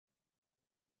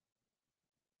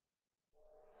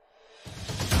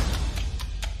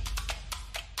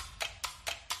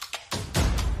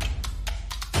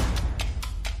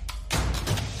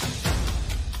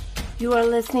You are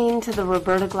listening to the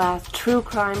Roberta Glass True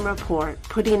Crime Report,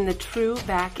 putting the true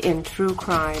back in true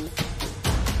crime.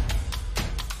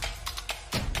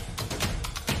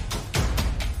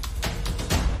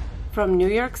 From New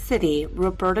York City,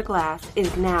 Roberta Glass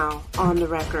is now on the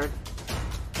record.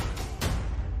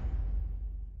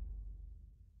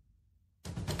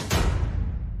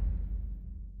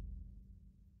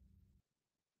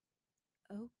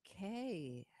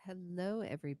 Okay. Hello,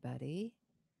 everybody.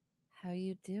 How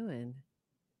you doing?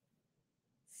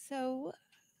 So,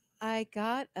 I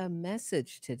got a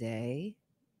message today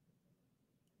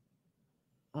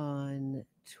on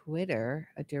Twitter,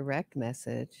 a direct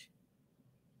message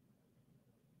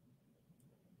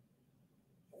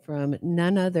from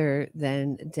none other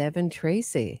than Devin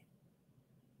Tracy.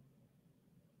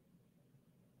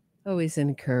 Always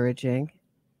encouraging.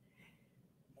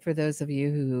 For those of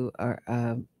you who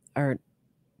aren't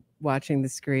watching the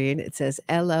screen, it says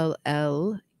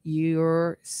LLL,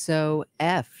 you're so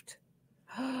effed.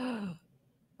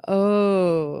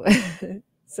 Oh,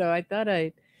 so I thought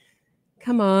I'd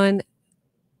come on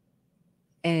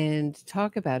and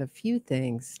talk about a few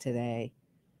things today.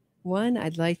 One,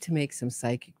 I'd like to make some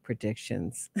psychic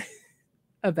predictions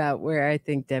about where I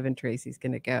think Devin Tracy's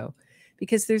going to go,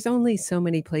 because there's only so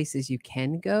many places you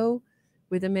can go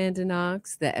with Amanda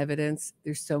Knox. There's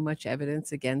so much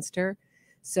evidence against her.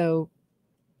 So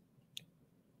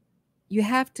you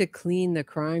have to clean the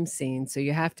crime scene. So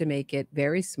you have to make it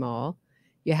very small.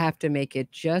 You have to make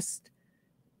it just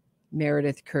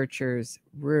Meredith Kircher's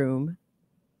room,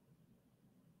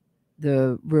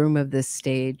 the room of the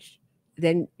stage.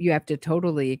 Then you have to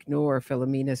totally ignore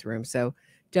Philomena's room. So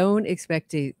don't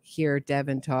expect to hear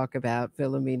Devin talk about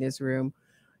Philomena's room.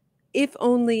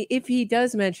 If he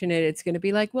does mention it, it's going to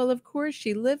be like, well, of course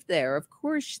she lived there. Of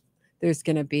course there's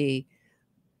going to be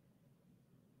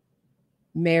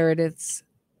Meredith's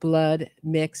blood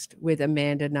mixed with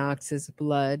Amanda Knox's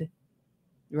blood,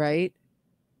 right?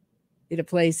 In a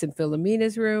place in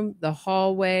Philomena's room, the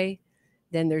hallway.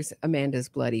 Then there's Amanda's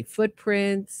bloody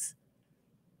footprints.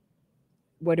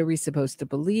 What are we supposed to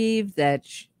believe? That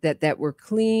were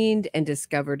cleaned and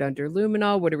discovered under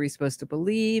luminol? What are we supposed to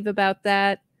believe about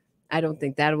that? I don't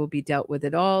think that will be dealt with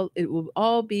at all. It will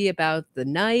all be about the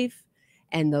knife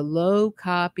and the low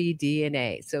copy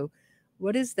DNA. So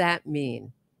what does that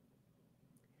mean?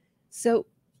 So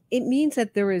it means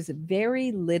that there is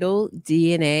very little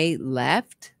DNA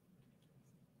left.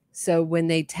 So when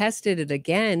they tested it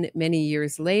again many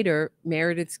years later,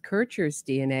 Meredith Kircher's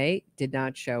DNA did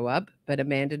not show up, but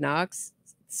Amanda Knox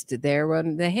stood there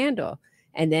on the handle.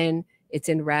 And then it's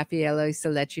in Raffaele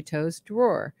Sollecito's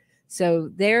drawer. So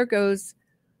there goes.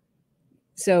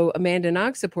 So Amanda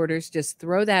Knox supporters just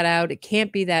throw that out. It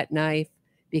can't be that knife,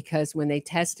 because when they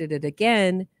tested it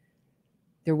again,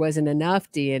 there wasn't enough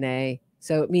DNA.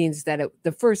 So it means that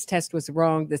the first test was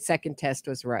wrong. The second test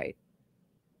was right.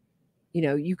 You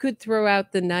know, you could throw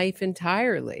out the knife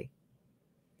entirely.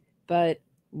 But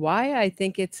why I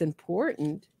think it's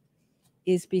important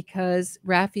is because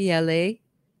Raffaele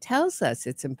tells us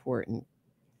it's important.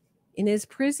 In his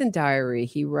prison diary,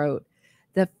 he wrote,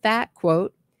 the fact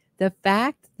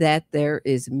that there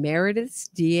is Meredith's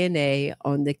DNA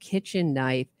on the kitchen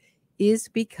knife is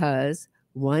because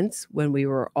once when we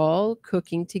were all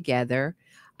cooking together,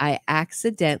 I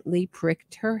accidentally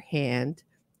pricked her hand.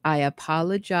 I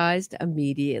apologized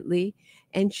immediately,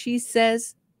 and she said,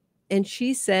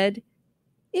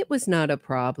 it was not a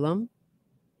problem.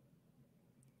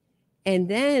 And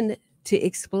then to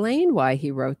explain why he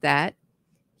wrote that,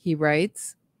 he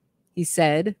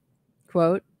said,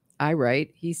 quote, I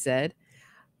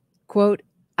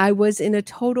was in a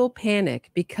total panic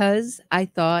because I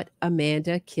thought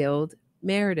Amanda killed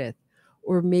Meredith,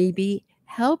 or maybe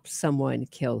helped someone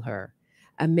kill her.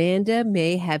 Amanda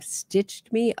may have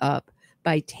stitched me up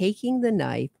by taking the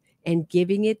knife and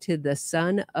giving it to the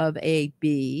son of a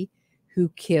B who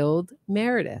killed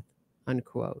Meredith,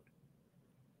 unquote.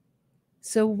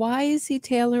 So why is he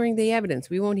tailoring the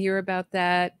evidence? We won't hear about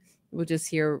that. We'll just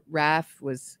hear Raph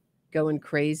was going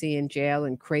crazy in jail,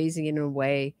 and crazy in a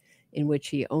way in which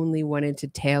he only wanted to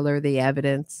tailor the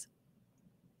evidence.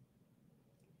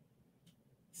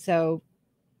 So,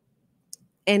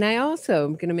 and I also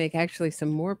am going to make actually some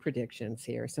more predictions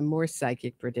here, some more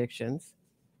psychic predictions.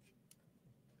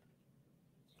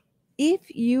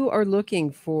 If you are looking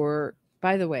for,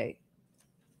 by the way,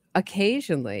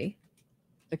 occasionally,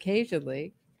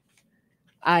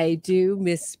 I do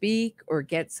misspeak or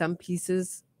get some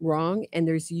pieces wrong, and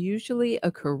there's usually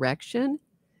a correction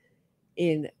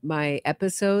in my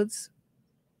episodes.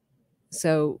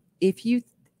 So if you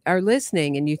are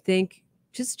listening and you think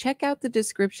just check out the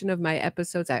description of my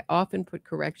episodes. I often put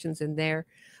corrections in there.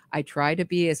 I try to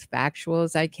be as factual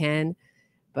as I can,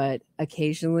 but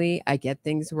occasionally I get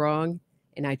things wrong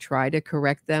and I try to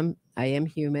correct them. I am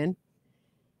human.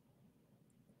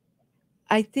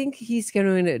 I think he's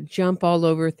going to jump all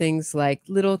over things like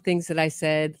little things that I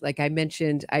said. Like I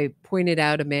mentioned, I pointed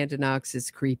out Amanda Knox's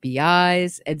creepy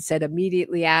eyes and said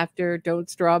immediately after, don't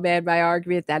straw man my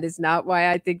argument. That is not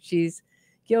why I think she's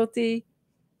guilty.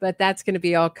 But that's going to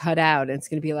be all cut out. And it's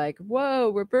going to be like,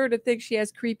 whoa, Roberta thinks she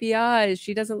has creepy eyes.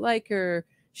 She doesn't like her.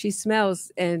 She smells.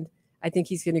 And I think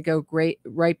he's going to go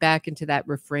right back into that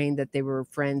refrain that they were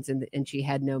friends and she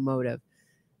had no motive.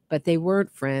 But they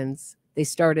weren't friends. They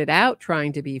started out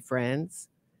trying to be friends,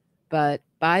 but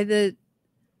by the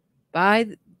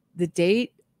beginning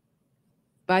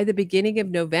of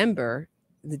November,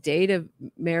 the date of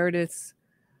Meredith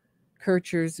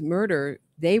Kircher's murder,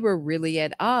 they were really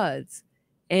at odds.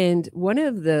 And one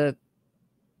of the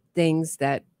things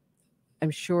that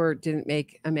I'm sure didn't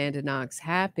make Amanda Knox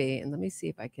happy, and let me see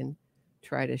if I can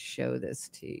try to show this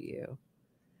to you,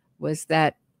 was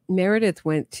that Meredith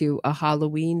went to a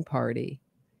Halloween party.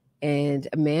 And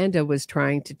Amanda was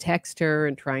trying to text her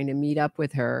and trying to meet up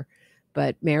with her,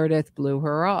 but Meredith blew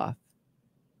her off.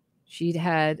 She'd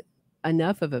had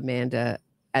enough of Amanda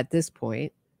at this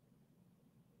point.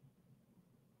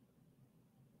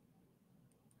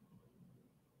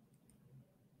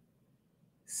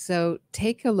 So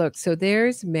take a look. So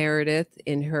there's Meredith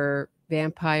in her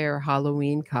vampire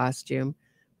Halloween costume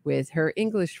with her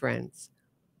English friends.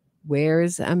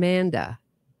 Where's Amanda?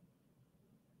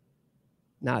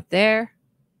 Not there.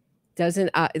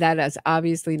 Doesn't that is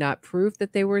obviously not proof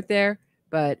that they weren't there,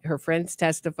 but her friends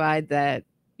testified that,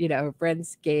 her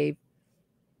friends gave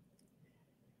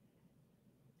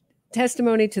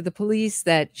testimony to the police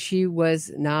that she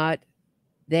was not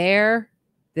there,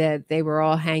 that they were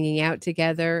all hanging out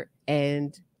together,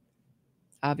 and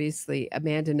obviously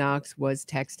Amanda Knox was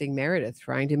texting Meredith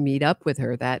trying to meet up with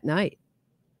her that night.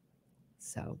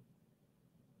 So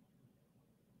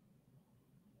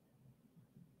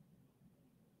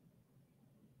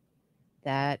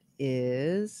that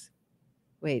is,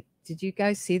 wait, did you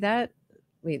guys see that?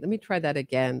 Wait, let me try that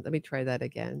again.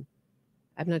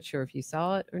 I'm not sure if you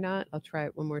saw it or not. I'll try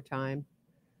it one more time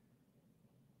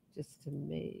just to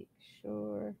make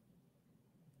sure.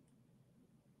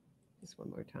 Just one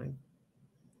more time.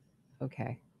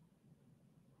 Okay.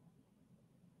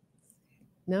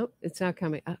 Nope, it's not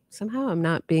coming. Somehow I'm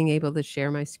not being able to share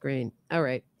my screen. All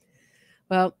right.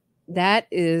 Well, that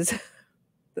is...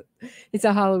 It's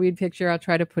a Halloween picture. I'll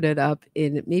try to put it up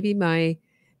in maybe my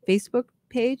Facebook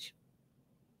page.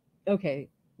 Okay.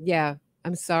 Yeah.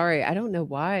 I'm sorry. I don't know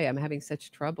why I'm having such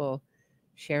trouble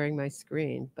sharing my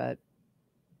screen, but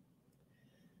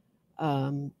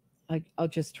I'll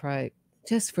just try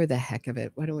just for the heck of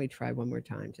it. Why don't we try one more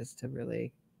time just to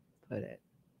really put it?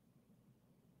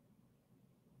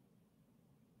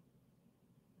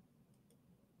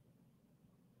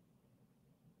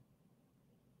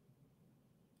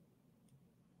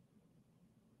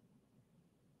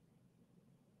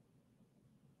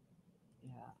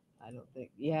 I don't think,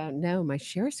 no, my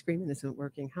share screen isn't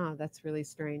working, huh? That's really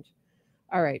strange.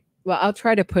 All right. Well, I'll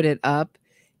try to put it up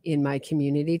in my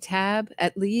community tab,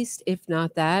 at least, if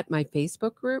not that, my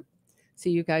Facebook group, so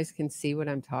you guys can see what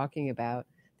I'm talking about.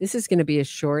 This is going to be a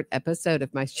short episode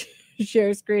if my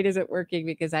share screen isn't working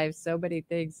because I have so many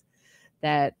things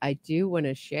that I do want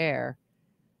to share.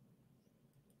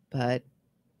 But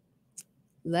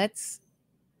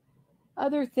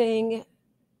other thing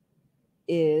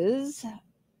is,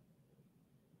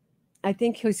 I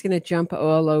think he's going to jump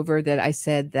all over that I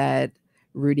said that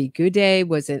Rudy Goodday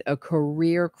wasn't a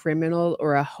career criminal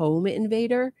or a home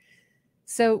invader.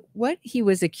 So what he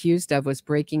was accused of was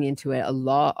breaking into a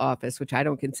law office, which I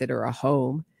don't consider a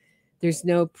home. There's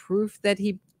no proof that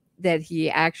he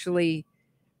actually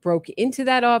broke into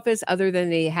that office other than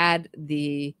they had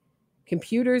the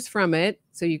computers from it.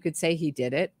 So you could say he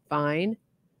did it. Fine.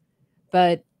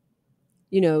 But,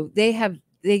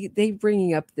 they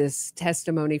bringing up this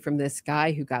testimony from this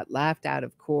guy who got laughed out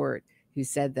of court, who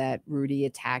said that Rudy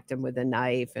attacked him with a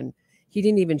knife, and he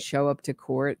didn't even show up to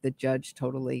court. The judge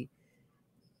totally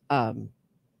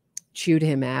chewed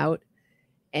him out.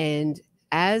 And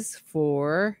as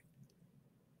for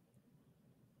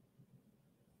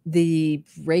the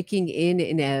breaking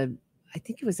in I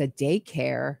think it was a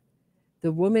daycare,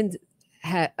 the woman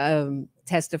had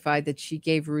testified that she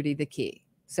gave Rudy the key.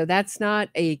 So that's not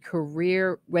a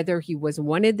career, whether he was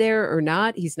wanted there or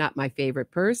not. He's not my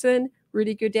favorite person,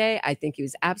 Rudy Goodday. I think he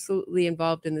was absolutely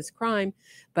involved in this crime.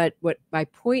 But what my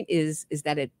point is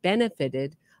that it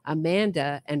benefited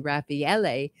Amanda and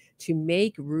Raffaele to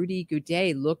make Rudy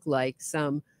Goudet look like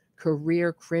some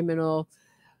career criminal,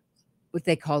 what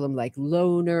they call him, like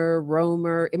loner,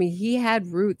 roamer. I mean, he had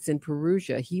roots in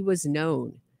Perugia. He was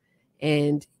known.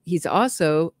 And he's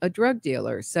also a drug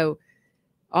dealer. So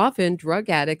often drug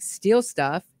addicts steal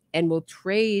stuff and will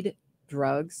trade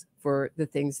drugs for the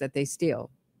things that they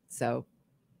steal. So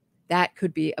that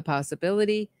could be a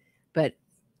possibility, but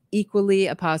equally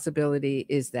a possibility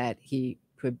is that he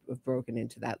could have broken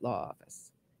into that law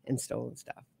office and stolen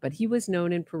stuff. But he was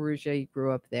known in Perugia. He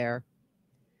grew up there.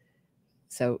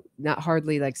 So not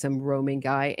hardly like some roaming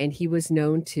guy. And he was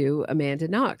known to Amanda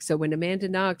Knox. So when Amanda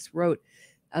Knox wrote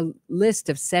a list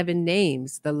of 7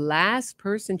 names, the last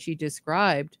person she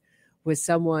described was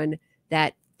someone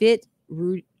that fit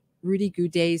Rudy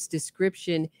Goudet's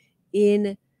description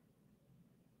in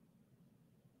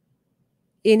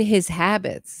his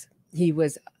habits.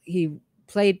 He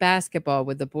played basketball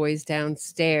with the boys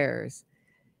downstairs.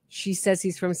 She says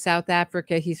he's from South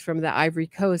Africa. He's from the Ivory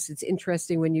Coast. It's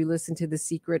interesting when you listen to the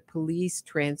secret police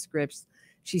transcripts,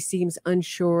 she seems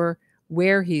unsure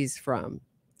where he's from.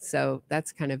 So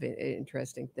that's kind of an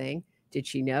interesting thing. Did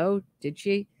she know? Did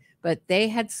she? But they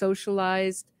had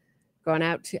socialized, gone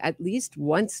out to at least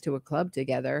once to a club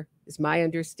together, is my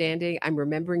understanding. I'm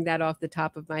remembering that off the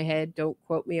top of my head. Don't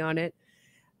quote me on it.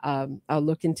 I'll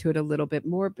look into it a little bit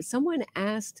more. But someone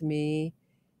asked me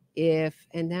if,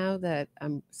 and now that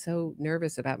I'm so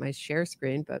nervous about my share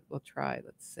screen, but we'll try.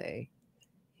 Let's see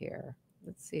here.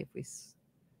 Let's see if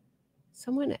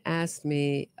someone asked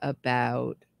me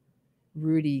about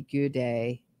Rudy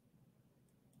Goudet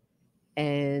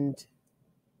and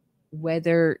what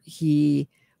he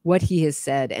has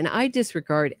said. And I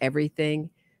disregard everything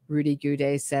Rudy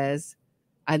Goudet says.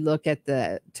 I look at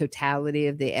the totality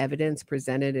of the evidence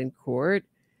presented in court.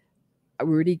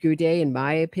 Rudy Goudet, in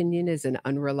my opinion, is an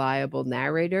unreliable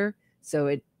narrator. So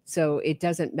it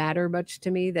doesn't matter much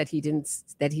to me that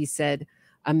he said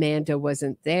Amanda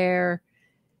wasn't there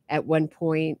at one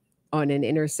point on an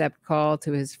intercept call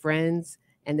to his friends.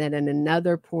 And then at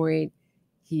another point,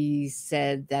 he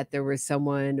said that there was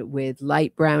someone with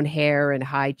light brown hair and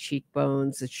high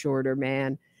cheekbones, a shorter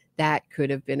man. That could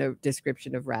have been a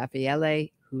description of Raffaele.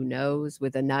 Who knows?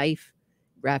 With a knife.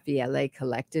 Raffaele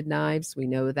collected knives. We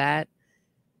know that.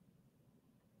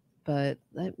 But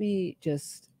let me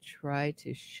just try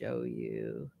to show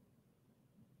you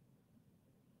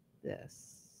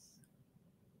this.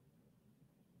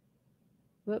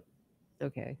 Whoop.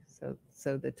 Okay,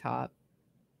 so the top.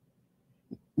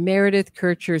 Meredith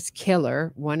Kircher's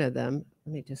killer, one of them.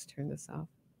 Let me just turn this off.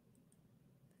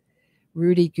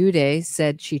 Rudy Goudet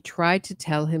said she tried to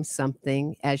tell him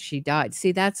something as she died.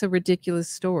 See, that's a ridiculous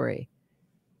story.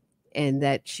 And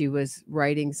that she was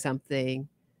writing something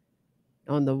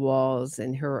on the walls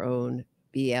in her own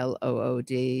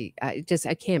BLOOD.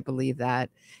 I can't believe that.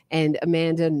 And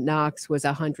Amanda Knox was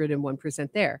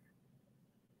 101% there.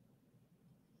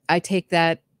 I take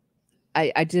that.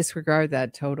 I disregard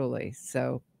that totally.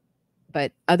 So,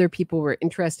 but other people were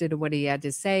interested in what he had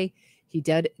to say. He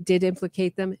did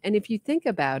implicate them. And if you think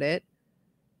about it,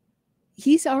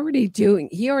 he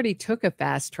already took a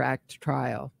fast track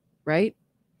trial, right?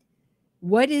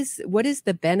 What is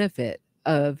the benefit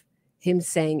of him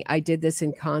saying, I did this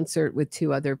in concert with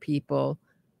 2 other people,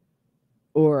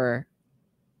 or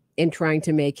in trying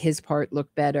to make his part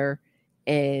look better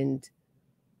and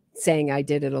saying I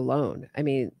did it alone? I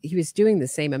mean, he was doing the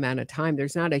same amount of time.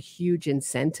 There's not a huge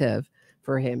incentive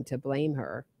for him to blame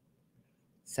her.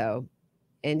 So,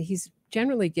 and he's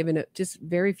generally given just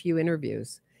very few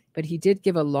interviews, but he did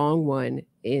give a long one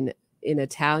in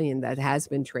Italian that has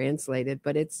been translated,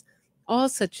 but it's all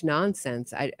such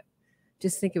nonsense. I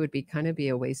just think it would be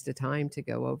a waste of time to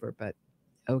go over, but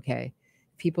okay.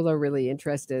 If people are really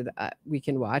interested, we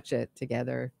can watch it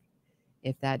together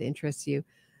if that interests you.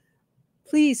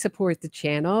 Please support the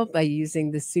channel by using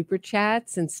the super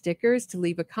chats and stickers to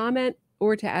leave a comment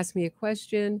or to ask me a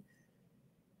question.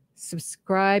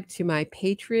 Subscribe to my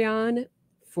Patreon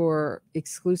for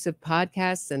exclusive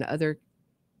podcasts and other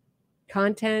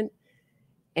content,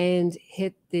 and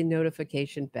hit the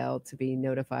notification bell to be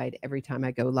notified every time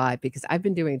I go live, because I've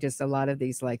been doing just a lot of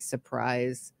these like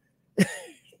surprise,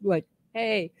 like,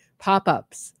 hey,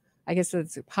 pop-ups. I guess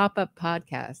it's a pop-up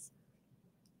podcast.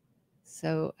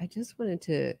 So I just wanted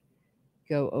to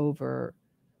go over,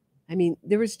 I mean,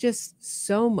 there was just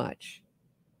so much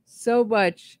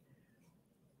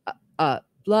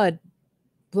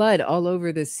blood all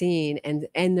over the scene, and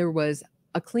there was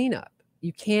a cleanup.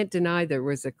 You can't deny there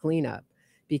was a cleanup,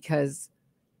 because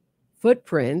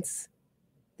footprints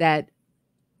that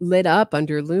lit up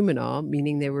under luminol,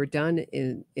 meaning they were done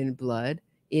in blood,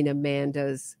 in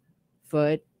Amanda's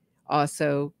foot,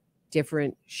 also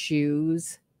different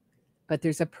shoes, but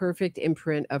there's a perfect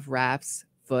imprint of Raph's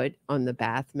foot on the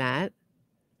bath mat.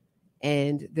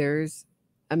 And there's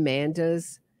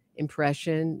Amanda's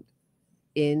impression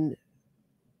in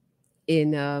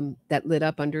that lit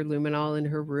up under luminol in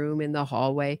her room in the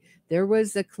hallway. There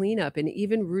was a cleanup, and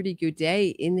even Rudy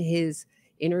Goudet in his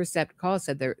intercept call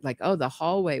said they're like, oh, the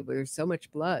hallway, there's so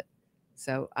much blood.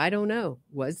 So I don't know,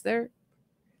 was there?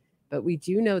 But we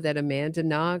do know that Amanda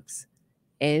Knox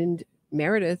and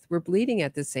Meredith were bleeding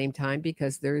at the same time,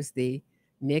 because there's the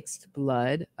mixed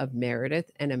blood of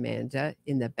Meredith and Amanda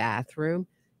in the bathroom,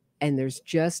 and there's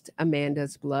just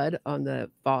Amanda's blood on the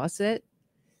faucet,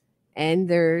 and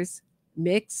there's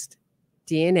mixed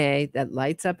DNA that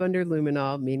lights up under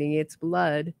luminol, meaning it's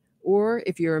blood. Or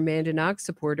if you're a Amanda Knox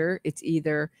supporter, it's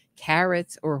either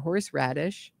carrots or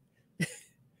horseradish.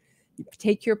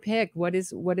 Take your pick. What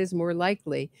is more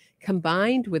likely?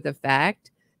 Combined with the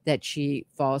fact that she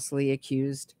falsely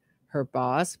accused her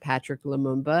boss, Patrick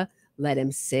Lumumba, let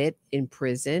him sit in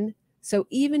prison. So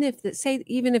even if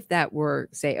that were,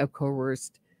 say, a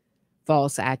coerced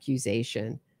false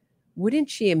accusation, wouldn't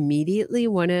she immediately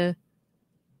want to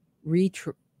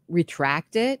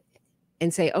retract it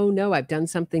and say, oh no, I've done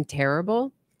something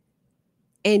terrible?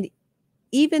 And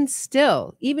even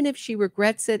still, even if she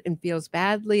regrets it and feels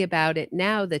badly about it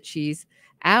now that she's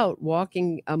out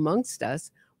walking amongst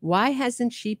us, why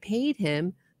hasn't she paid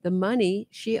him the money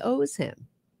she owes him?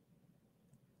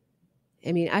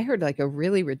 I mean, I heard like a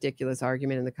really ridiculous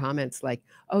argument in the comments, like,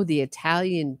 oh, the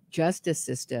Italian justice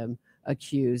system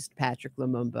accused Patrick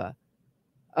Lumumba.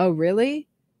 Oh, really?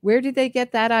 Where did they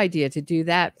get that idea to do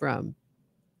that from?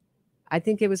 I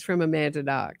think it was from Amanda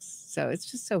Knox. So it's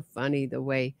just so funny the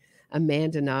way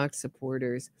Amanda Knox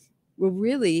supporters will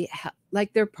really,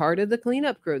 like, they're part of the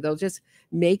cleanup crew. They'll just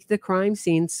make the crime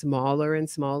scene smaller and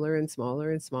smaller and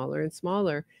smaller and smaller and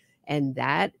smaller. And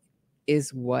that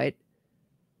is what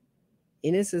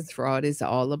innocence fraud is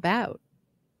all about.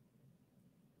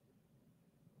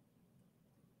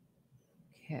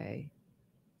 Okay.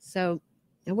 So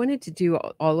I wanted to do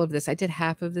all of this. I did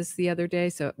half of this the other day,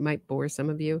 so it might bore some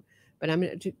of you, but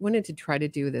wanted to try to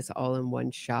do this all in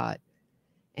one shot.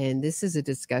 And this is a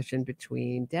discussion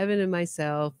between Devin and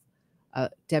myself,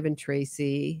 Devin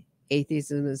Tracy,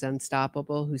 Atheism is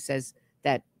Unstoppable, who says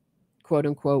that, quote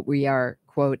unquote, we are,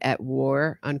 quote, at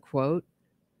war, unquote,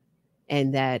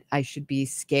 and that I should be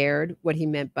scared. What he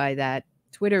meant by that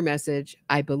Twitter message,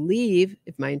 I believe,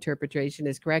 if my interpretation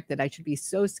is correct, that I should be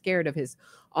so scared of his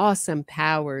awesome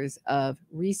powers of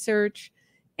research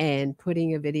and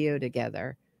putting a video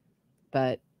together.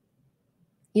 But,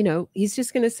 you know, he's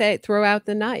just going to throw out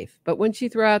the knife. But once you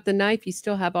throw out the knife, you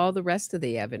still have all the rest of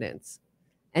the evidence.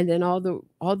 And then all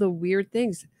the weird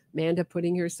things. Amanda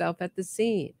putting herself at the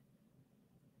scene.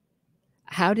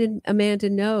 How did Amanda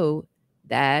know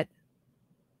that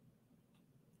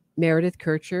Meredith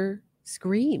Kircher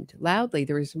screamed loudly?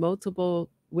 There was multiple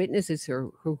witnesses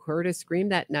who heard her scream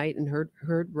that night and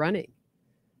heard running.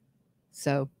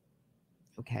 So,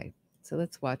 okay. So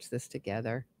let's watch this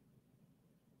together.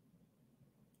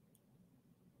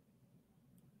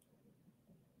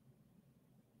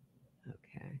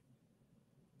 Okay.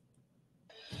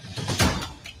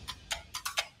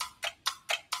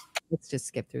 Let's just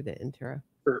skip through the intro.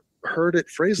 Heard it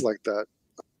phrased like that.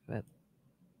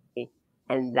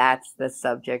 And that's the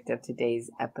subject of today's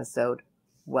episode.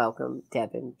 Welcome,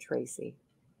 Devin Tracy.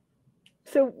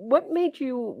 So what made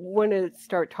you want to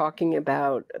start talking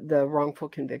about the wrongful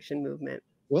conviction movement?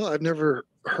 Well, I've never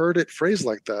heard it phrased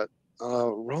like that.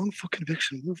 Wrongful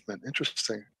conviction movement.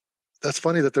 Interesting. That's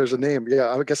funny that there's a name. Yeah,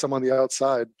 I guess I'm on the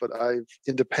outside, but I've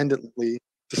independently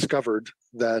discovered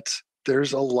that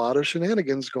there's a lot of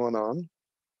shenanigans going on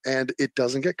and it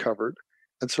doesn't get covered.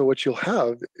 And so what you'll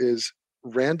have is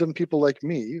random people like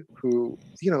me who,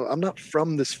 you know, I'm not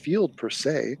from this field per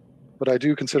se, but I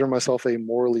do consider myself a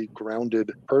morally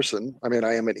grounded person. I mean,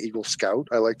 I am an Eagle Scout.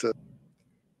 I like to...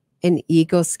 An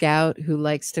Eagle Scout who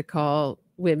likes to call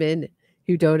women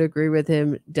who don't agree with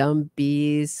him dumb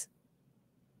bees,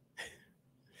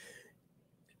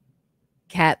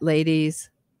 cat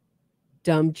ladies,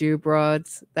 dumb Jew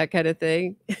broads, that kind of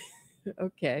thing.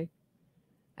 Okay.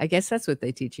 I guess that's what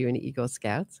they teach you in Eagle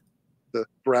Scouts. To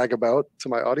brag about to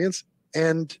my audience.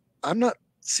 And I'm not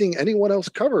seeing anyone else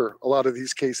cover a lot of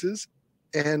these cases.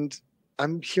 And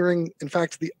I'm hearing, in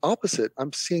fact, the opposite.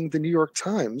 I'm seeing the New York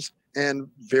Times and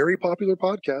very popular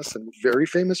podcasts and very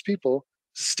famous people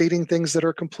stating things that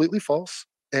are completely false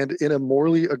and in a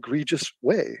morally egregious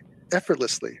way,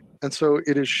 effortlessly. And so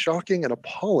it is shocking and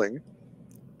appalling.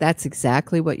 That's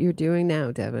exactly what you're doing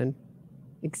now, Devin.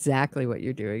 Exactly what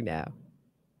you're doing now.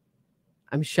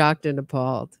 I'm shocked and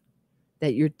appalled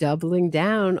that you're doubling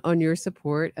down on your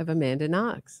support of Amanda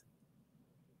Knox.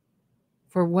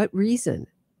 For what reason?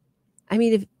 I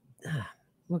mean,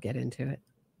 we'll get into it.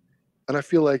 And I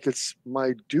feel like it's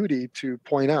my duty to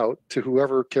point out to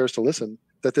whoever cares to listen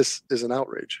that this is an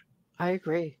outrage. I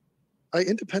agree. I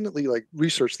independently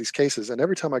research these cases, and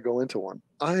every time I go into one,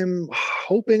 I'm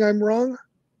hoping I'm wrong.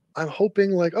 I'm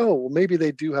hoping oh, well, maybe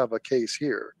they do have a case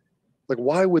here.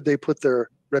 Why would they put their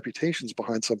reputations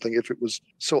behind something if it was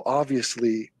so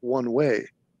obviously one way?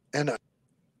 And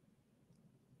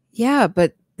yeah,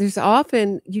 but there's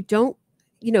often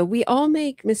we all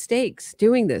make mistakes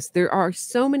doing this. There are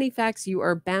so many facts. You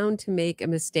are bound to make a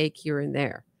mistake here and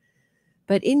there.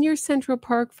 But in your Central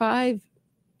Park 5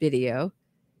 video,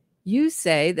 you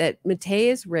say that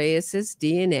Matheus Reyes's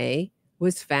DNA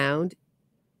was found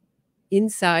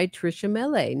inside Trisha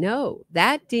Melee. No,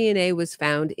 that DNA was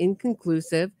found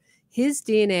inconclusive. His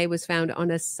DNA was found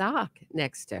on a sock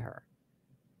next to her.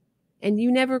 And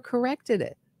you never corrected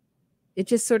it. It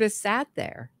just sort of sat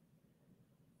there.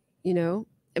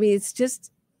 I mean, it's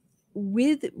just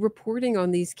with reporting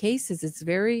on these cases, it's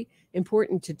very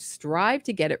important to strive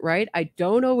to get it right. I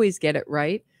don't always get it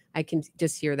right. I can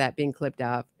just hear that being clipped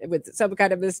off with some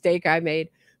kind of mistake I made.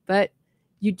 But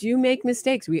you do make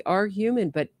mistakes. We are human.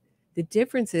 But the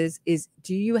difference is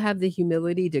do you have the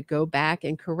humility to go back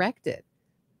and correct it?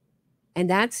 And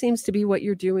that seems to be what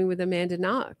you're doing with Amanda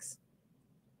Knox.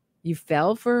 You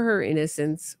fell for her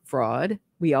innocence fraud.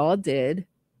 We all did,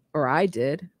 or I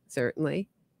did, certainly.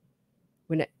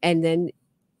 And then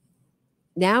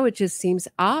now it just seems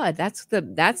odd. That's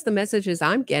the messages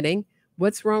I'm getting.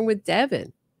 What's wrong with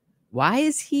Devin? Why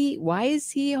is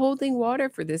he holding water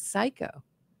for this psycho?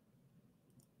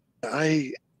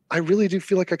 I really do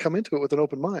feel like I come into it with an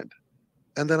open mind.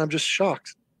 And then I'm just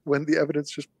shocked when the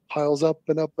evidence just piles up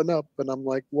and up and up. And I'm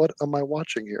like, what am I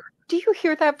watching here? Do you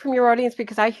hear that from your audience?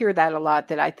 Because I hear that a lot,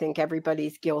 that I think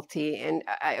everybody's guilty. And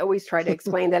I always try to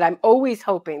explain that I'm always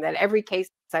hoping that every case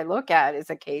I look at is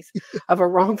a case of a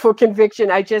wrongful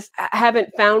conviction. I just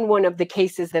haven't found one of the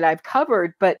cases that I've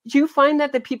covered. But do you find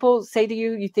that the people say to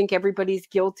you, you think everybody's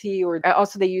guilty? Or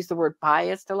also they use the word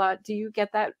biased a lot. Do you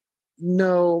get that?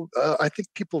 No, I think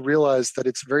people realize that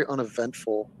it's very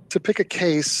uneventful to pick a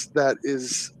case that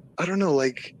is, I don't know,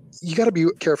 you got to be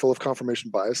careful of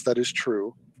confirmation bias. That is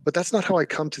true. But that's not how I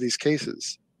come to these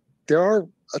cases. There are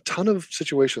a ton of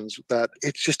situations that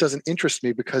it just doesn't interest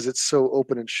me because it's so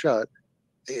open and shut.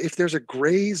 If there's a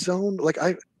gray zone,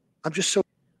 I'm just so.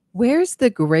 Where's the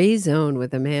gray zone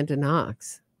with Amanda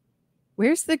Knox?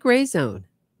 Where's the gray zone?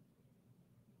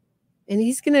 And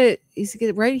he's gonna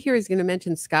right here, he's gonna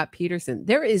mention Scott Peterson.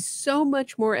 There is so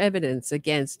much more evidence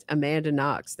against Amanda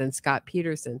Knox than Scott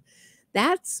Peterson.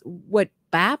 That's what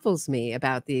baffles me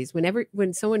about these.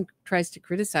 When someone tries to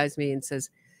criticize me and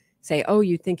say, oh,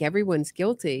 you think everyone's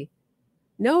guilty?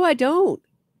 No, I don't.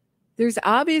 There's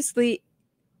obviously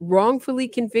wrongfully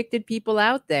convicted people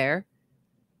out there.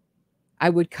 I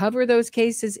would cover those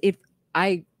cases if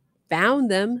I found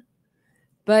them,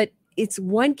 but it's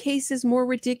one case is more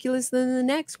ridiculous than the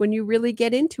next when you really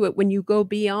get into it, when you go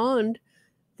beyond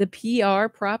the PR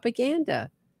propaganda.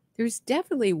 There's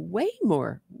definitely way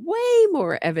more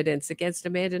evidence against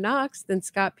Amanda Knox than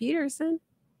Scott Peterson.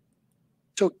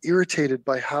 So irritated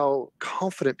by how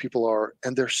confident people are,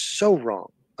 and they're so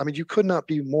wrong. I mean, you could not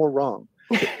be more wrong.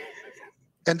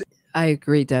 And I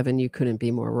agree, Devin, you couldn't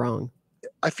be more wrong.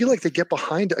 I feel like they get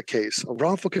behind a case, a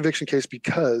wrongful conviction case,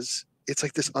 because it's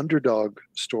like this underdog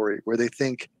story where they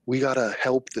think we got to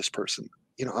help this person.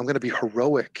 I'm going to be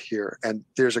heroic here, and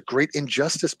there's a great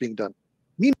injustice being done.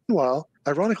 Meanwhile,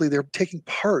 ironically, they're taking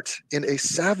part in a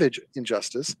savage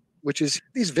injustice, which is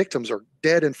these victims are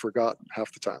dead and forgotten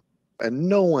half the time, and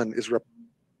no one is.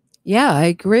 Yeah, I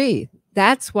agree.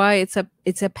 That's why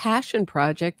it's a passion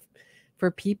project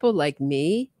for people like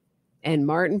me and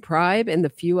Martin Pribe and the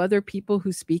few other people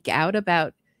who speak out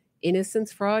about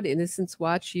Innocence Fraud, Innocence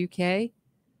Watch UK.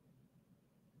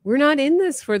 We're not in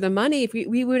this for the money. If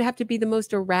we would have to be the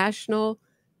most irrational,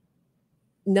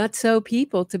 nutso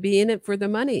people to be in it for the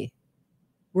money.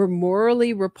 We're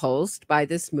morally repulsed by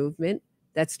this movement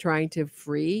that's trying to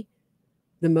free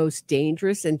the most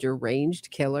dangerous and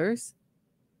deranged killers,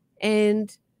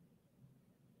 and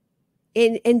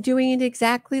doing it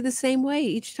exactly the same way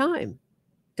each time.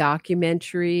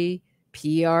 Documentary,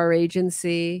 PR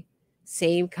agency,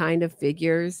 same kind of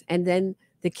figures. And then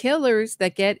the killers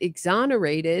that get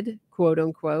exonerated, quote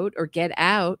unquote, or get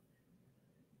out,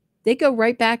 they go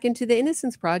right back into the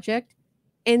Innocence Project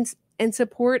and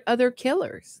support other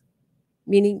killers,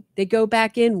 meaning they go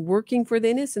back in working for the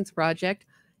Innocence Project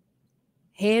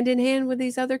hand in hand with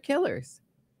these other killers.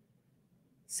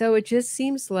 So it just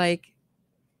seems like,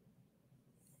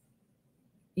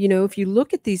 you know, if you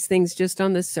look at these things just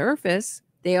on the surface,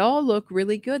 they all look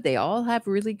really good. They all have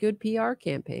really good PR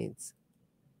campaigns.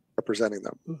 Representing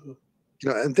them. You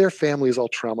know, and their family is all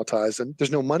traumatized, and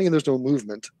there's no money and there's no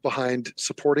movement behind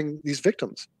supporting these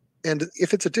victims. And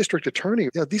if it's a district attorney,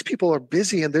 you know, these people are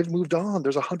busy and they've moved on.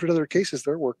 There's 100 other cases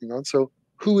they're working on. So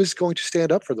who is going to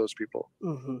stand up for those people?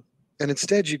 And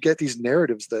instead you get these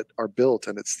narratives that are built,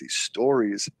 and it's these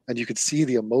stories, and you can see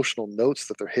the emotional notes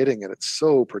that they're hitting, and it's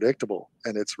so predictable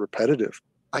and it's repetitive.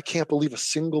 I can't believe a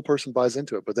single person buys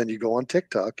into it. But then you go on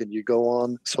TikTok and you go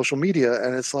on social media,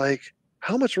 and it's like,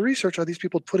 how much research are these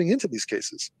people putting into these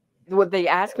cases? What they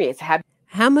ask me is,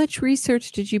 how much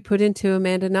research did you put into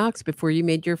Amanda Knox before you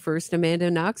made your first Amanda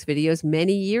Knox videos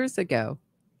many years ago?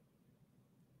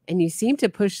 And you seem to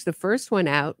push the first one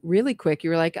out really quick. You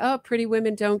were like, oh, Pretty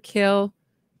Women Don't Kill,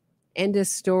 end of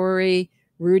story,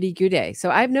 Rudy Gudet.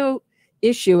 So I have no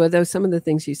issue, although some of the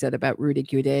things you said about Rudy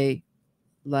Gudet,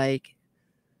 like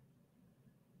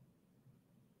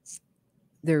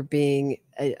there being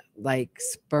like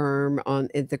sperm on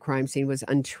at the crime scene, was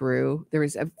untrue. There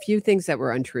was a few things that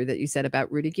were untrue that you said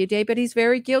about Rudy Gudet, but he's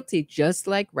very guilty, just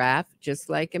like Raph, just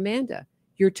like Amanda.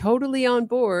 You're totally on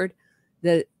board.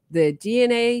 The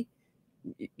DNA,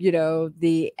 you know,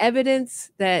 the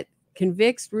evidence that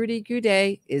convicts Rudy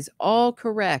Gudet is all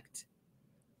correct,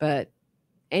 but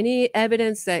any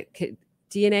evidence that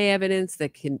DNA evidence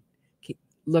that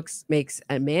makes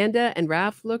Amanda and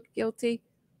Raph look guilty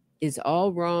is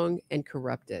all wrong and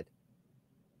corrupted.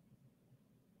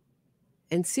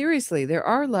 And seriously, there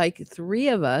are like 3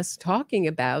 of us talking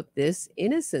about this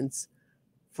innocence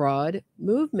fraud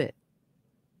movement.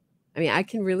 I mean, I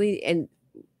can really, and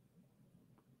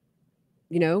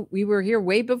you know, we were here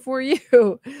way before you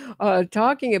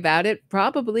talking about it,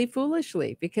 probably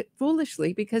foolishly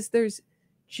because there's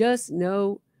just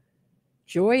no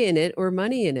joy in it or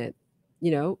money in it.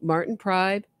 You know, Martin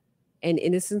Pride and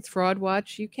Innocence Fraud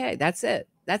Watch UK. That's it.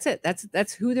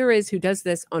 That's who there is who does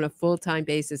this on a full-time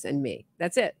basis, and me.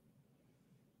 That's it.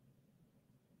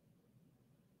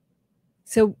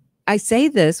 So I say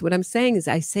this, what I'm saying is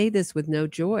I say this with no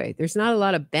joy. There's not a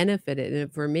lot of benefit in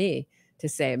it for me to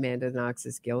say Amanda Knox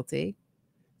is guilty.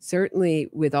 Certainly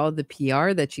with all the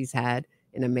PR that she's had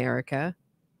in America.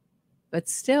 But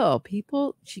still,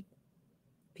 people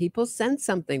sense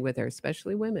something with her,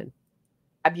 especially women.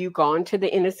 Have you gone to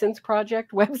the Innocence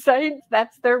Project website?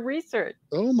 That's their research.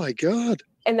 Oh my God.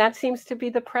 And that seems to be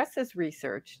the press's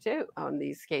research too on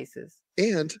these cases.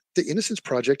 And the Innocence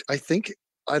Project, I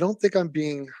don't think I'm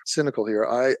being cynical here.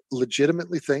 I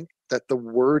legitimately think that the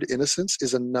word innocence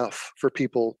is enough for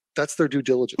people. That's their due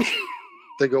diligence.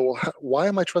 They go, well, why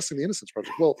am I trusting the Innocence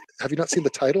Project? Well, have you not seen the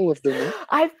title of their name?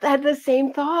 I've had the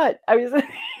same thought. I was,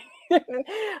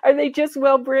 are they just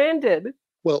well branded?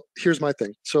 Well, here's my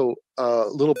thing. So,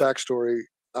 little backstory.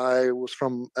 I was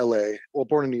from LA, well,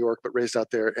 born in New York, but raised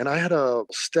out there. And I had a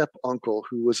step uncle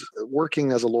who was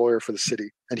working as a lawyer for the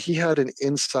city. And he had an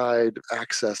inside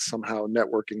access somehow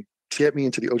networking to get me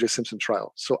into the O.J. Simpson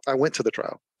trial. So I went to the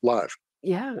trial live.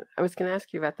 Yeah, I was going to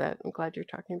ask you about that. I'm glad you're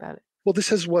talking about it. Well,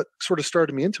 this is what sort of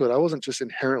started me into it. I wasn't just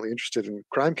inherently interested in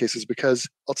crime cases because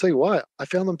I'll tell you why. I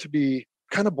found them to be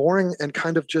kind of boring and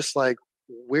kind of just like,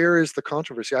 where is the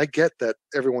controversy? I get that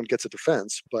everyone gets a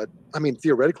defense, but I mean,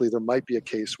 theoretically, there might be a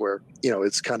case where, you know,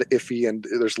 it's kind of iffy and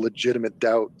there's legitimate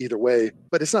doubt either way,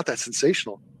 but it's not that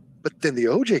sensational. But then the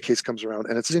OJ case comes around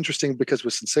and it's interesting because it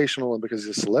was sensational and because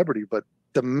he's a celebrity, but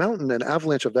the mountain and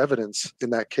avalanche of evidence in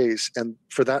that case, and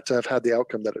for that to have had the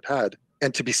outcome that it had,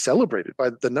 and to be celebrated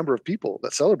by the number of people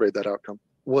that celebrate that outcome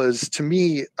was, to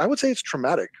me, I would say it's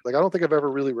traumatic. Like, I don't think I've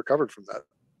ever really recovered from that.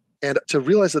 And to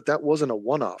realize that that wasn't a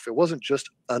one-off, it wasn't just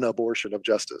an abortion of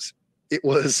justice. It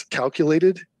was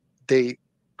calculated. They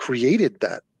created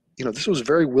that. You know, this was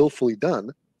very willfully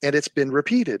done, and it's been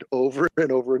repeated over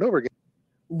and over and over again.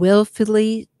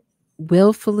 Willfully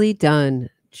done,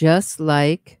 just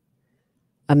like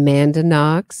Amanda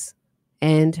Knox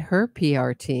and her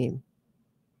PR team.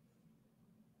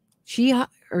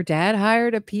 Her dad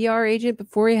hired a PR agent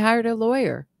before he hired a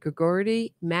lawyer,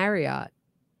 Gregory Marriott.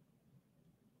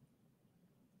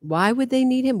 Why would they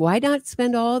need him? Why not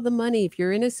spend all the money, if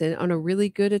you're innocent, on a really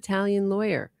good Italian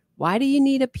lawyer? Why do you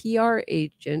need a PR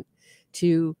agent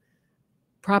to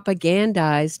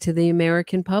propagandize to the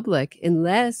American public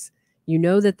unless you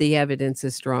know that the evidence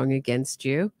is strong against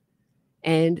you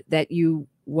and that you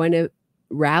want to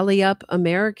rally up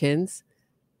Americans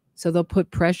So they'll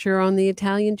put pressure on the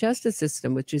Italian justice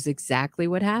system, which is exactly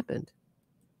what happened.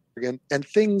 And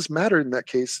things mattered in that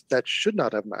case that should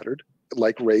not have mattered,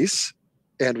 like race.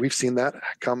 And we've seen that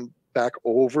come back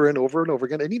over and over and over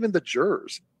again. And even the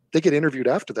jurors, they get interviewed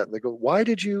after that and they go, why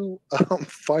did you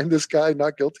find this guy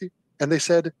not guilty? And they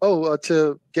said,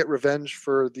 to get revenge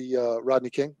for the Rodney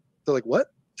King. They're like, what?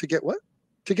 To get what?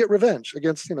 To get revenge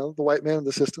against, the white man in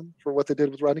the system for what they did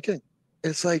with Rodney King. And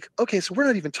it's like, okay, so we're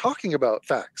not even talking about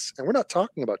facts and we're not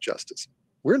talking about justice.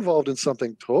 We're involved in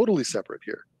something totally separate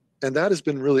here. And that has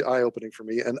been really eye-opening for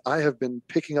me. And I have been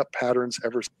picking up patterns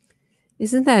ever since.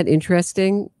 Isn't that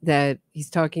interesting that he's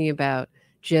talking about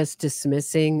just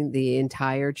dismissing the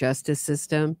entire justice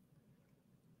system?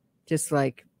 Just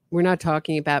like, we're not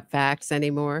talking about facts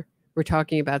anymore. We're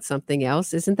talking about something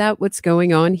else. Isn't that what's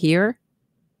going on here?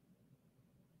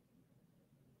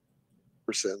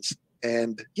 Since.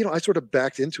 And, I sort of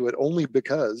backed into it only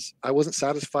because I wasn't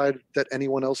satisfied that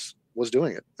anyone else was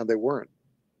doing it. And they weren't.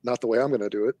 Not the way I'm going to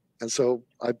do it. And so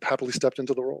I happily stepped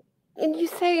into the role. And you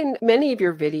say in many of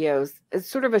your videos, it's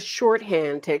sort of a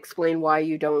shorthand to explain why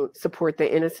you don't support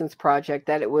the Innocence Project,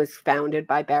 that it was founded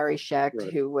by Barry Schecht,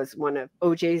 right, who was one of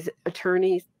OJ's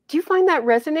attorneys. Do you find that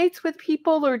resonates with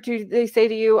people, or do they say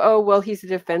to you, oh, well, he's a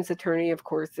defense attorney. Of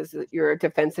course, as you're a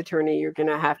defense attorney, you're going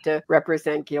to have to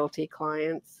represent guilty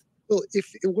clients? Well,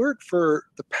 if it weren't for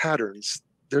the patterns,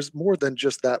 there's more than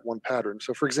just that one pattern.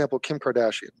 So, for example, Kim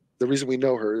Kardashian. The reason we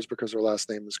know her is because her last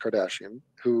name is Kardashian,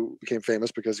 who became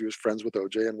famous because he was friends with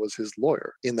OJ and was his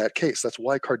lawyer in that case. That's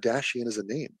why Kardashian is a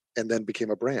name and then became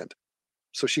a brand.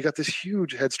 So she got this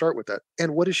huge head start with that.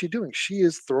 And what is she doing? She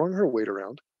is throwing her weight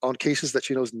around on cases that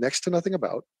she knows next to nothing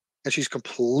about, and she's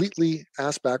completely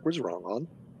ass backwards wrong on.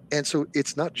 And so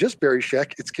it's not just Barry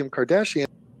Schecht, it's Kim Kardashian.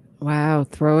 Wow,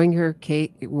 throwing her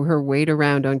weight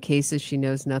around on cases she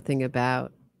knows nothing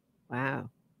about. Wow.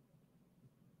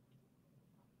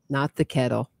 Not the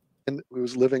kettle. And who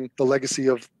was living the legacy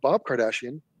of Bob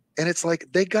Kardashian. And it's like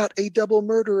they got a double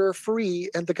murderer free,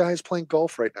 and the guy's playing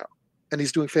golf right now. And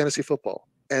he's doing fantasy football.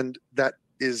 And that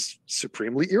is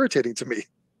supremely irritating to me.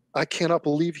 I cannot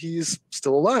believe he's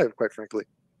still alive, quite frankly.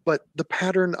 But the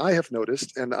pattern I have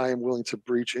noticed, and I am willing to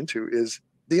breach into, is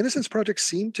the Innocence Project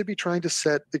seemed to be trying to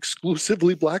set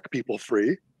exclusively Black people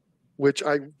free, which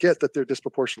I get that they're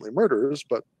disproportionately murderers,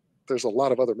 but there's a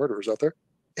lot of other murderers out there.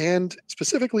 And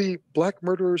specifically Black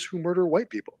murderers who murder white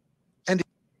people. And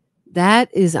that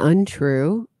is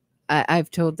untrue.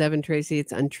 I've told Devin Tracy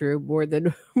it's untrue more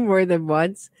than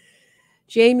once.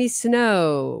 Jamie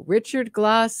Snow, Richard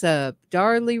Glossop,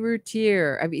 Darlie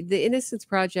Routier. I mean, the Innocence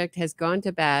Project has gone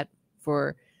to bat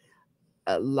for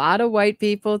a lot of white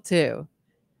people too.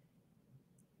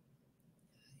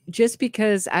 Just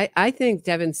because I think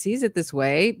Devin sees it this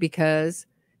way because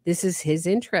this is his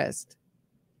interest.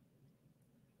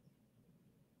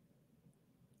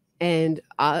 And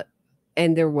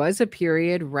there was a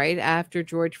period right after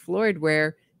George Floyd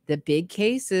where the big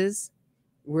cases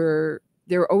were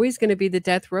always going to be the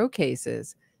death row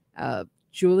cases.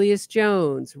 Julius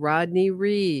Jones, Rodney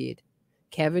Reed,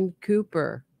 Kevin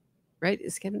Cooper, right?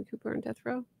 Is Kevin Cooper on death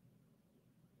row?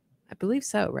 I believe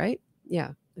so, right?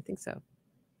 Yeah, I think so.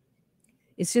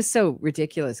 It's just so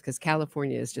ridiculous because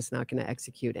California is just not going to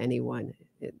execute anyone.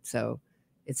 So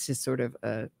it's just sort of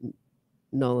a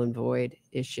null and void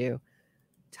issue.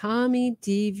 Tommy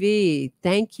DV,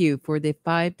 thank you for the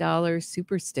 $5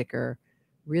 super sticker.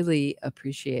 Really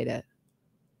appreciate it.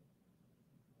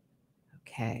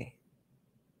 Okay.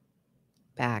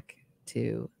 Back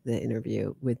to the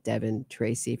interview with Devin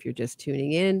Tracy. If you're just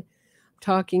tuning in,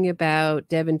 talking about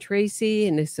Devin Tracy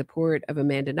and his support of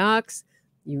Amanda Knox.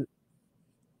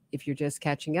 If you're just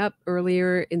catching up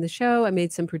earlier in the show, I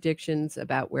made some predictions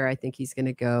about where I think he's going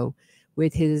to go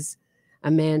with his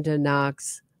Amanda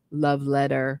Knox love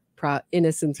letter,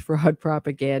 innocence fraud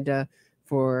propaganda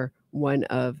for one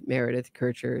of Meredith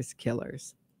Kercher's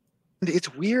killers.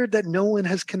 It's weird that no one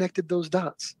has connected those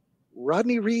dots.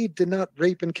 Rodney Reed did not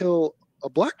rape and kill a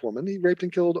Black woman. He raped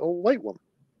and killed a white woman.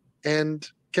 And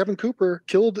Kevin Cooper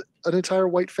killed an entire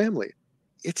white family.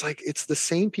 It's like, it's the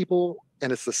same people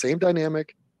and it's the same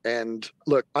dynamic. And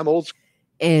look, I'm old school.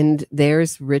 And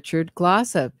there's Richard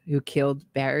Glossop, who killed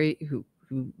Barry, who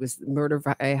was murder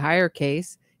by hire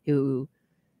case, who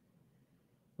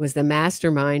was the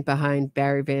mastermind behind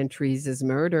Barry Van Treese's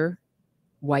murder,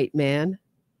 white man.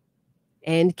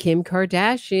 And Kim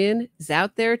Kardashian is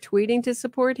out there tweeting to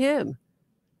support him.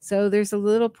 So there's a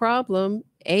little problem.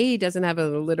 A, he doesn't have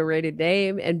an alliterated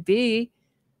name, and B,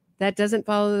 that doesn't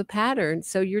follow the pattern.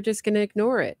 So you're just going to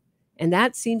ignore it. And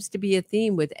that seems to be a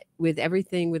theme with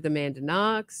everything with Amanda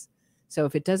Knox. So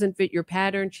if it doesn't fit your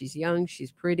pattern, she's young,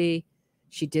 she's pretty,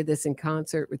 she did this in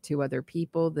concert with 2 other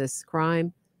people, this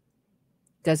crime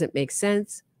doesn't make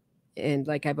sense. And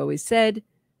like I've always said,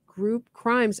 group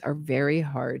crimes are very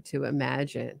hard to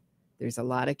imagine. There's a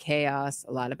lot of chaos,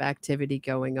 a lot of activity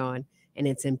going on, and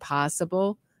it's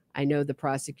impossible. I know the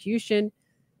prosecution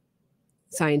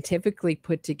scientifically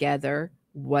put together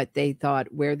what they thought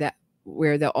where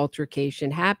the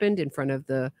altercation happened in front of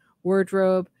the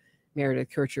wardrobe. Meredith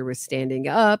Kircher was standing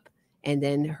up, and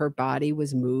then her body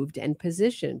was moved and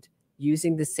positioned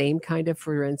using the same kind of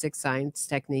forensic science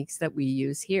techniques that we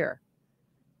use here.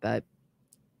 But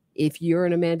if you're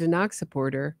an Amanda Knox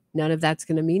supporter, none of that's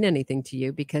going to mean anything to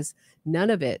you, because none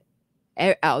of it,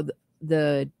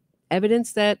 the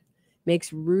evidence that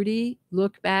makes Rudy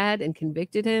look bad and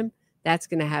convicted him, that's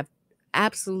going to have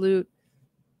absolute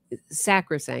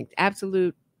sacrosanct,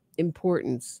 absolute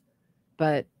importance.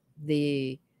 But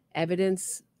the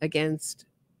evidence against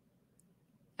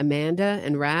Amanda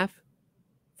and Raph,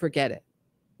 forget it.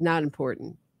 Not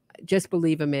important. Just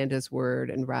believe Amanda's word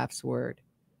and Raph's word.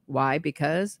 Why?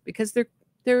 Because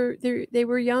they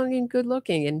were young and good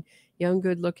looking, and young,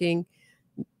 good looking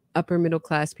upper middle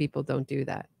class people don't do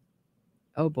that.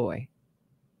 Oh boy.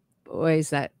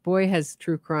 Boy has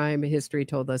true crime history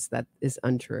told us that is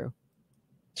untrue.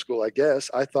 School, I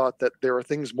guess, I thought that there are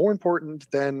things more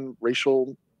important than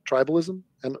racial tribalism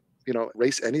and,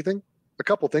 race anything. A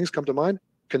couple things come to mind.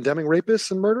 Condemning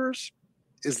rapists and murderers.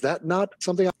 Is that not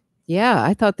something Yeah,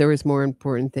 I thought there was more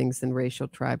important things than racial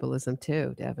tribalism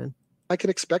too, Devin. I can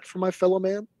expect from my fellow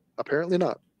man? Apparently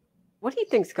not. What do you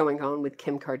think's going on with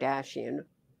Kim Kardashian?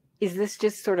 Is this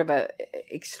just sort of a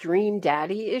extreme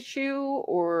daddy issue,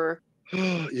 or?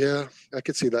 Yeah, I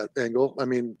could see that angle. I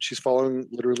mean, she's following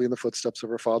literally in the footsteps of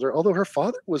her father, although her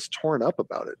father was torn up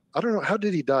about it. I don't know. How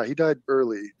did he die? He died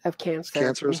early. Of cancer.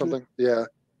 Cancer or something? Yeah.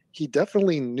 He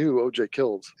definitely knew OJ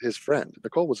killed his friend.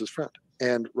 Nicole was his friend,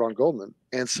 and Ron Goldman.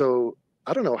 And so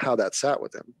I don't know how that sat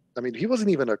with him. I mean, he wasn't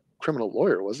even a criminal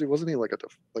lawyer, was he? Wasn't he like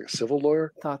a civil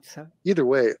lawyer? Thought so. Either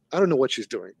way, I don't know what she's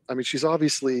doing. I mean, she's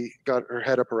obviously got her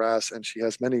head up her ass, and she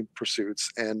has many pursuits.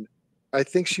 And I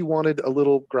think she wanted a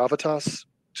little gravitas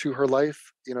to her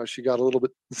life. She got a little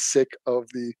bit sick of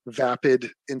the vapid,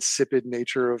 insipid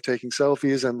nature of taking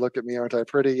selfies and look at me, aren't I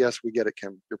pretty? Yes, we get it,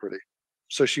 Kim, you're pretty.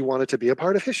 So she wanted to be a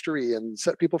part of history and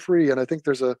set people free. And I think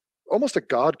there's almost a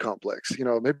God complex,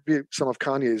 maybe some of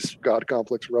Kanye's God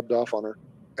complex rubbed off on her.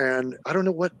 And I don't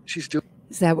know what she's doing.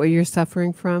 Is that what you're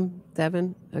suffering from,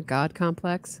 Devin? A God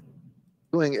complex?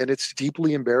 And it's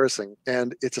deeply embarrassing.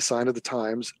 And it's a sign of the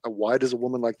times. Why does a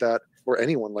woman like that, or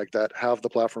anyone like that, have the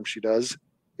platform she does?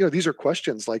 These are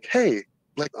questions like, hey,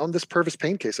 like on this Purvis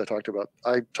Payne case I talked about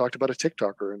a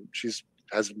TikToker, and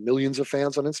has millions of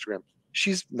fans on Instagram.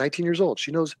 She's 19 years old.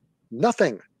 She knows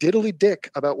nothing, diddly dick,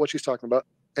 about what she's talking about.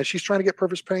 And she's trying to get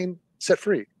Purvis Payne set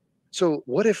free. So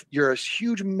what if you're a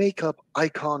huge makeup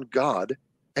icon god,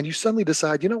 and you suddenly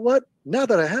decide, you know what? Now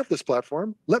that I have this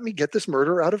platform, let me get this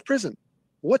murderer out of prison.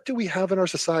 What do we have in our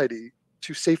society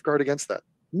to safeguard against that?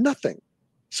 Nothing.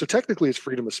 So technically it's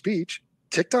freedom of speech.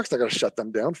 TikTok's not going to shut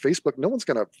them down. Facebook, no one's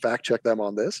going to fact check them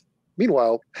on this.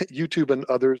 Meanwhile, YouTube and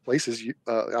other places,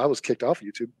 I was kicked off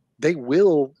YouTube. They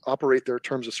will operate their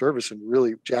terms of service in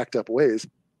really jacked up ways.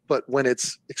 But when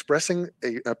it's expressing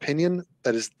an opinion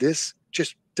that is this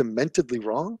just dementedly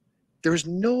wrong, there's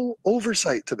no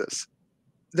oversight to this.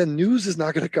 The news is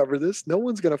not going to cover this. No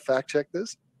one's going to fact check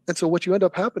this. And so what you end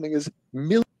up happening is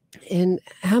millions. And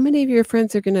how many of your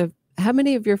fans are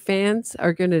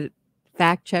going to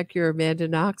fact check your Amanda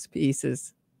Knox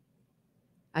pieces?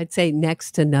 I'd say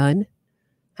next to none.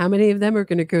 How many of them are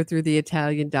going to go through the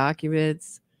Italian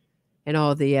documents and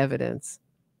all the evidence?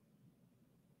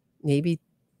 Maybe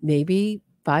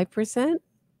 5%,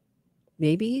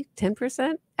 maybe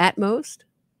 10% at most.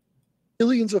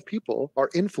 Millions of people are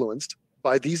influenced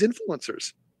by these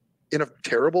influencers in a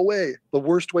terrible way, the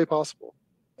worst way possible.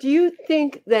 Do you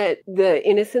think that the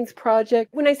Innocence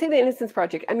Project, when I say the Innocence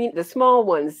Project, I mean the small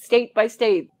ones, state by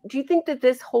state, do you think that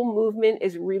this whole movement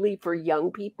is really for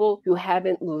young people who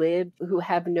haven't lived, who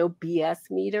have no BS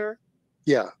meter?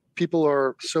 Yeah, people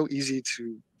are so easy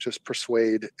to just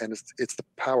persuade, and it's the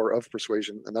power of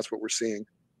persuasion, and that's what we're seeing.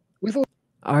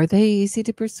 Are they easy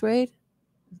to persuade?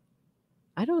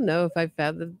 I don't know if I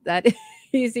found them that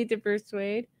easy to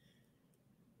persuade.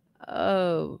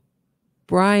 Oh,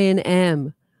 Brian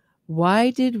M.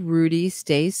 Why did Rudy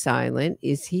stay silent?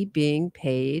 Is he being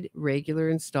paid regular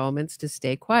installments to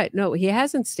stay quiet? No, he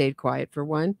hasn't stayed quiet, for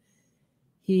one.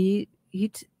 He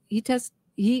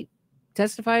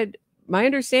testified. My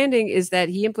understanding is that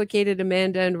he implicated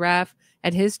Amanda and Raph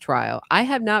at his trial. I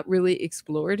have not really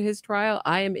explored his trial.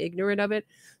 I am ignorant of it.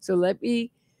 So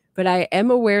but I am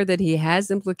aware that he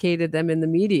has implicated them in the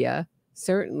media,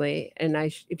 certainly. And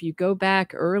if you go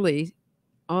back early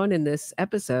on in this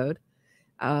episode,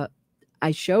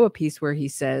 I show a piece where he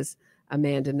says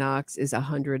Amanda Knox is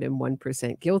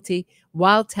 101% guilty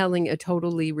while telling a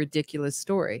totally ridiculous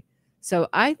story. So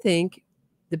I think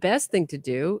the best thing to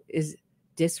do is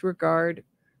disregard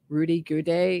Rudy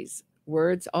Gudet's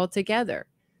words altogether.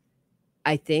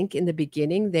 I think in the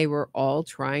beginning, they were all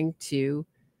trying to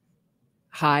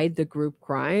hide the group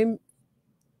crime.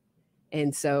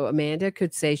 And so Amanda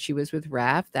could say she was with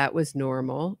Raph. That was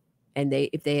normal. And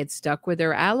if they had stuck with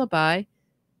their alibi,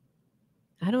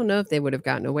 I don't know if they would have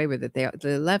gotten away with it. They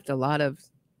left a lot of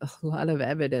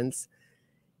evidence.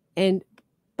 And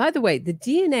by the way, the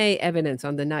DNA evidence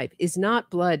on the knife is not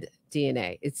blood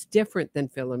DNA. It's different than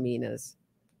Philomena's,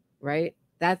 right?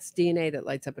 That's DNA that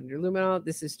lights up under luminol.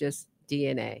 This is just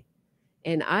DNA.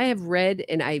 And I have read,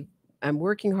 and I'm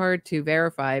working hard to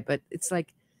verify, but it's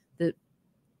like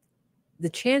the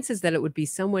chances that it would be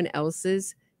someone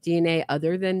else's DNA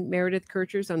other than Meredith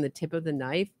Kircher's on the tip of the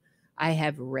knife, I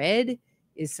have read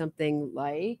is something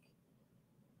like,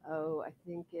 I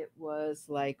think it was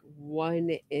like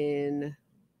 1 in,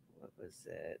 what was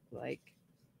it? Like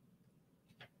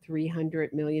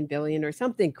 300 million billion or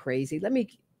something crazy.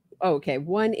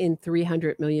 1 in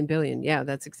 300 million billion. Yeah,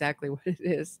 that's exactly what it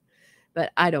is.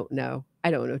 But I don't know.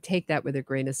 Take that with a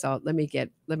grain of salt. Let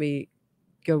me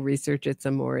go research it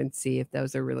some more and see if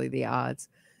those are really the odds.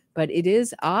 But it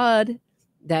is odd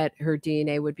that her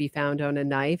DNA would be found on a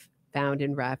knife found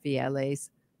in Raffaele's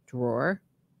drawer.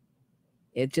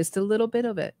 It's just a little bit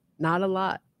of it, not a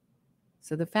lot.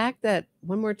 So the fact that,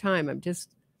 one more time, I'm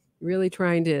just really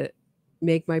trying to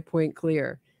make my point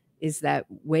clear, is that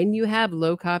when you have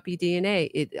low copy DNA,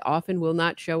 it often will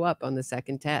not show up on the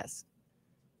second test.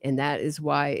 And that is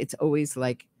why it's always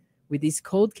like with these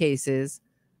cold cases,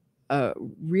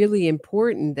 really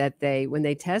important that when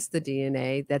they test the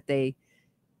DNA, that they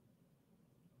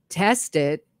test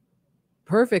it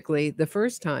perfectly the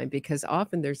first time, because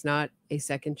often there's not a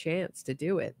second chance to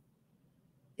do it.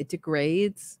 It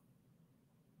degrades.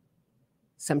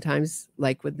 Sometimes,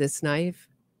 like with this knife,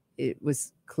 it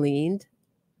was cleaned.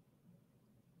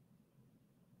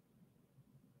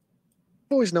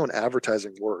 I've always known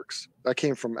advertising works. I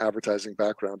came from advertising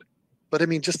background. But I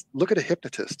mean, just look at a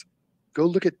hypnotist. Go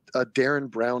look at a Darren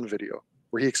Brown video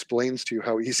where he explains to you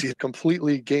how easy to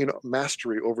completely gain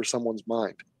mastery over someone's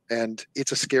mind. And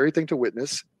it's a scary thing to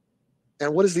witness.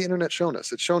 And what has the internet shown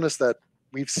us? It's shown us that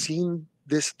we've seen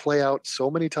this play out so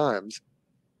many times.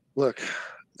 Look,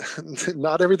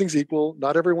 not everything's equal.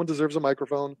 Not everyone deserves a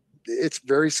microphone. It's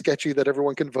very sketchy that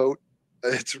everyone can vote.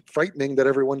 It's frightening that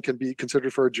everyone can be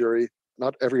considered for a jury.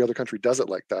 Not every other country does it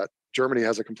like that. Germany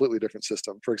has a completely different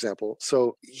system, for example.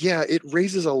 So yeah, it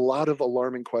raises a lot of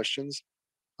alarming questions.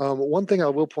 One thing I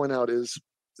will point out is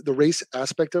the race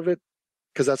aspect of it,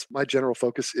 because that's my general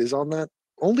focus is on that,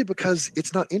 only because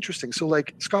it's not interesting. So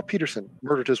like Scott Peterson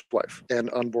murdered his wife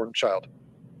and unborn child.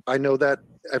 I know that,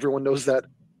 everyone knows that.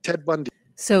 Ted Bundy.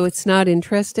 So it's not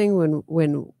interesting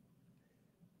when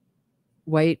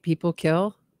white people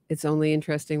kill. It's only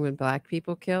interesting when black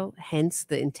people kill, hence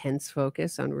the intense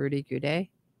focus on Rudy Gudet.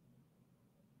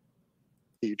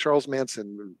 Charles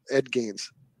Manson, Ed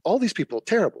Gaines, all these people,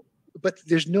 terrible. But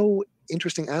there's no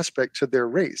interesting aspect to their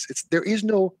race. There is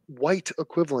no white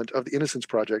equivalent of the Innocence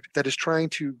Project that is trying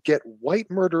to get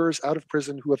white murderers out of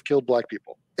prison who have killed black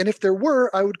people. And if there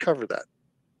were, I would cover that.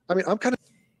 I mean, I'm kind of...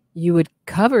 You would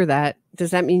cover that.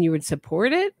 Does that mean you would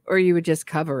support it, or you would just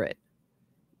cover it?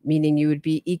 Meaning you would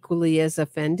be equally as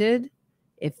offended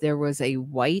if there was a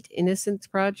white Innocence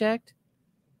Project?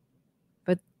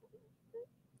 But,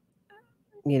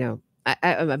 you know,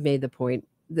 I've made the point.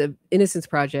 The Innocence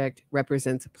Project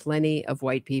represents plenty of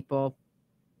white people.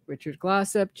 Richard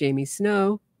Glossop, Jamie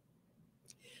Snow,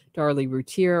 Darlie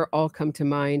Routier all come to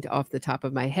mind off the top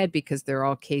of my head because they're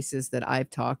all cases that I've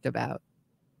talked about.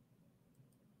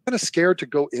 I'm kind of scared to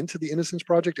go into the Innocence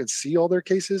Project and see all their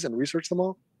cases and research them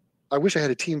all. I wish I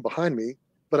had a team behind me,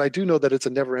 but I do know that it's a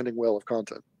never-ending well of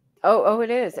content. Oh, it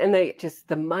is. And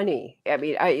the money. I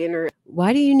mean,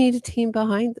 why do you need a team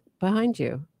behind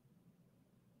you?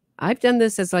 I've done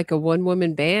this as like a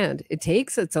one-woman band.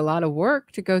 It's a lot of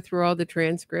work to go through all the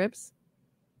transcripts.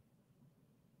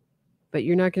 But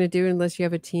you're not going to do it unless you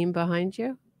have a team behind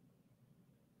you?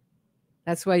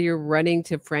 That's why you're running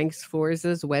to Frank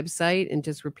Sforza's website and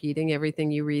just repeating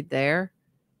everything you read there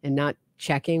and not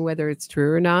checking whether it's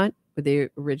true or not with the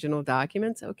original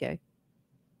documents? Okay.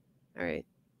 All right.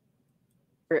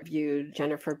 interviewed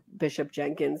Jennifer Bishop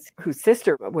Jenkins, whose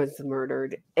sister was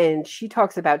murdered, and she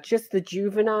talks about just the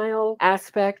juvenile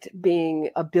aspect being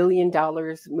 $1 billion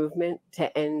movement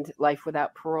to end life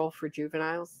without parole for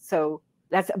juveniles. So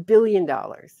that's $1 billion.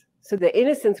 So the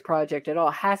Innocence Project at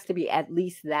all has to be at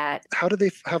least that. How do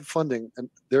they have funding? And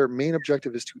their main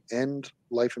objective is to end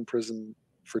life in prison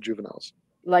for juveniles.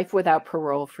 Life without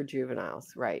parole for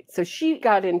juveniles, right. So she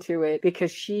got into it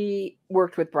because she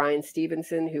worked with Brian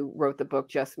Stevenson, who wrote the book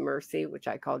Just Mercy, which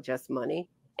I call Just Money.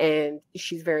 And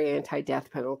she's very anti-death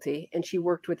penalty. And she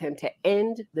worked with him to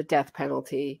end the death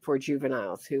penalty for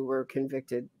juveniles who were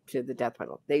convicted to the death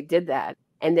penalty. They did that.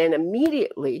 And then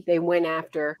immediately they went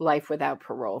after life without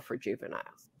parole for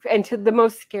juveniles and to the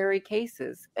most scary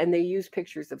cases. And they used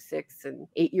pictures of 6 and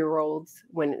 8-year-olds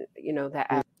when,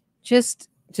 that. Just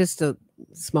a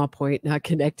small point, not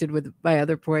connected with my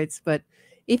other points, but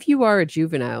if you are a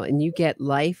juvenile and you get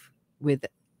life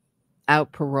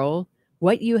without parole,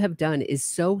 what you have done is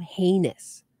so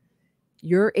heinous.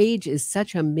 Your age is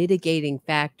such a mitigating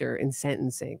factor in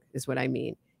sentencing, is what I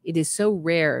mean. It is so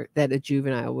rare that a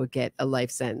juvenile will get a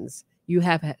life sentence. You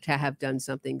have to have done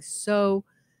something so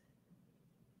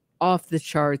off the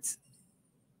charts,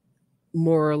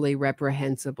 morally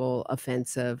reprehensible,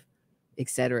 offensive, et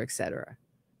cetera,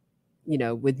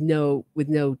 with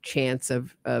no chance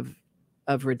of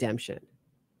redemption.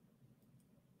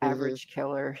 Average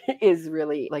killer is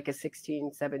really like a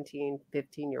 16, 17,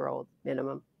 15-year-old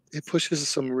minimum. It pushes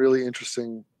some really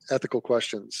interesting ethical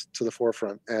questions to the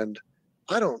forefront. And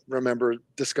I don't remember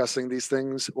discussing these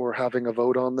things or having a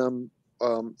vote on them.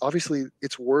 Obviously,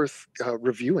 it's worth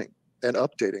reviewing and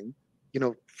updating,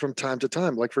 from time to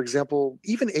time. Like, for example,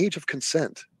 even age of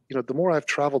consent. The more I've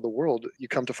traveled the world, you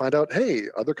come to find out, hey,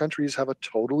 other countries have a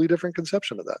totally different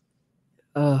conception of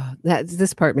that.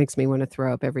 This part makes me want to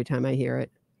throw up every time I hear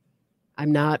it.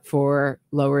 I'm not for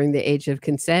lowering the age of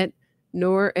consent,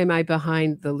 nor am I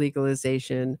behind the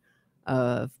legalization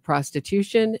of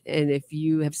prostitution. And if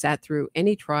you have sat through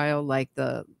any trial like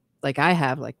I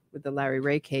have, like with the Larry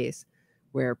Ray case,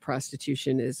 where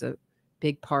prostitution is a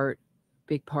big part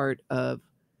of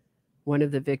one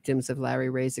of the victims of Larry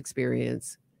Ray's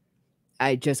experience,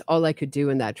 all I could do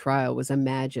in that trial was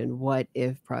imagine what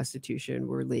if prostitution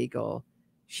were legal.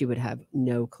 She would have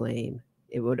no claim.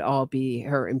 It would all be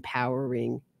her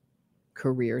empowering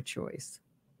career choice.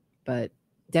 But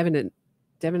Devin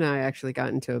and I actually got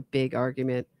into a big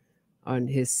argument on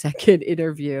his second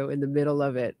interview in the middle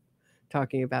of it,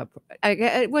 talking about,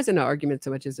 it wasn't an argument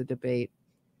so much as a debate,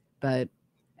 but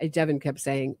Devin kept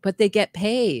saying, but they get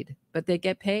paid.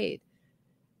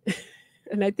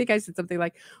 And I think I said something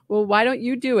like, well, why don't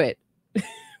you do it?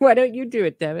 Why don't you do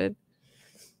it, Devin?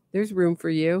 There's room for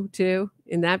you too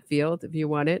in that field if you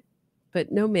want it. But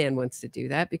no man wants to do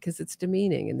that because it's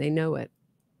demeaning and they know it.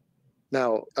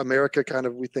 Now, America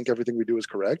we think everything we do is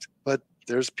correct, but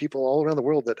there's people all around the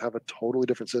world that have a totally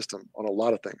different system on a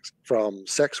lot of things, from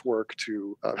sex work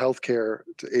to healthcare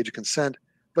to age of consent.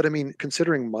 But I mean,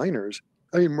 considering minors,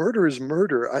 murder is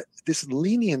murder. This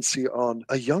leniency on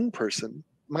a young person,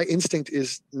 my instinct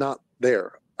is not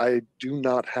there. I do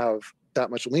not have that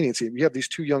much leniency. You have these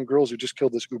 2 young girls who just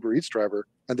killed this Uber Eats driver,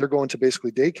 and they're going to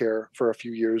basically daycare for a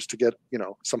few years to get,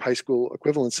 some high school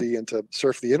equivalency and to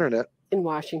surf the internet. In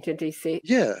Washington, D.C.?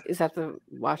 Yeah. Is that the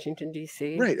Washington,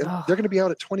 D.C.? Right. And they're going to be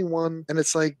out at 21, and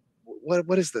it's like,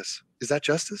 what is this? Is that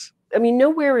justice?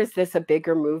 Nowhere is this a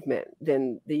bigger movement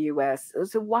than the U.S.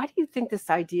 So why do you think this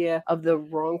idea of the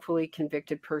wrongfully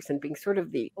convicted person being sort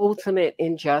of the ultimate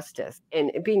injustice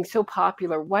and being so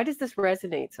popular, why does this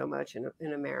resonate so much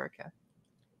in America?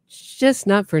 Just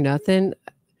not for nothing,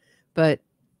 but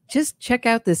just check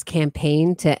out this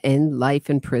campaign to end life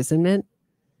imprisonment.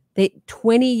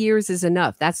 20 years is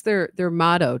enough. That's their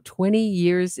motto. 20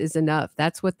 years is enough.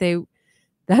 That's what they want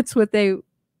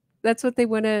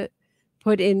to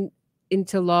put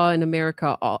into law in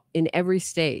America, in every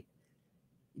state,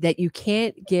 that you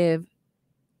can't give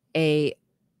a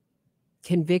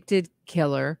convicted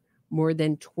killer more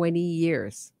than 20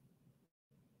 years.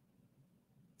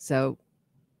 So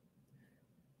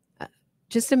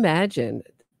just imagine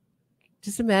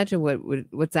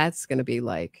what that's going to be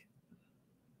like.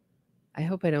 I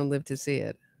hope I don't live to see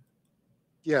it.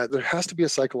 Yeah, there has to be a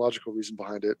psychological reason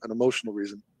behind it, an emotional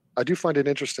reason. I do find it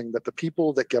interesting that the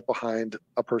people that get behind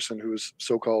a person who's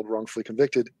so-called wrongfully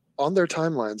convicted, on their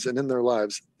timelines and in their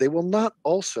lives, they will not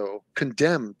also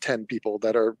condemn 10 people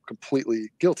that are completely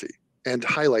guilty and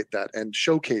highlight that and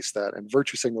showcase that and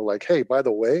virtue signal like, hey, by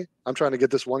the way, I'm trying to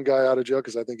get this one guy out of jail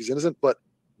because I think he's innocent, but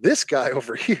this guy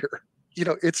over here,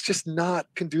 it's just not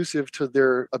conducive to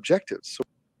their objectives. So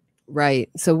Right.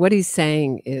 So what he's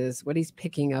saying is, what he's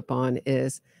picking up on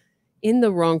is, in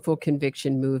the wrongful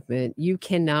conviction movement, you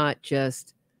cannot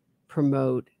just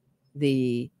promote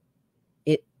the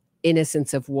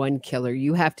innocence of one killer.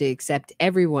 You have to accept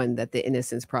everyone that the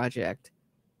Innocence Project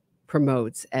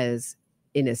promotes as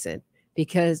innocent.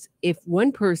 Because if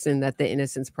one person that the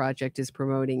Innocence Project is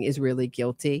promoting is really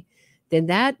guilty, then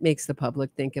that makes the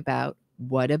public think about,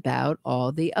 what about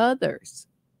all the others?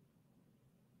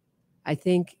 I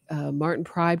think Martin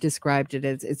Pribe described it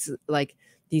as, it's like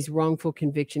these wrongful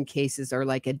conviction cases are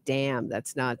like a dam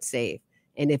that's not safe.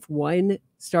 And if one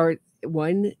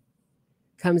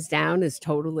comes down as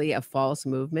totally a false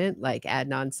movement, like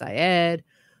Adnan Syed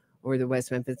or the West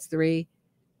Memphis Three,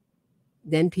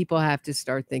 then people have to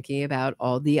start thinking about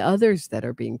all the others that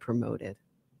are being promoted.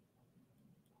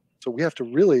 So we have to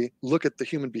really look at the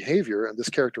human behavior and this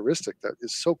characteristic that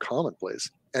is so commonplace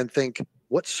and think,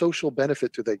 what social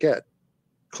benefit do they get?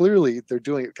 Clearly, they're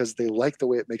doing it because they like the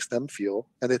way it makes them feel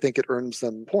and they think it earns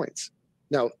them points.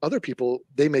 Now, other people,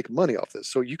 they make money off this.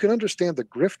 So you can understand the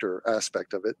grifter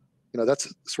aspect of it. You know,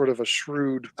 that's sort of a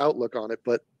shrewd outlook on it.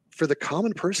 But for the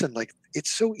common person, like,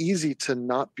 it's so easy to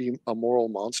not be a moral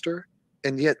monster,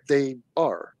 and yet they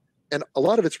are. And a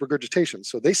lot of it's regurgitation.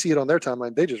 So they see it on their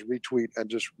timeline, they just retweet and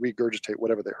just regurgitate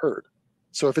whatever they heard.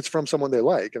 So if it's from someone they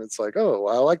like, and it's like, oh,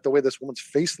 I like the way this woman's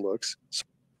face looks.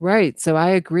 Right. So I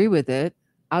agree with it.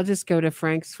 I'll just go to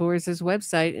Frank Sforza's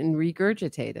website and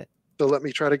regurgitate it. So let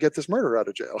me try to get this murderer out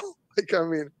of jail. Like, I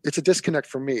mean, it's a disconnect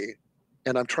for me,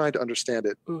 and I'm trying to understand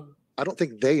it. I don't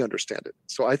think they understand it.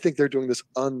 So I think they're doing this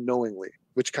unknowingly,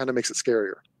 which kind of makes it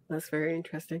scarier. That's very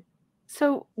interesting.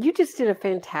 So you just did a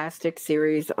fantastic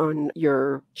series on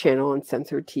your channel on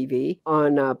Censored TV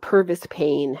on Purvis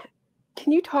Payne.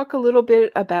 Can you talk a little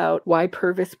bit about why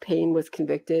Purvis Payne was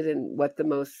convicted and what the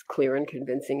most clear and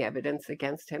convincing evidence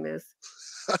against him is?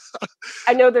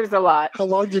 I know there's a lot. How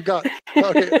long you got?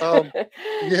 Okay.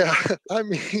 Yeah, I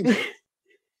mean,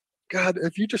 God,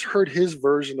 if you just heard his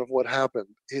version of what happened,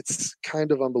 it's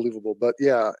kind of unbelievable. But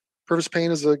yeah, Purvis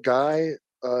Payne is a guy.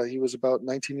 He was about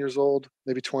 19 years old,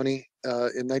 maybe 20,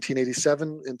 in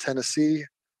 1987 in Tennessee,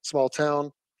 small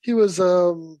town. He was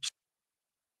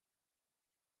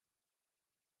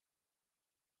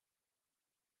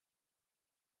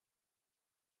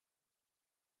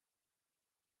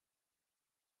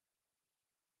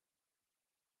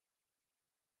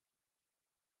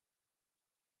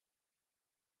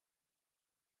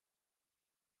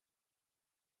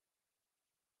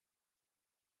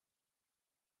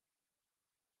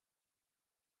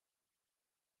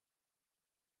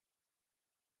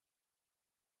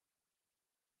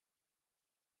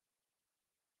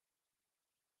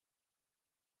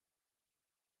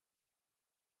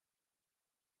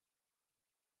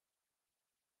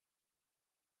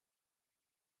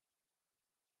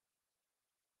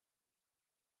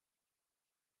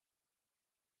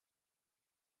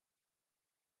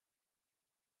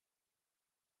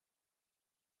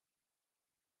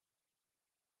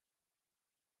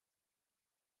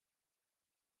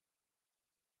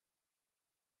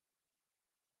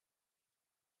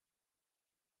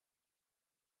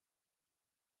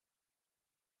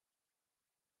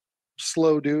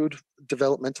slow dude,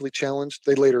 developmentally challenged.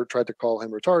 They later tried to call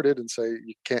him retarded and say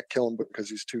you can't kill him because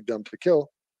he's too dumb to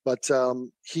kill. But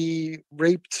he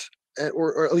raped,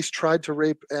 or at least tried to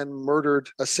rape and murdered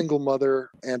a single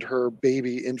mother and her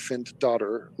baby infant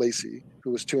daughter, Lacey, who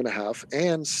was 2.5,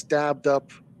 and stabbed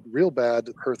up real bad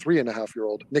her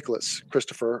 3.5-year-old, Nicholas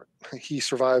Christopher. He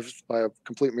survived by a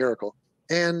complete miracle.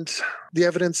 And the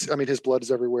evidence, I mean, his blood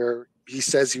is everywhere. He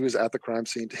says he was at the crime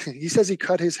scene. He says he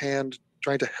cut his hand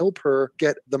trying to help her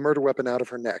get the murder weapon out of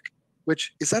her neck,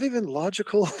 which, is that even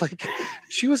logical? Like,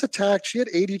 she was attacked. She had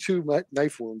 82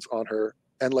 knife wounds on her.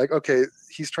 And like, okay,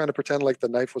 he's trying to pretend like the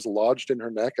knife was lodged in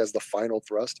her neck as the final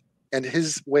thrust. And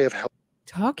his way of helping.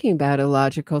 Talking about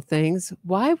illogical things,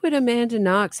 why would Amanda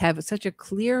Knox have such a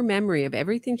clear memory of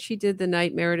everything she did the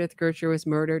night Meredith Gertcher was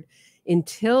murdered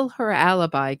until her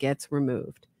alibi gets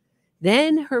removed?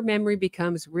 Then her memory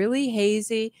becomes really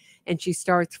hazy and she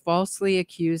starts falsely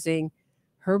accusing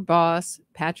her boss,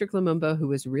 Patrick Lumumba, who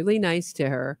was really nice to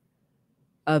her,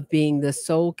 of being the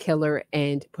sole killer,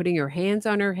 and putting her hands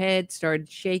on her head, started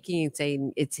shaking and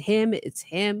saying, it's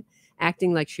him,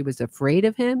 acting like she was afraid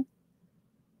of him.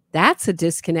 That's a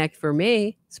disconnect for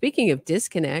me. Speaking of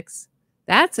disconnects,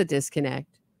 that's a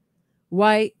disconnect.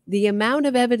 Why, the amount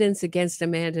of evidence against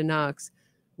Amanda Knox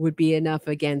would be enough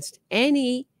against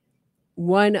any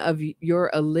one of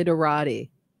your illiterati,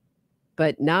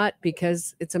 but not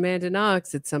because it's Amanda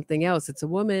Knox. It's something else. It's a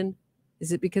woman.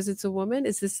 Is it because it's a woman?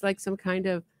 Is this like some kind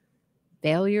of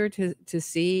failure to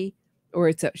see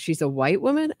or she's a white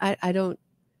woman. I don't,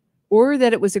 or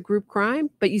that it was a group crime.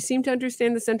 But you seem to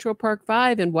understand the Central Park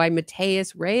Five and why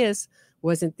Mateus Reyes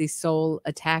wasn't the sole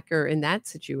attacker in that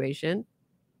situation.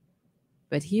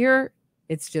 But here,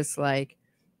 it's just like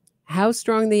how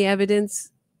strong the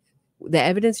evidence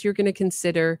you're going to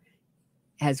consider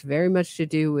has very much to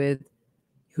do with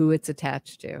who it's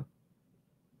attached to.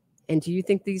 And do you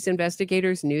think these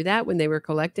investigators knew that when they were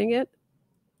collecting it?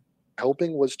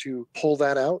 Helping was to pull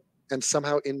that out. And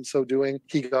somehow in so doing,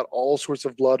 he got all sorts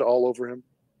of blood all over him.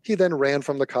 He then ran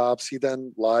from the cops. He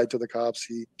then lied to the cops.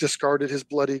 He discarded his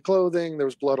bloody clothing. There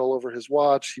was blood all over his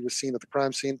watch. He was seen at the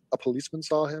crime scene. A policeman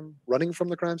saw him running from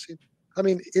the crime scene. I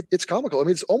mean, it's comical. I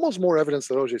mean, it's almost more evidence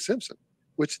than O.J. Simpson,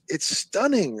 which it's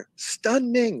stunning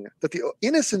that the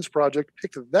Innocence Project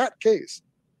picked that case.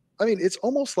 I mean, it's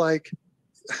almost like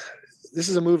this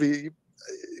is a movie.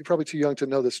 You're probably too young to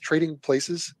know this. Trading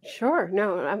Places. Sure.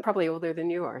 No, I'm probably older than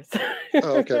you are.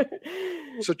 Oh, okay.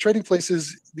 So Trading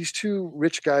Places, these two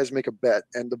rich guys make a bet.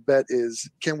 And the bet is,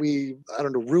 can we, I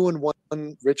don't know, ruin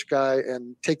one rich guy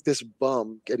and take this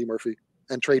bum, Eddie Murphy,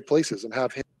 and trade places and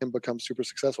have him become super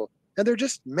successful? And they're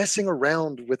just messing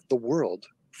around with the world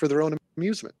for their own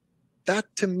amusement. That,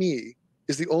 to me,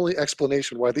 is the only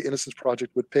explanation why the Innocence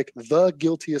Project would pick the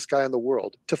guiltiest guy in the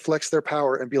world to flex their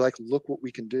power and be like, look what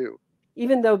we can do.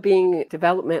 Even though being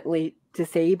developmentally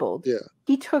disabled, yeah,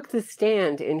 he took the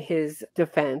stand in his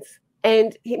defense,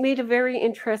 and he made a very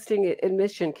interesting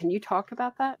admission. Can you talk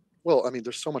about that? Well, I mean,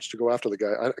 there's so much to go after the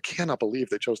guy. I cannot believe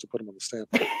they chose to put him on the stand.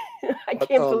 I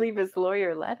can't believe his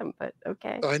lawyer let him, but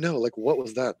okay. I know, like, what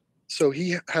was that? So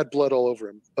he had blood all over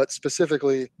him, but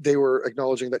specifically, they were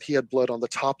acknowledging that he had blood on the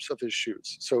tops of his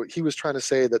shoes. So he was trying to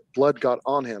say that blood got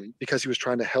on him because he was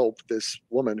trying to help this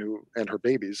woman and her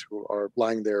babies who are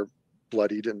lying there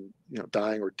bloodied and,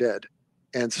 dying or dead.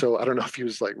 And so I don't know if he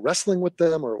was like wrestling with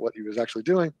them or what he was actually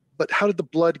doing, but how did the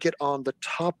blood get on the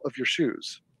top of your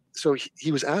shoes? So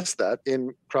he was asked that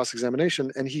in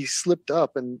cross-examination, and he slipped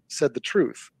up and said the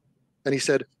truth. And he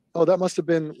said, oh, that must have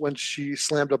been when she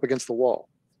slammed up against the wall.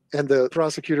 And the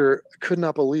prosecutor could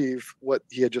not believe what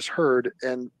he had just heard.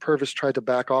 And Purvis tried to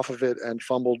back off of it and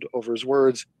fumbled over his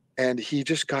words. And he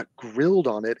just got grilled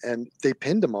on it, and they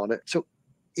pinned him on it. So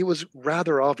it was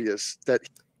rather obvious that...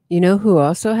 You know who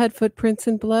also had footprints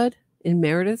in blood, in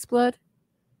Meredith's blood?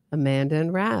 Amanda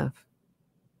and Raph.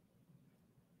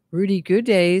 Rudy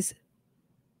Gooday's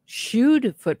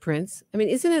shoed footprints. I mean,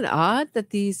 isn't it odd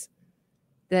that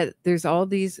there's all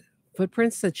these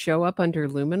footprints that show up under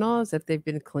luminol as if they've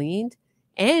been cleaned?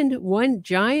 And one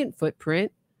giant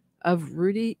footprint of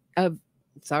Raph's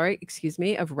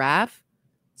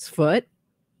foot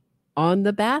on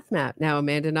the bath mat. Now,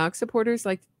 Amanda Knox supporters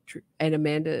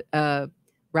and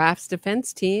Raph's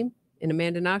defense team and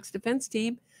Amanda Knox defense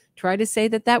team try to say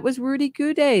that was Rudy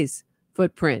Gouday's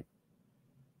footprint.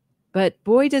 But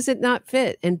boy, does it not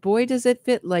fit. And boy, does it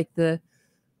fit like the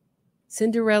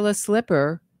Cinderella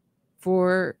slipper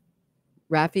for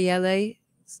Raffaele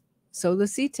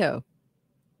Solicito.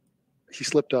 He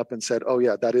slipped up and said, oh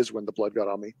yeah, that is when the blood got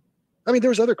on me. I mean, there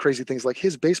was other crazy things, like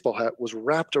his baseball hat was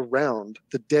wrapped around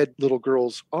the dead little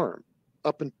girl's arm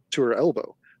up into her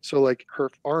elbow. So like her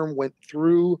arm went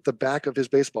through the back of his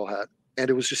baseball hat and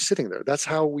it was just sitting there. That's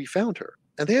how we found her.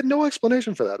 And they had no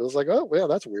explanation for that. It was like, oh, yeah,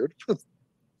 that's weird.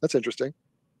 That's interesting.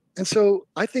 And so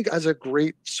I think as a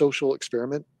great social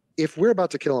experiment, if we're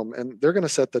about to kill him and they're going to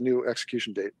set the new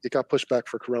execution date, it got pushed back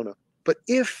for Corona. But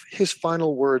if his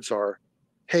final words are,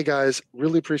 hey guys,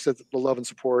 really appreciate the love and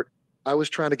support. I was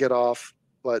trying to get off,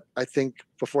 but I think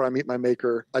before I meet my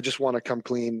maker, I just want to come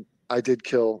clean. I did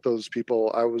kill those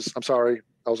people. I'm sorry.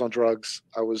 I was on drugs.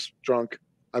 I was drunk.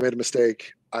 I made a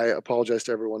mistake. I apologize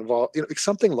to everyone involved.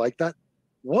 Something like that.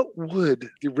 What would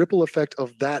the ripple effect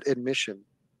of that admission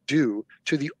do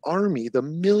to the army, the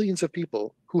millions of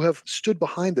people who have stood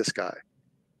behind this guy?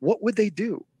 What would they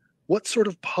do? What sort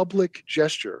of public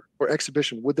gesture or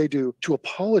exhibition would they do to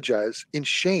apologize in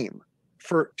shame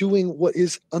for doing what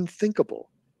is unthinkable?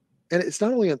 And it's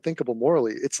not only unthinkable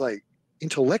morally, it's like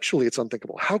intellectually it's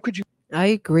unthinkable. How could you? I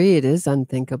agree. It is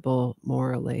unthinkable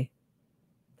morally.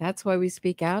 That's why we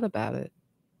speak out about it.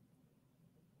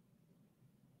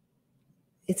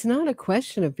 It's not a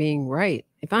question of being right.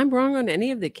 If I'm wrong on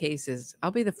any of the cases,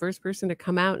 I'll be the first person to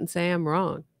come out and say I'm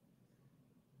wrong.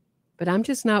 But I'm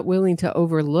just not willing to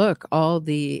overlook all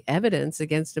the evidence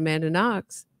against Amanda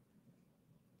Knox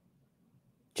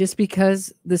just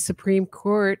because the Supreme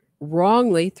Court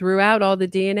wrongly threw out all the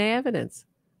DNA evidence.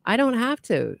 I don't have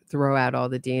to throw out all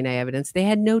the DNA evidence. They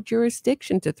had no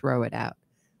jurisdiction to throw it out.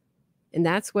 And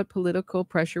that's what political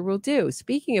pressure will do.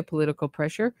 Speaking of political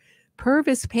pressure,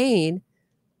 Purvis Payne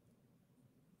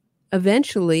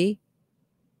eventually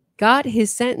got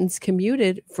his sentence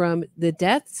commuted from a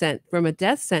death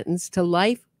sentence to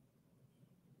life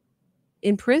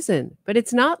in prison. But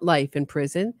it's not life in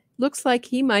prison. Looks like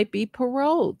he might be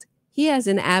paroled. He has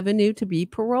an avenue to be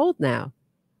paroled now.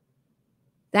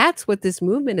 That's what this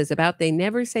movement is about. They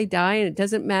never say die, and it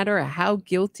doesn't matter how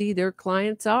guilty their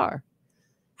clients are,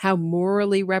 how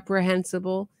morally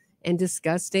reprehensible and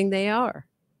disgusting they are,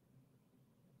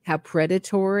 how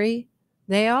predatory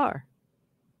they are.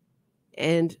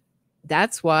 And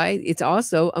that's why it's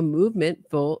also a movement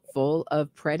full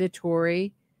of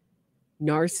predatory,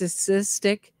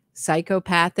 narcissistic,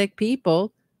 psychopathic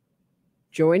people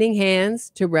joining hands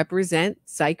to represent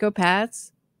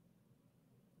psychopaths,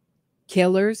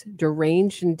 killers,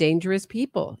 deranged and dangerous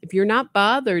people. If you're not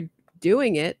bothered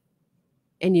doing it,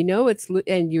 and you know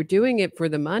and you're doing it for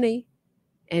the money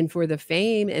and for the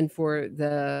fame and for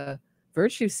the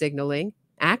virtue signaling,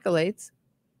 accolades,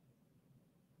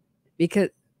 because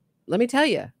let me tell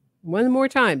you one more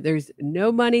time, there's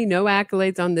no money, no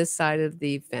accolades on this side of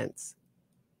the fence.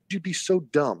 You'd be so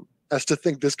dumb as to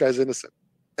think this guy's innocent.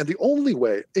 And the only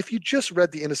way, if you just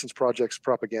read the Innocence Project's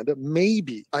propaganda,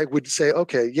 maybe I would say,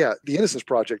 okay, yeah, the Innocence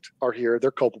Project are here.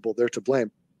 They're culpable. They're to blame.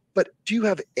 But do you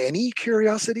have any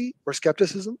curiosity or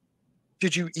skepticism?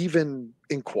 Did you even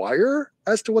inquire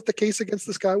as to what the case against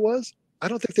this guy was? I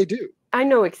don't think they do. I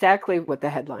know exactly what the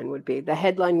headline would be. The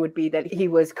headline would be that he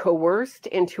was coerced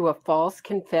into a false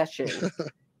confession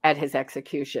at his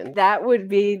execution. That would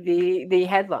be the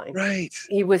headline. Right.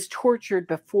 He was tortured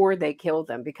before they killed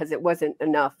him because it wasn't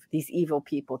enough, these evil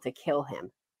people, to kill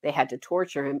him. They had to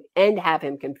torture him and have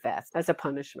him confess as a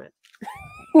punishment.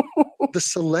 The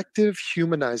selective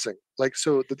humanizing. Like,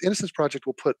 so the Innocence Project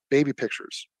will put baby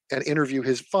pictures and interview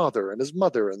his father and his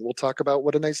mother, and we'll talk about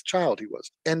what a nice child he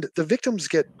was. And the victims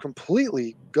get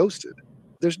completely ghosted.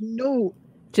 There's no...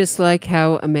 Just like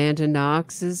how Amanda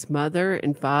Knox's mother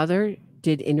and father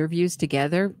did interviews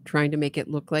together, trying to make it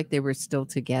look like they were still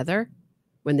together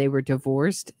when they were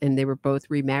divorced and they were both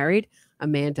remarried.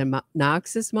 Amanda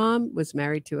Knox's mom was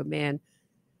married to a man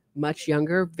much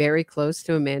younger, very close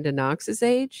to Amanda Knox's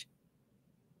age.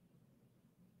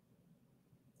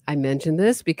 I mentioned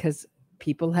this because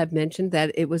people have mentioned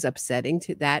that it was upsetting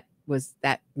to that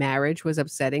marriage was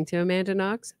upsetting to Amanda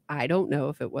Knox. I don't know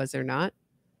if it was or not.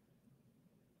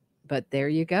 But there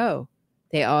you go.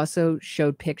 They also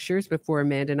showed pictures before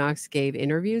Amanda Knox gave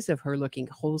interviews of her looking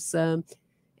wholesome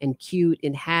and cute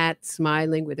in hat,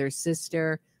 smiling with her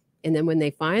sister. And then when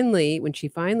she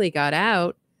finally got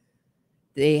out,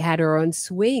 they had her on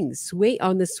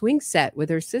on the swing set with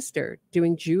her sister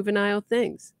doing juvenile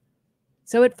things.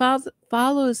 So it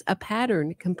follows a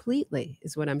pattern completely,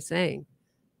 is what I'm saying.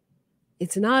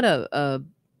 It's not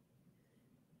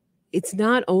it's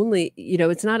not only,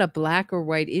 it's not a black or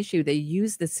white issue. They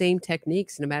use the same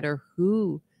techniques no matter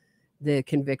who the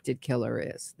convicted killer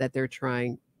is that they're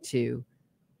trying to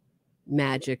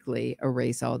magically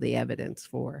erase all the evidence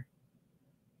for.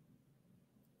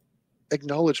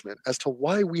 Acknowledgement as to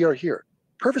why we are here.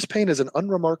 Purvis Payne is an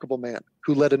unremarkable man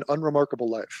who led an unremarkable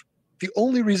life. The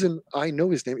only reason I know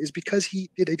his name is because he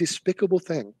did a despicable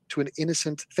thing to an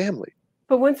innocent family.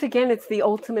 But once again, it's the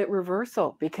ultimate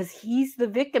reversal because he's the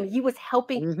victim. He was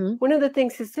helping. Mm-hmm. One of the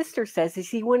things his sister says is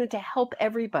he wanted to help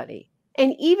everybody.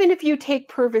 And even if you take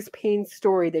Purvis Payne's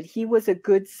story that he was a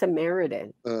good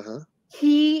Samaritan,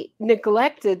 he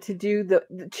neglected to do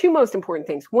the two most important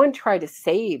things. One, try to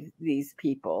save these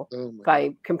people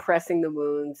by compressing the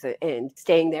wounds and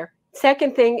staying there.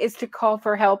 Second thing is to call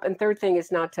for help. And third thing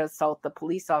is not to assault the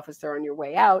police officer on your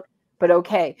way out. But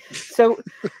okay, so,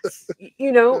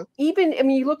 you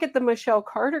look at the Michelle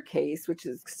Carter case, which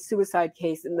is a suicide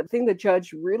case. And the thing the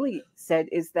judge really said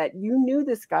is that you knew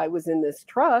this guy was in this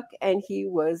truck and he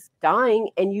was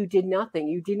dying and you did nothing.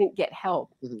 You didn't get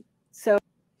help. Mm-hmm. So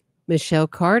Michelle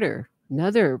Carter,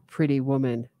 another pretty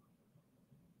woman.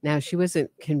 Now, she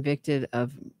wasn't convicted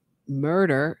of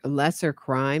murder, a lesser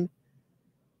crime.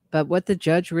 But what the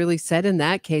judge really said in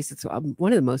that case, it's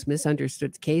one of the most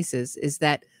misunderstood cases, is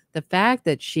that the fact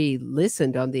that she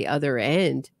listened on the other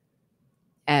end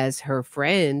as her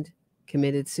friend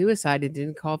committed suicide and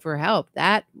didn't call for help,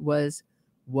 that was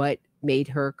what made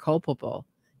her culpable,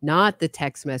 not the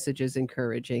text messages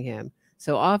encouraging him.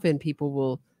 So often people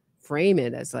will frame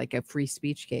it as like a free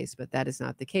speech case, but that is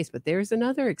not the case. But there's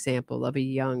another example of a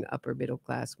young upper middle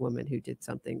class woman who did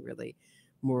something really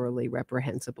morally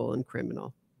reprehensible and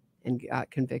criminal and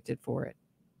got convicted for it.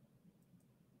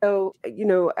 So,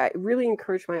 I really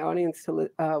encourage my audience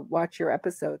to watch your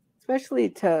episode, especially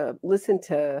to listen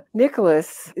to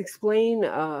Nicholas explain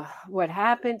what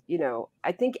happened. You know,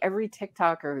 I think every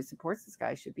TikToker who supports this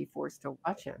guy should be forced to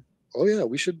watch him. Oh yeah,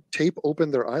 we should tape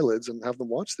open their eyelids and have them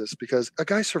watch this, because a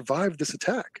guy survived this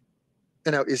attack.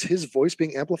 And now, is his voice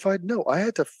being amplified? No, I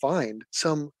had to find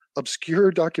some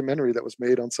obscure documentary that was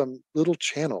made on some little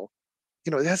channel.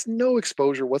 You know, it has no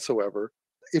exposure whatsoever.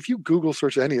 If you Google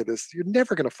search any of this, you're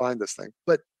never going to find this thing.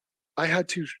 But I had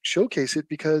to showcase it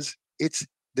because it's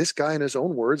this guy in his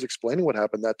own words explaining what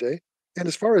happened that day. And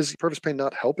as far as Purvis Payne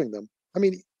not helping them, I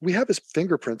mean, we have his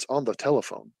fingerprints on the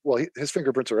telephone. Well, his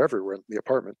fingerprints are everywhere in the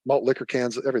apartment, malt liquor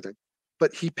cans, everything.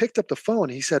 But he picked up the phone.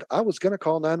 He said, I was going to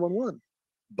call 911,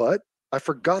 but I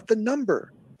forgot the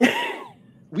number.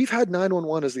 We've had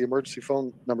 911 as the emergency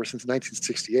phone number since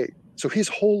 1968. So his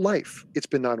whole life, it's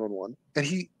been 911. And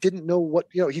he didn't know what,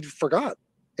 you know, he forgot.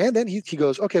 And then he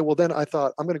goes, okay, well, then I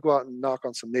thought I'm going to go out and knock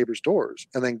on some neighbors' doors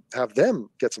and then have them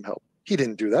get some help. He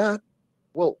didn't do that.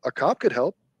 Well, a cop could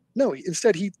help. No,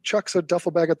 instead he chucks a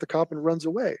duffel bag at the cop and runs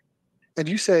away. And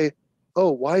you say,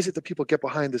 oh, why is it that people get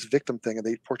behind this victim thing and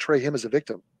they portray him as a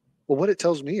victim? Well, what it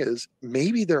tells me is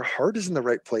maybe their heart is in the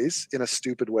right place in a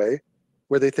stupid way,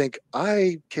 where they think,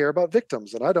 I care about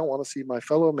victims and I don't want to see my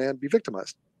fellow man be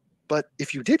victimized. But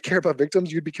if you did care about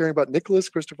victims, you'd be caring about Nicholas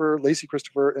Christopher, Lacey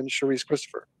Christopher, and Charisse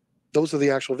Christopher. Those are the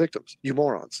actual victims, you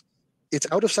morons. It's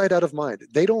out of sight, out of mind.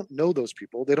 They don't know those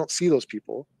people. They don't see those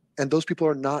people. And those people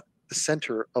are not the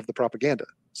center of the propaganda.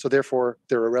 So therefore,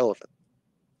 they're irrelevant.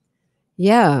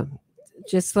 Yeah.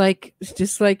 Just like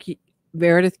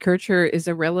Meredith Kercher is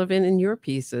irrelevant in your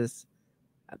pieces.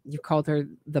 You called her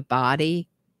the body,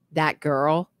 that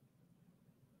girl.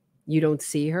 You don't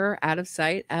see her, out of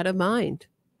sight, out of mind.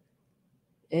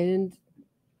 And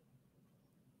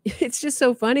it's just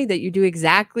so funny that you do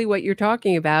exactly what you're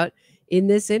talking about in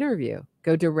this interview.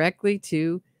 Go directly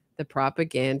to the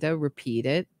propaganda, repeat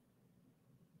it.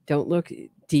 Don't look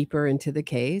deeper into the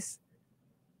case.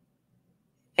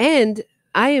 And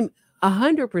I am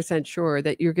 100% sure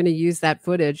that you're going to use that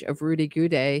footage of Rudy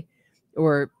Goudet,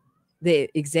 or the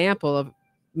example of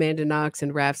Amanda Knox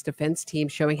and Raph's defense team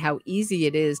showing how easy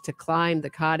it is to climb the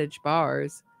cottage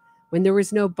bars when there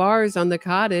was no bars on the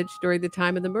cottage during the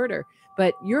time of the murder.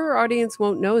 But your audience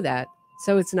won't know that,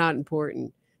 so it's not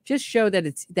important. Just show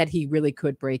that he really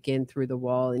could break in through the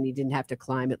wall and he didn't have to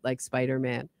climb it like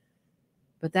Spider-Man.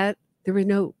 But that there were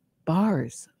no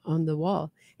bars on the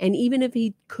wall. And even if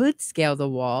he could scale the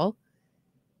wall,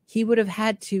 he would have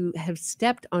had to have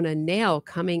stepped on a nail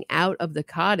coming out of the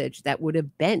cottage that would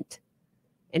have bent.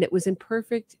 And it was in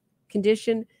perfect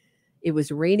condition. It was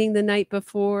raining the night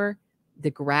before. The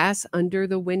grass under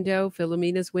the window,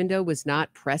 Philomena's window, was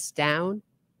not pressed down.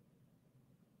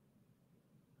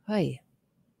 Heyy.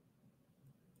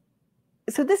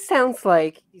 So this sounds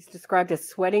like he's described as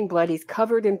sweating blood. He's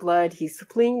covered in blood. He's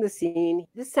fleeing the scene.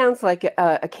 This sounds like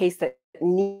a case that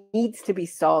needs to be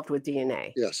solved with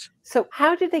DNA. Yes. So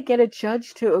how did they get a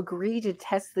judge to agree to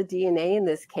test the DNA in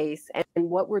this case, and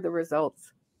what were the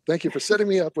results? Thank you for setting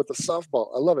me up with the softball.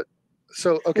 I love it.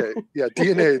 So, okay, yeah,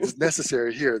 DNA is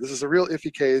necessary here. This is a real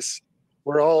iffy case.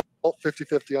 We're all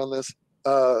 50-50 on this.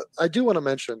 I do want to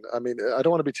mention, I mean, I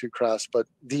don't want to be too crass, but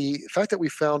the fact that we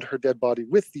found her dead body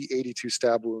with the 82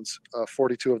 stab wounds,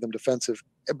 42 of them defensive,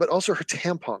 but also her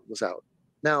tampon was out.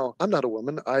 Now, I'm not a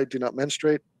woman. I do not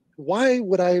menstruate. Why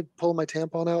would I pull my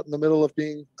tampon out in the middle of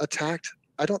being attacked?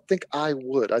 I don't think I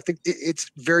would. I think it's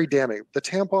very damning. The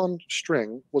tampon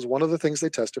string was one of the things they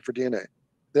tested for DNA.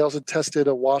 They also tested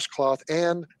a washcloth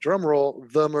and,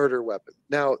 drumroll, the murder weapon.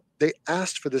 Now, they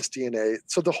asked for this DNA.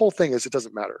 So the whole thing is it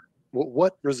doesn't matter.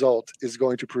 What result is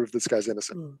going to prove this guy's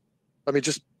innocent? I mean,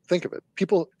 just think of it.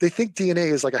 People, they think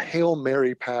DNA is like a Hail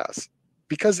Mary pass,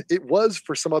 because it was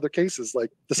for some other cases like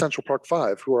the Central Park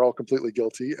Five, who are all completely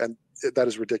guilty. And that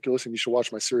is ridiculous. And you should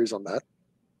watch my series on that.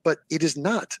 But it is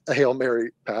not a Hail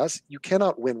Mary pass. You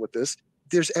cannot win with this.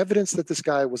 There's evidence that this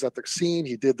guy was at the scene.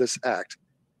 He did this act.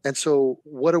 And so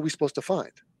what are we supposed to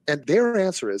find? And their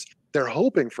answer is they're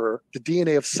hoping for the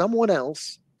DNA of someone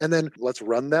else. And then let's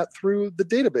run that through the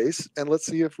database and let's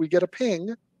see if we get a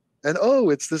ping. And,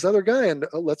 oh, it's this other guy. And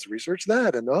let's research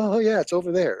that. And, oh, yeah, it's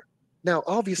over there. Now,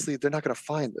 obviously, they're not going to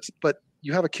find this. But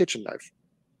you have a kitchen knife.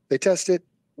 They test it.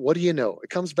 What do you know? It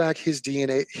comes back his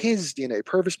DNA,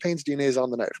 Purvis Payne's DNA is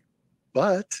on the knife.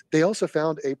 But they also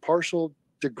found a partial,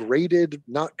 degraded,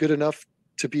 not good enough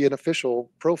to be an official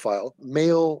profile,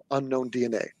 male unknown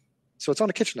DNA. So it's on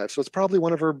a kitchen knife. So it's probably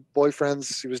one of her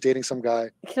boyfriends. She was dating some guy.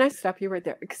 Can I stop you right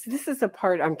there? Because this is the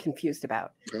part I'm confused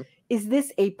about. Okay. Is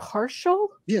this a partial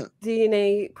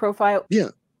DNA profile? Yeah.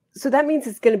 So that means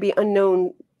it's going to be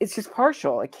unknown it's just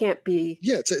partial. It can't be.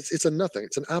 Yeah, it's a nothing.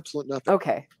 It's an absolute nothing.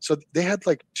 Okay. So they had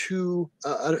like two,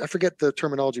 I forget the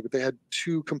terminology, but they had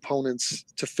two components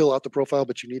to fill out the profile,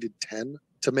 but you needed 10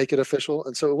 to make it official.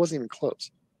 And so it wasn't even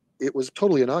close. It was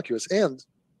totally innocuous. And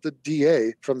the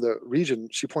DA from the region,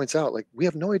 she points out, like, we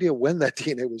have no idea when that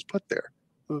DNA was put there,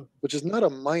 which is not a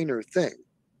minor thing.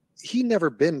 He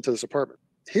never been to this apartment.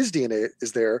 His DNA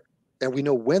is there, and we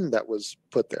know when that was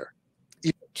put there.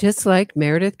 Just like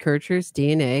Meredith Kircher's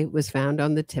DNA was found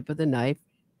on the tip of the knife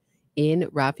in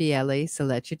Raffaele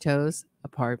Solecito's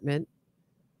apartment,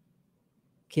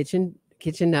 kitchen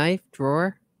knife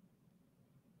drawer.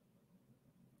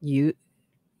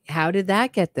 How did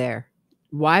that get there?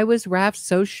 Why was Raph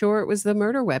so sure it was the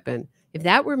murder weapon? If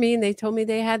that were me and they told me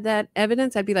they had that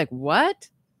evidence, I'd be like, what?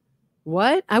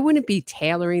 What? I wouldn't be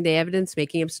tailoring the evidence,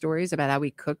 making up stories about how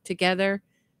we cooked together.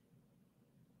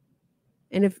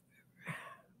 And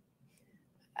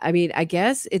I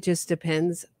guess it just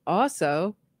depends.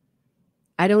 Also,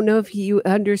 I don't know if he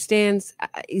understands.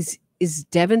 Is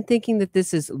Devin thinking that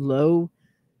this is low?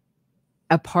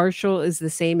 A partial is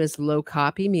the same as low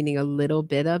copy, meaning a little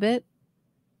bit of it,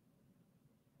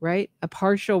 right? A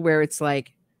partial where it's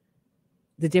like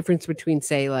the difference between,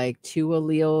 say, like 2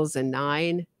 alleles and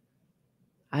 9.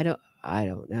 I don't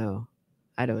know.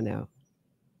 I don't know.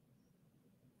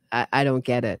 I don't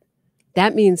get it.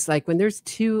 That means like when there's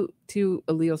two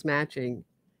alleles matching,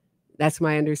 that's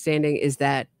my understanding is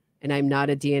that, and I'm not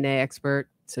a DNA expert,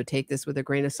 so take this with a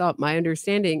grain of salt. My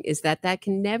understanding is that that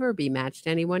can never be matched to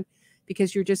anyone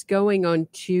because you're just going on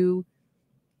 2,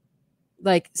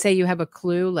 like say you have a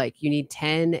clue, like you need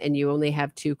 10 and you only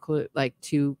have 2 clues,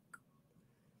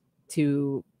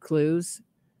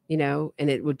 you know, and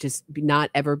it would just not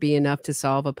ever be enough to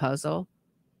solve a puzzle.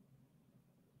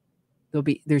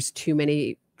 There's too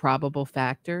many probable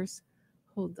factors.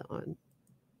 Hold on.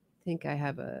 I think I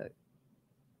have a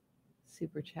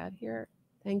super chat here.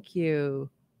 Thank you.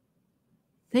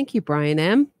 Thank you, Brian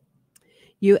M.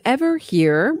 You ever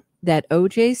hear that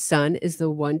OJ's son is the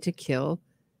one to kill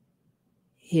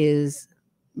his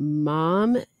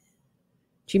mom? Do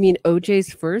you mean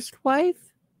OJ's first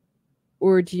wife?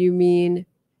 Or do you mean,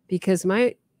 because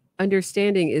my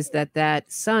understanding is that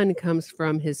that son comes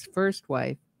from his first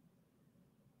wife.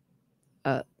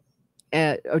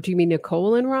 Or do you mean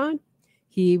Nicole and Ron?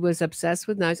 He was obsessed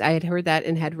with knives. I had heard that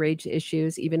and had rage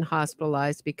issues, even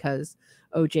hospitalized because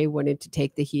OJ wanted to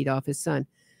take the heat off his son.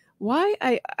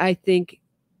 Why I think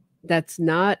that's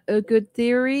not a good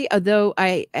theory, although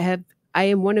I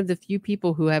am one of the few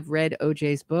people who have read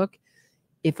OJ's book.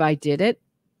 If I did it,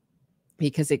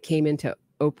 because it came into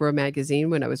Oprah magazine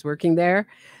when I was working there,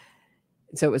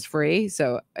 so it was free.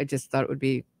 So I just thought it would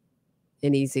be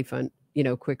an easy, fun,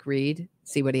 quick read,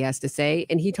 see what he has to say.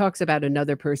 And he talks about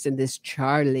another person, this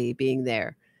Charlie, being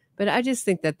there. But I just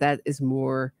think that that is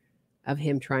more of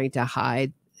him trying to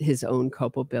hide his own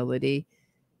culpability.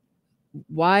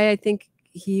 Why I think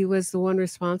he was the one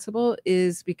responsible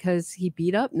is because he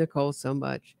beat up Nicole so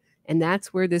much. And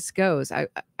that's where this goes.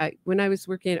 When I was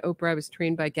working at Oprah, I was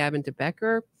trained by Gavin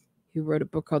DeBecker, who wrote a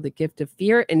book called The Gift of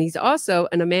Fear. And he's also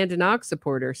an Amanda Knox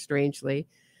supporter, strangely.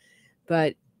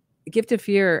 But The Gift of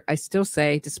Fear, I still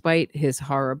say, despite his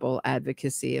horrible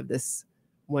advocacy of this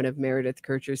one of Meredith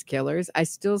Kircher's killers, I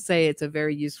still say it's a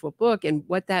very useful book. And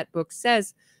what that book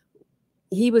says,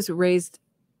 he was raised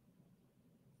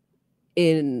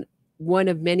in one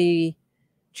of many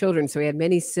children. So he had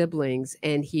many siblings,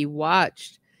 and he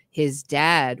watched his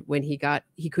dad when he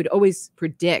could always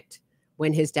predict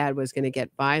when his dad was going to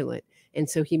get violent. And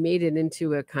so he made it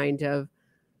into a kind of,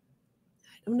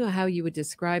 I don't know how you would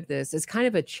describe this. It's kind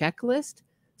of a checklist.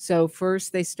 So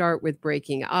first they start with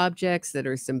breaking objects that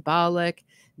are symbolic.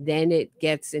 Then it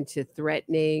gets into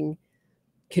threatening,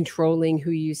 controlling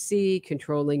who you see,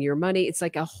 controlling your money. It's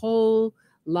like a whole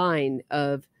line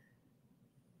of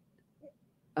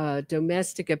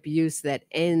domestic abuse that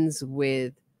ends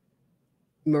with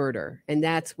murder. And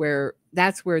that's where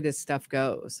this stuff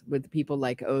goes with people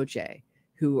like OJ,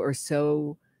 who are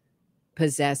so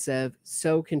possessive,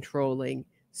 so controlling,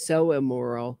 so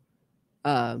immoral,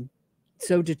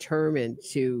 so determined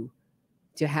to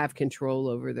have control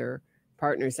over their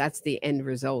partners. That's the end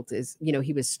result is,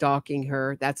 he was stalking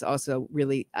her. That's also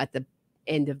really at the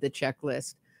end of the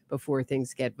checklist before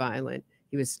things get violent.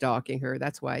 He was stalking her.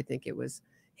 That's why I think it was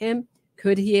him.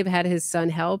 Could he have had his son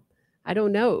help? I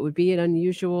don't know. It would be an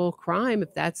unusual crime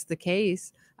if that's the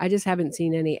case. I just haven't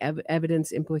seen any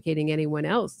evidence implicating anyone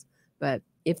else. But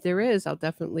if there is, I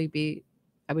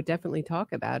would definitely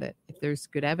talk about it if there's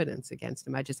good evidence against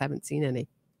him. I just haven't seen any.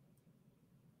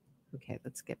 Okay,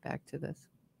 let's get back to this.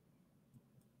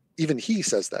 Even he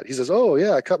says that. He says, oh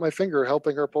yeah, I cut my finger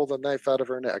helping her pull the knife out of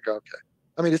her neck. Okay.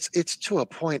 I mean, it's to a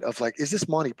point of like, is this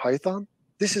Monty Python?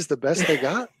 This is the best they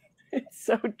got? It's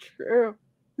so true.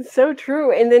 So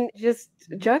true. And then just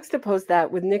juxtapose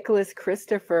that with Nicholas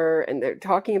Christopher, and they're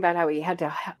talking about how he had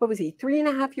to, what was he,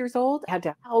 3.5 years old? Had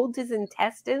to hold his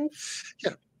intestines.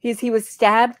 Yeah. He was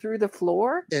stabbed through the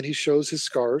floor. And he shows his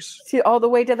scars. All the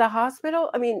way to the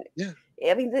hospital. I mean, yeah.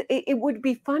 It would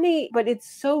be funny, but it's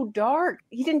so dark.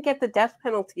 He didn't get the death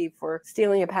penalty for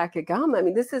stealing a pack of gum. I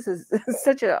mean, this is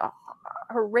such a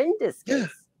horrendous case. Yeah.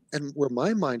 And where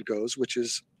my mind goes, which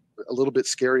is a little bit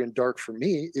scary and dark for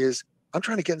me, is I'm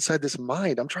trying to get inside this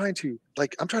mind. I'm trying to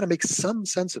make some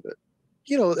sense of it.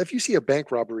 You know, if you see a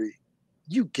bank robbery,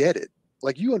 you get it.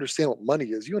 Like, you understand what money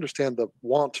is. You understand the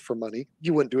want for money.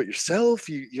 You wouldn't do it yourself.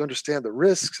 You understand the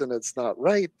risks, and it's not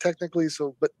right technically.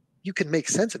 So, but you can make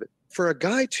sense of it. For a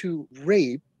guy to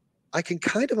rape, I can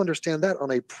kind of understand that on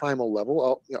a primal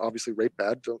level. Obviously, rape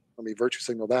bad. Don't let me virtue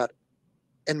signal that.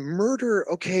 And murder,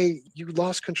 okay, you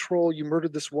lost control. You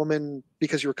murdered this woman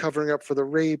because you were covering up for the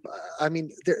rape. I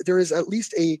mean, there is at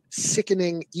least a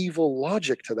sickening, evil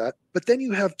logic to that. But then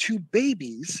you have 2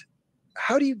 babies.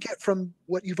 How do you get from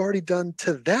what you've already done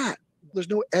to that? There's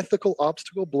no ethical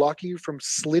obstacle blocking you from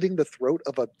slitting the throat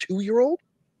of a 2-year-old?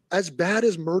 As bad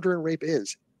as murder and rape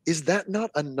is that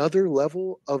not another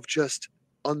level of just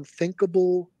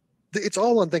unthinkable? It's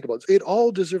all unthinkable. It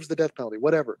all deserves the death penalty,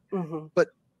 whatever. Mm-hmm. But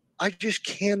I just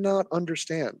cannot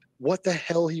understand what the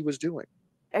hell he was doing.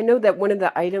 I know that one of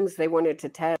the items they wanted to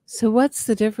test. So what's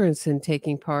the difference in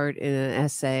taking part in an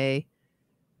essay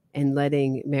and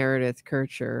letting Meredith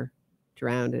Kircher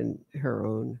drown in her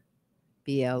own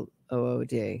blood?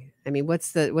 I mean,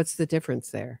 what's the difference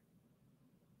there?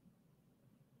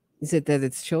 Is it that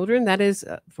it's children? That is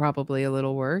probably a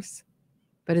little worse,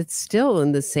 but it's still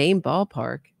in the same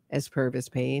ballpark as Purvis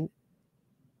Payne.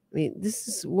 I mean, this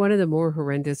is one of the more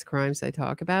horrendous crimes I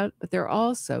talk about, but they're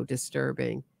also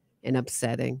disturbing and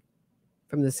upsetting.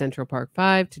 From the Central Park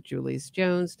 5 to Julius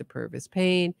Jones to Purvis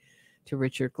Payne to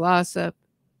Richard Glossop.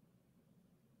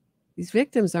 These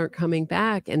victims aren't coming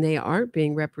back, and they aren't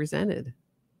being represented.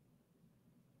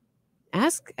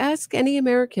 Ask any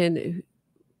American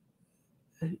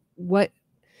what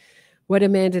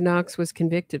Amanda Knox was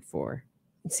convicted for,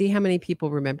 and see how many people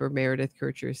remember Meredith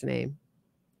Kircher's name.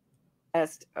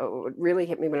 What really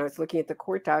hit me when I was looking at the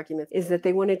court documents is that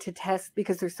they wanted to test,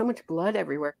 because there's so much blood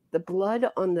everywhere, the blood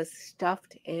on the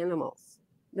stuffed animals.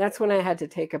 That's when I had to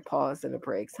take a pause and a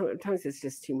break. Sometimes it's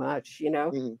just too much, you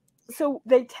know? Mm-hmm. So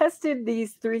they tested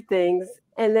these 3 things,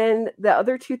 and then the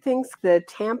other 2 things, the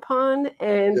tampon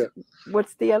and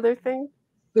what's the other thing?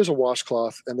 There's a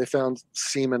washcloth, and they found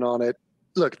semen on it.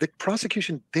 Look, the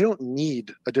prosecution, they don't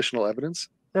need additional evidence.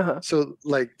 Uh-huh. So,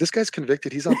 like, this guy's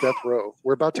convicted. He's on death row.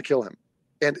 We're about to kill him.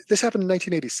 And this happened in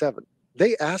 1987.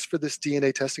 They asked for this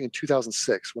DNA testing in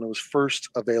 2006 when it was first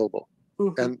available.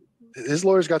 Mm-hmm. And his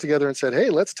lawyers got together and said, hey,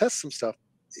 let's test some stuff.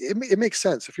 It makes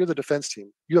sense. If you're the defense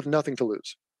team, you have nothing to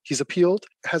lose. He's appealed,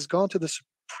 has gone to the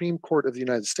Supreme Court of the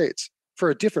United States for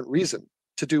a different reason,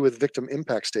 to do with victim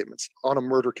impact statements on a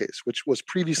murder case, which was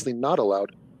previously not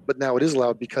allowed, but now it is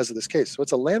allowed because of this case. So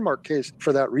it's a landmark case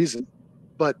for that reason.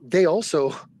 But they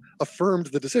also affirmed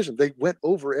the decision. They went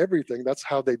over everything. That's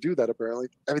how they do that, apparently.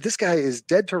 I mean, this guy is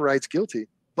dead to rights guilty,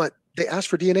 but they asked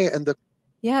for DNA and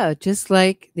Yeah, just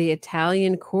like the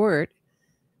Italian court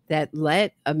that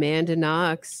let Amanda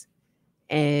Knox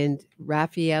and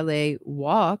Raffaele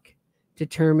Walk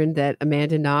determined that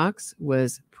Amanda Knox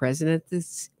was present at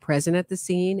the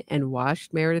scene and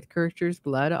washed Meredith Kircher's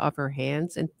blood off her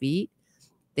hands and feet.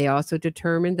 They also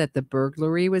determined that the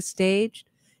burglary was staged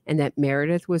and that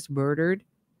Meredith was murdered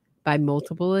by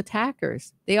multiple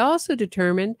attackers. They also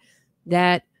determined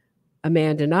that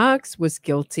Amanda Knox was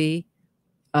guilty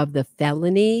of the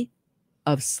felony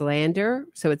of slander.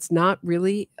 So it's not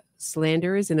really,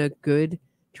 slander isn't a good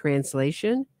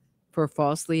translation for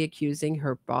falsely accusing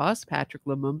her boss, Patrick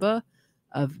Lumumba,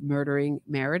 of murdering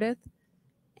Meredith.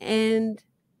 And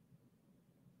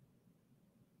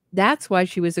that's why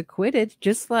she was acquitted,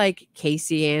 just like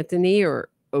Casey Anthony or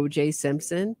O.J.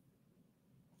 Simpson.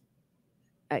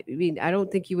 I mean, I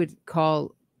don't think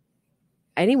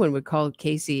anyone would call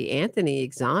Casey Anthony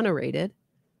exonerated.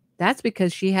 That's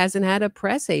because she hasn't had a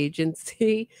press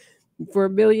agency for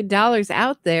 $1 million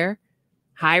out there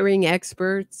hiring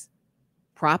experts,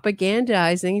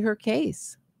 propagandizing her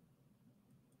case.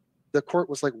 The court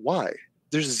was like, why?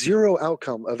 There's zero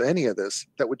outcome of any of this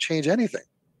that would change anything.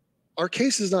 Our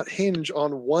case does not hinge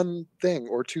on one thing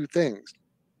or 2 things.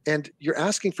 And you're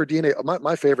asking for DNA.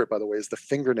 My favorite, by the way, is the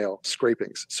fingernail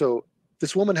scrapings. So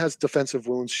This woman has defensive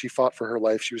wounds. She fought for her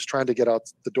life. She was trying to get out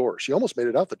the door. She almost made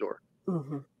it out the door.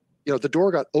 Mm-hmm. You know, the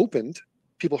door got opened.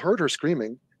 People heard her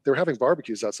screaming. They were having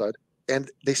barbecues outside. And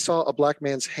they saw a black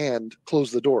man's hand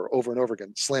close the door over and over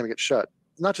again, slamming it shut.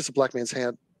 Not just a black man's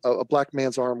hand, a black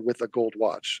man's arm with a gold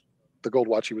watch. The gold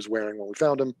watch he was wearing when we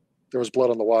found him. There was blood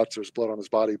on the watch. There was blood on his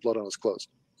body, blood on his clothes.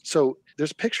 So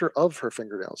there's a picture of her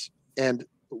fingernails. And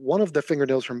one of the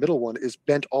fingernails, her middle one, is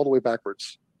bent all the way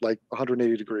backwards, like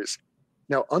 180 degrees.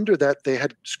 Now, under that, they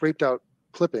had scraped out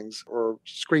clippings, or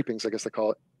scrapings, I guess they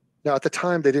call it. Now, at the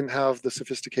time, they didn't have the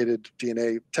sophisticated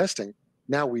DNA testing.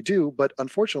 Now we do, but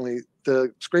unfortunately,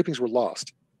 the scrapings were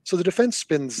lost. So the defense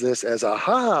spins this as,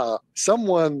 aha,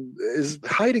 someone is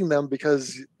hiding them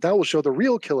because that will show the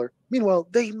real killer. Meanwhile,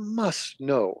 they must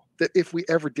know that if we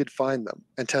ever did find them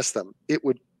and test them, it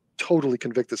would totally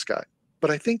convict this guy.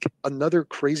 But I think another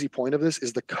crazy point of this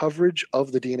is the coverage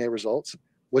of the DNA results,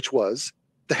 which was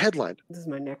the headline. This is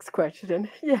my next question.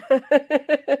 Yeah.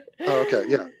 Oh, okay,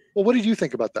 yeah. Well, what did you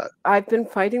think about that? I've been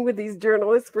fighting with these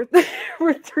journalists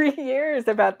for 3 years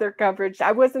about their coverage.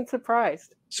 I wasn't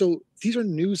surprised. So these are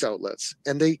news outlets,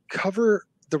 and they cover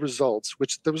the results,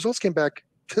 which the results came back.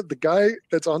 The guy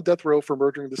that's on death row for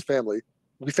murdering this family,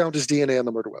 we found his DNA on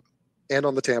the murder weapon and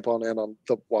on the tampon and on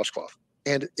the washcloth.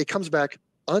 And it comes back,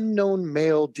 unknown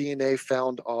male DNA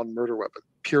found on murder weapon,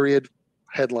 period,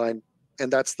 headline.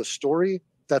 And that's the story.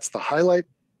 That's the highlight.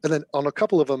 And then on a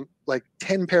couple of them, like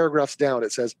 10 paragraphs down,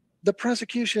 it says, the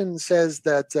prosecution says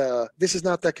that this is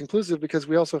not that conclusive because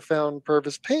we also found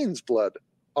Purvis Payne's blood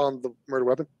on the murder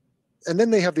weapon. And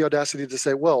then they have the audacity to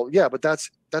say, well, yeah, but that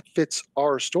fits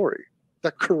our story.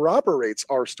 That corroborates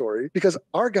our story because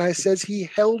our guy says he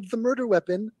held the murder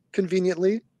weapon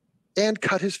conveniently and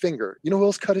cut his finger. You know who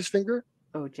else cut his finger?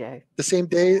 OJ. The same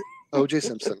day, OJ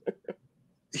Simpson.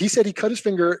 He said he cut his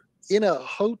finger in a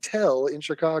hotel in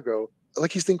Chicago,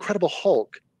 like he's the Incredible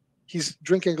Hulk. He's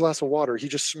drinking a glass of water. He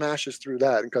just smashes through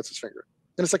that and cuts his finger.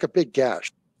 And it's like a big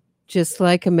gash. Just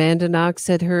like Amanda Knox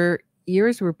said, her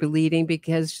ears were bleeding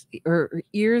because her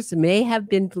ears may have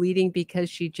been bleeding because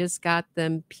she just got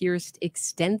them pierced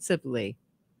extensively.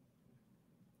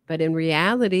 But in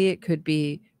reality, it could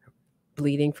be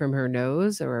bleeding from her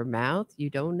nose or her mouth. You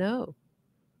don't know.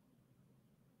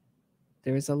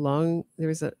 There's a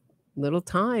little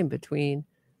time between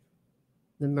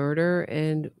the murder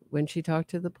and when she talked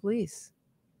to the police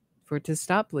for it to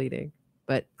stop bleeding.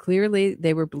 But clearly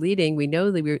they were bleeding. We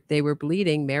know they were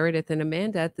bleeding, Meredith and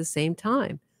Amanda, at the same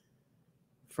time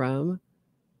from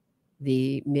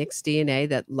the mixed DNA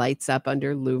that lights up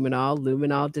under luminol.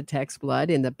 Luminol detects blood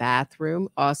in the bathroom.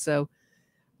 Also,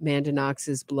 Amanda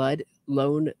Knox's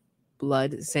lone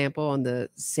blood sample on the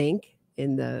sink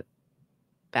in the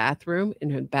bathroom, in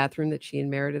her bathroom that she and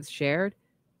Meredith shared.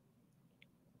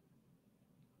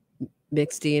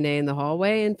 Mixed DNA in the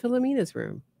hallway in Philomena's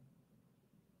room.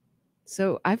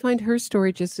 So I find her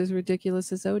story just as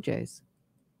ridiculous as OJ's.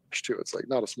 It's like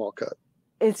not a small cut.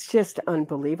 It's just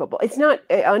unbelievable. It's not,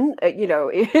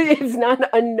 it's not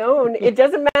unknown. It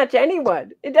doesn't match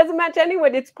anyone.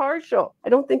 It's partial. I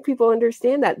don't think people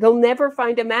understand that. They'll never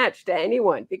find a match to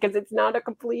anyone because it's not a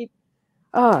complete.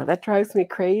 Oh, that drives me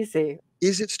crazy.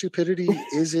 Is it stupidity?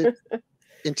 Is it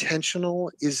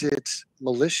intentional? Is it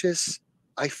malicious?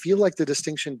 I feel like the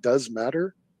distinction does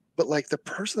matter, but like the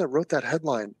person that wrote that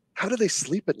headline, how do they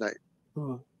sleep at night?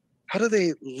 How do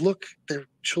they look their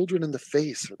children in the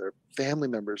face or their family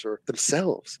members or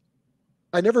themselves?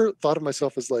 I never thought of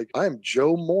myself as like, I am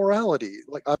Joe Morality.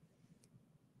 Like,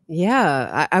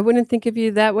 I wouldn't think of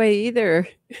you that way either.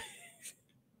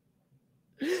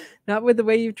 Not with the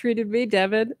way you've treated me,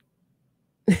 Devin.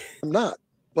 I'm not,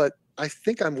 but I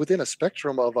think I'm within a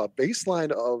spectrum of a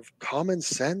baseline of common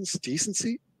sense,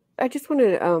 decency. I just want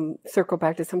to circle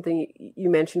back to something you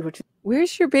mentioned, which is,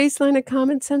 where's your baseline of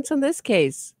common sense on this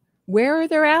case? Where are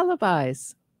their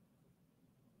alibis?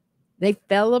 They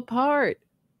fell apart.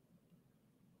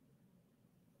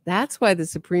 That's why the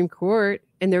Supreme Court,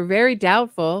 and they're very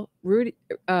doubtful.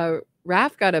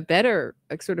 Raph got a better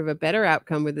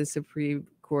outcome with the Supreme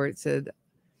Court. Said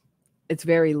it's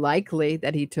very likely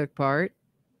that he took part.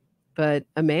 But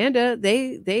Amanda,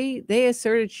 they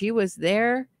asserted she was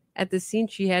there at the scene.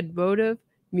 She had motive,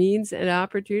 means, and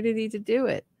opportunity to do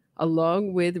it,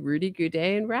 along with Rudy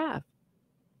Goudet and Raph.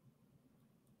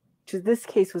 This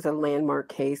case was a landmark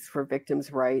case for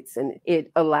victims' rights, and it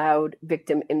allowed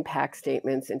victim impact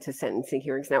statements into sentencing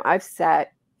hearings. Now, I've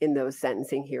sat in those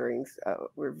sentencing hearings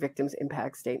where victims'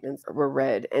 impact statements were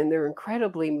read, and they're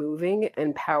incredibly moving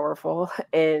and powerful.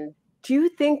 And do you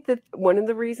think that one of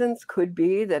the reasons could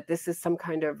be that this is some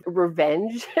kind of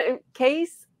revenge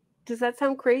case? Does that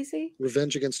sound crazy?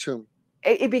 Revenge against whom?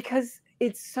 Because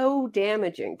it's so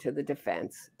damaging to the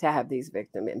defense to have these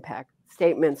victim impact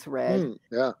statements read.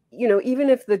 Yeah. You know, even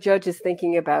if the judge is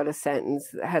thinking about a sentence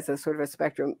that has a sort of a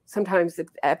spectrum, sometimes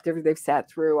after they've sat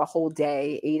through a whole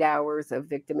day, 8 hours of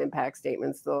victim impact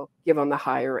statements, they'll give on the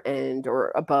higher end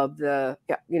or above the,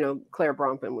 Claire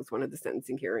Bronfman was one of the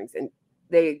sentencing hearings, and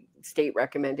they state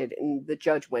recommended, and the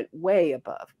judge went way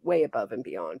above and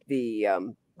beyond the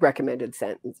recommended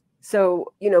sentence.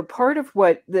 So, part of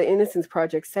what the Innocence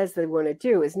Project says they want to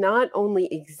do is not only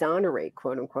exonerate,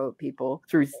 quote unquote, people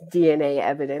through DNA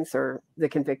evidence or the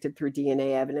convicted through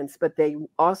DNA evidence, but they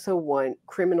also want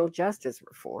criminal justice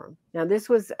reform. Now, this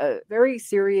was a very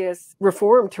serious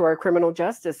reform to our criminal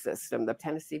justice system, the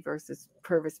Tennessee versus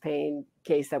Purvis Payne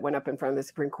case that went up in front of the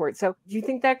Supreme Court. So do you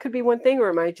think that could be one thing, or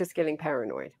am I just getting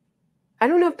paranoid? I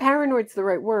don't know if paranoid's the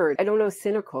right word. I don't know,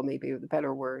 cynical maybe the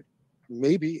better word.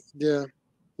 Maybe, yeah.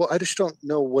 Well, I just don't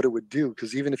know what it would do,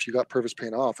 because even if you got Purvis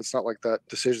Payne off, it's not like that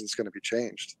decision is going to be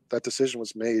changed. That decision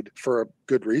was made for a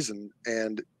good reason,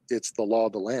 and it's the law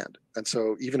of the land. And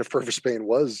so even if Purvis Payne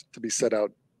was to be set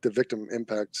out, the victim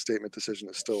impact statement decision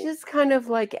is still... Just kind of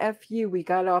like, F you, we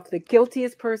got off the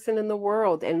guiltiest person in the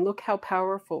world, and look how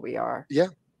powerful we are. Yeah.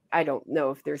 I don't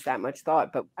know if there's that much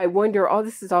thought, but I wonder,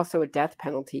 this is also a death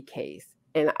penalty case.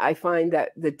 And I find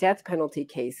that the death penalty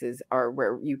cases are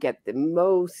where you get the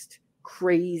most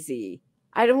crazy,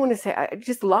 I don't want to say,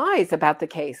 just lies about the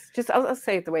case. Just, I'll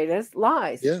say it the way it is,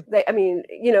 lies. Yeah.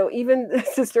 Even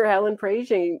Sister Helen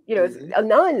Praging, a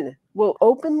nun will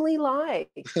openly lie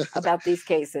about these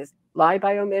cases. Lie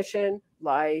by omission,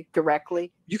 lie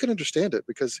directly. You can understand it,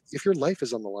 because if your life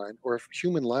is on the line, or if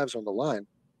human lives are on the line,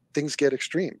 things get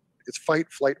extreme. It's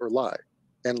fight, flight, or lie.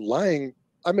 And lying,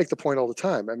 I make the point all the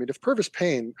time. I mean, if Purvis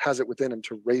Payne has it within him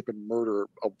to rape and murder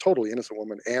a totally innocent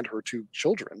woman and her 2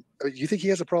 children, you think he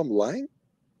has a problem lying?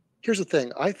 Here's the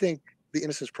thing. I think the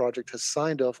Innocence Project has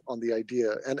signed off on the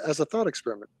idea, and as a thought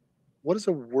experiment, what is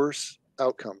a worse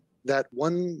outcome? That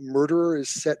one murderer is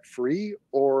set free,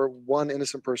 or one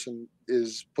innocent person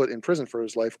is put in prison for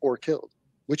his life or killed?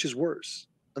 Which is worse?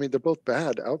 I mean, they're both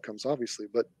bad outcomes, obviously,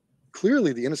 but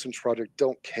clearly the Innocence Project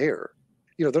don't care.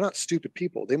 They're not stupid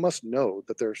people. They must know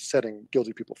that they're setting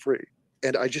guilty people free.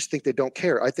 And I just think they don't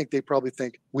care. I think they probably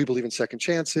think we believe in second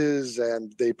chances,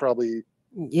 and they probably...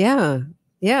 Yeah.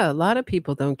 A lot of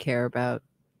people don't care about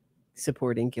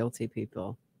supporting guilty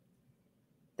people.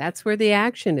 That's where the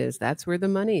action is. That's where the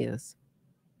money is.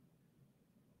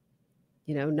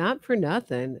 Not for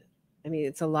nothing. I mean,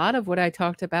 it's a lot of what I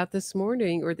talked about this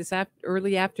morning or this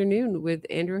early afternoon with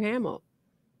Andrew Hamill.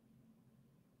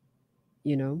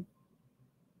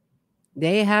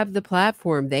 They have the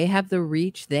platform, they have the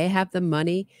reach, they have the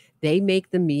money, they make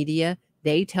the media,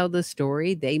 they tell the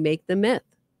story, they make the myth.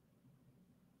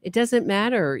 It doesn't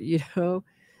matter,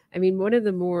 I mean, one of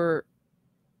the more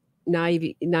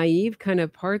naive kind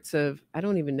of parts of, I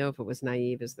don't even know if it was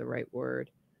naive is the right word.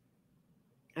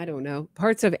 I don't know.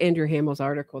 Parts of Andrew Hamill's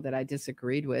article that I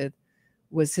disagreed with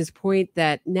was his point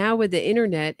that now with the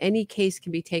internet, any case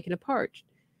can be taken apart.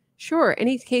 Sure,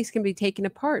 any case can be taken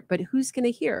apart, but who's going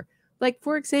to hear? Like,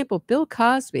 for example, Bill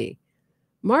Cosby.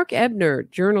 Mark Ebner,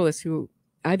 journalist who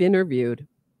I've interviewed,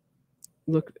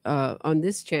 on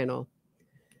this channel,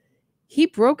 he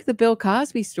broke the Bill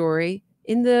Cosby story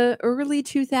in the early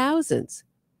 2000s.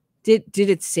 Did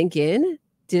it sink in?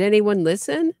 Did anyone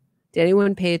listen? Did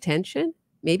anyone pay attention?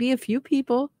 Maybe a few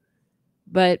people.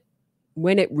 But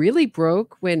when it really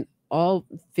broke, when all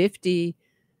 50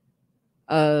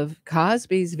 of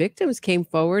Cosby's victims came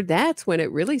forward, that's when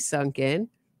it really sunk in.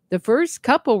 The first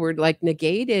couple were like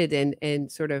negated and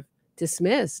sort of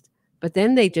dismissed, but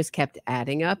then they just kept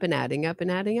adding up and adding up and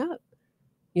adding up,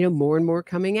 more and more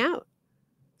coming out.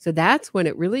 So that's when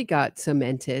it really got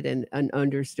cemented and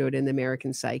understood in the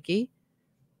American psyche.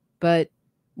 But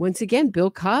once again,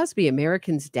 Bill Cosby,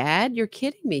 American's dad, you're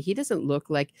kidding me. He doesn't look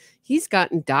like he's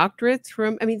gotten doctorates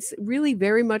from, it's really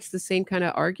very much the same kind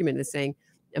of argument as saying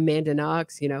Amanda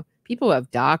Knox, people have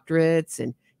doctorates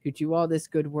and who do all this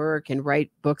good work and write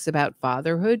books about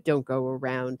fatherhood don't go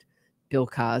around Bill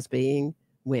Cosbying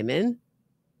women.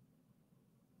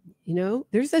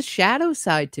 There's a shadow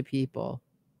side to people.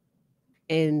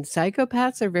 And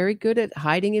psychopaths are very good at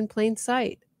hiding in plain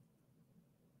sight.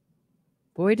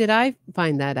 Boy, did I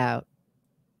find that out.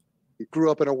 We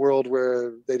grew up in a world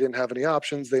where they didn't have any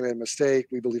options. They made a mistake.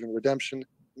 We believe in redemption.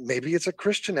 Maybe it's a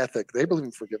Christian ethic. They believe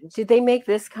in forgiveness. Did they make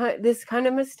this kind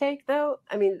of mistake, though?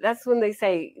 I mean, that's when they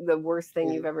say the worst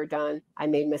thing you've ever done. I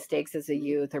made mistakes as a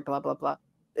youth or blah, blah, blah.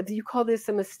 Do you call this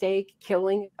a mistake,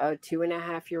 killing a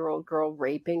 2.5-year-old girl,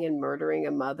 raping and murdering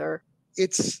a mother?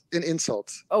 It's an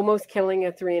insult. Almost killing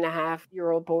a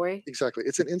 3.5-year-old boy. Exactly.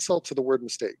 It's an insult to the word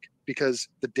mistake because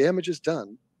the damage is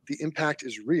done. The impact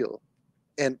is real.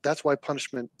 And that's why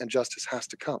punishment and justice has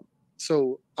to come.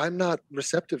 So I'm not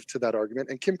receptive to that argument.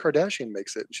 And Kim Kardashian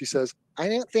makes it. She says, I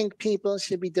don't think people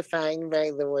should be defined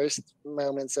by the worst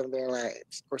moments of their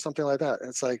lives or something like that. And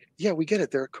it's like, yeah, we get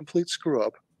it. They're a complete screw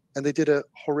up and they did a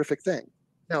horrific thing.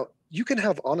 Now, you can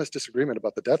have honest disagreement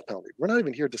about the death penalty. We're not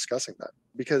even here discussing that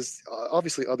because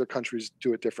obviously other countries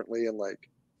do it differently.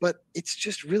 But it's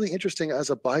just really interesting as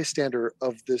a bystander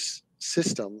of this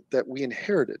system that we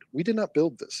inherited. We did not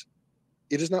build this.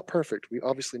 It is not perfect. We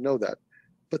obviously know that.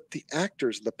 But the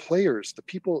actors, the players, the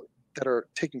people that are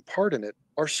taking part in it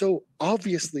are so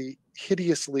obviously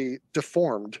hideously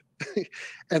deformed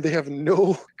and they have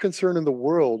no concern in the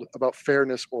world about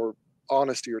fairness or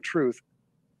honesty or truth.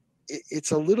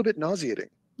 It's a little bit nauseating.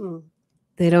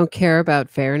 They don't care about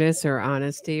fairness or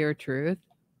honesty or truth.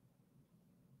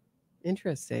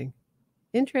 Interesting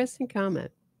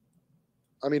comment.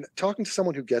 I mean, talking to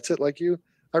someone who gets it like you,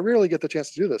 I rarely get the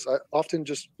chance to do this. I often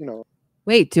just,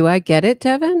 Wait, do I get it,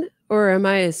 Devin? Or am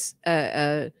I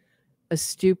a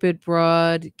stupid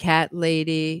broad cat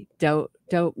lady?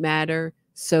 Don't matter.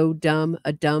 So dumb.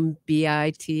 A dumb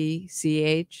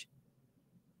bitch.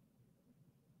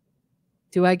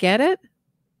 Do I get it?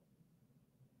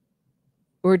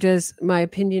 Or does my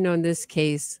opinion on this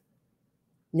case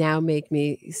now make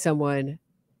me someone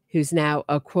who's now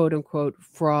a quote unquote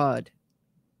fraud?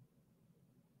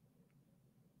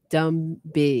 Dumb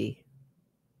B.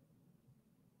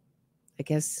 I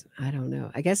guess, I don't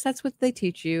know. I guess that's what they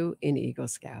teach you in Eagle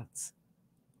Scouts.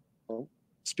 Well,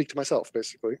 speak to myself,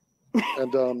 basically.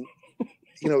 And,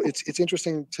 it's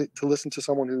interesting to listen to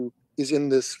someone who is in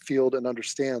this field and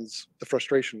understands the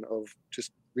frustration of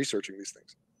just researching these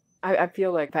things. I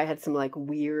feel like if I had some like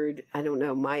weird, I don't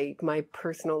know, my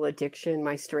personal addiction,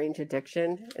 my strange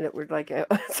addiction, and it were like a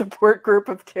support group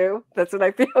of two. That's what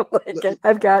I feel like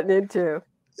I've gotten into.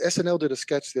 SNL did a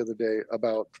sketch the other day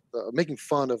about making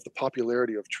fun of the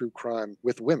popularity of true crime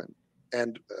with women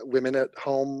and women at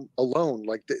home alone.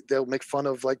 Like they'll make fun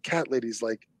of like cat ladies.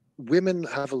 Like women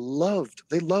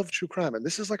they love true crime. And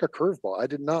this is like a curveball. I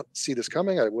did not see this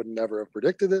coming. I would never have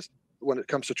predicted this. When it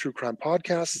comes to true crime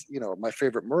podcasts, My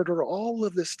Favorite Murder, all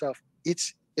of this stuff,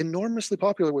 it's enormously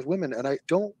popular with women. And I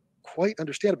don't quite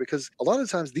understand it because a lot of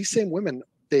times these same women,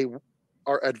 they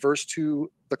are adverse to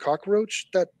the cockroach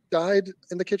that died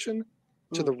in the kitchen,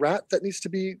 to the rat that needs to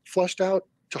be flushed out,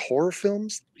 to horror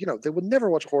films. They would never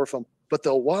watch a horror film, but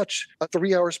they'll watch a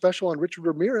 3-hour special on Richard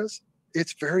Ramirez.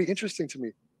 It's very interesting to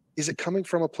me. Is it coming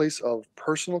from a place of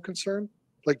personal concern?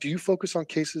 Like, do you focus on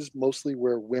cases mostly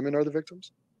where women are the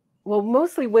victims? Well,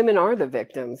 mostly women are the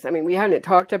victims. I mean, we haven't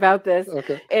talked about this.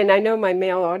 Okay. And I know my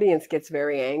male audience gets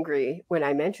very angry when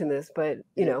I mention this, but,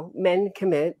 men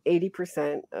commit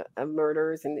 80% of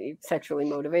murders and sexually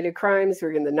motivated crimes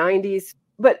were in the 90s.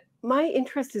 But my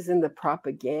interest is in the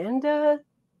propaganda.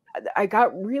 I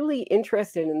got really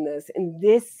interested in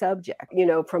this subject,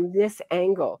 from this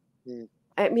angle.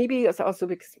 Maybe it's also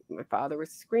because my father was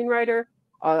a screenwriter.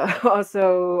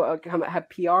 Also have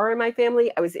PR in my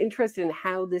family. I was interested in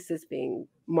how this is being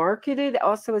marketed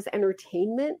also as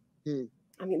entertainment.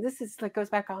 I mean, this is goes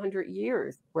back 100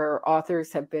 years where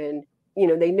authors have been,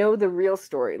 they know the real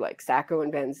story, like Sacco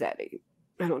and Vanzetti.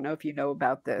 I don't know if you know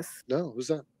about this. No, who's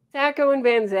that? Sacco and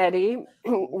Vanzetti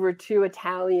were two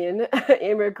Italian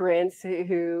immigrants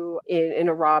who in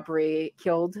a robbery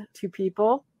killed 2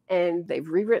 people. And they've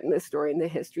rewritten this story in the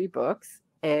history books.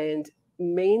 And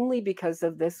mainly because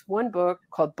of this one book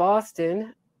called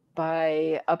Boston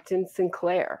by Upton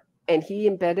Sinclair. And he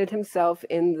embedded himself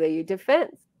in the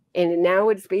defense. And now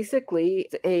it's basically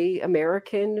a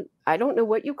American, I don't know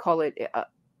what you call it.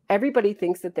 Everybody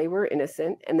thinks that they were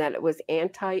innocent and that it was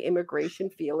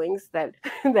anti-immigration feelings that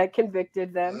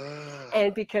convicted them.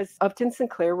 And because Upton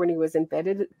Sinclair, when he was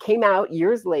embedded, came out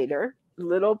years later,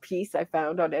 little piece I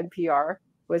found on NPR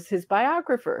was his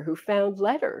biographer who found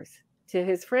letters to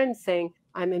his friends saying,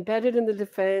 I'm embedded in the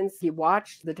defense. He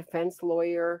watched the defense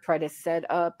lawyer try to set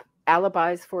up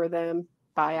alibis for them,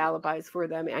 buy alibis for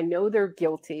them. I know they're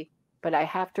guilty, but I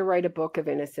have to write a book of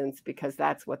innocence because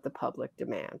that's what the public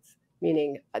demands.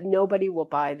 Meaning nobody will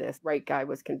buy this right guy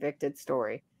was convicted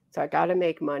story. So I got to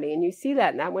make money. And you see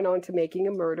that. And that went on to Making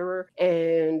a Murderer.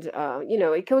 And,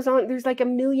 it goes on. There's like a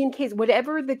million cases.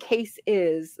 Whatever the case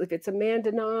is, if it's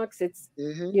Amanda Knox, it's,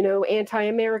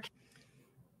 anti-American.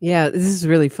 Yeah, this is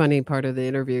really funny part of the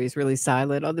interview. He's really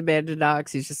silent on the Amanda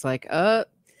Knox. He's just like,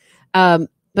 but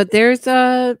there's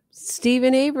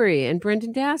Stephen Avery and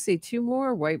Brendan Dassey, 2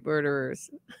 more white murderers.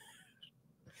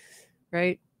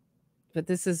 Right? But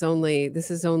this is only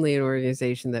an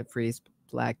organization that frees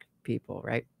Black people,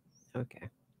 right? Okay.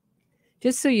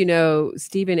 Just so you know,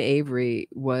 Stephen Avery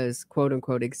was quote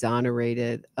unquote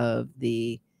exonerated of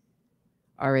the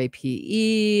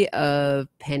RAPE of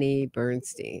Penny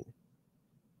Bernstein.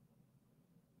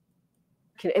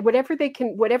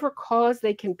 Whatever cause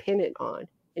they can pin it on,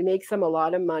 it makes them a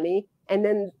lot of money. And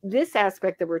then this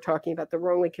aspect that we're talking about, the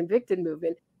wrongly convicted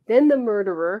movement, then the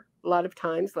murderer, a lot of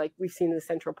times, like we've seen in the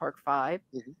Central Park Five.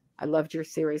 Mm-hmm. I loved your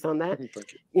series on that. Mm-hmm,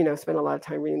 thank you. Spent a lot of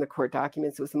time reading the court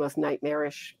documents. It was the most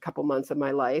nightmarish couple months of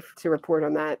my life to report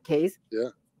on that case. Yeah.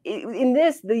 In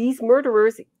this, these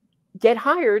murderers get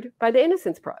hired by the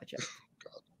Innocence Project.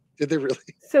 Did they really?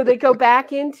 So they go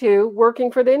back into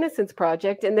working for the Innocence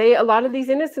Project, and a lot of these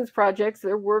Innocence Projects,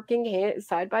 they're working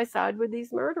side by side with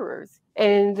these murderers.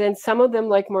 And then some of them,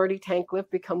 like Marty Tankleff,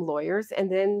 become lawyers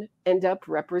and then end up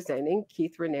representing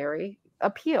Keyth Raniere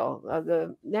appeal,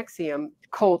 the NXIVM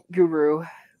cult guru.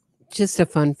 Just a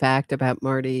fun fact about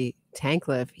Marty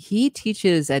Tankleff. He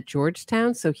teaches at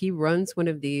Georgetown, so he runs one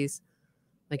of these,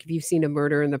 like if you've seen A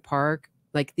Murder in the Park,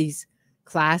 like these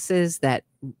classes that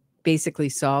basically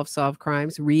solve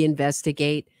crimes,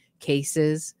 reinvestigate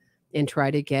cases, and try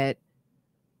to get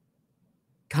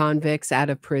convicts out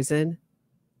of prison,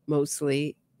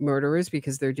 mostly murderers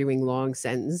because they're doing long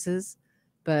sentences.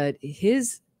 But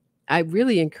I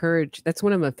really encourage, that's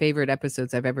one of my favorite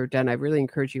episodes I've ever done. I really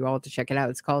encourage you all to check it out.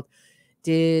 It's called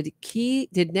Did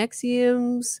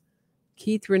NXIVM's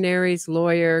Keyth Raniere's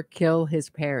lawyer kill his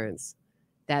parents?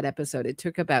 That episode. It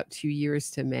took about 2 years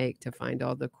to make, to find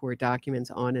all the court documents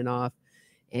on and off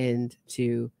and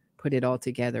to put it all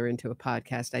together into a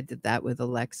podcast. I did that with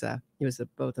Alexa. It was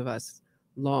both of us.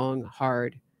 Long,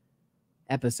 hard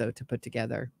episode to put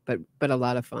together, but a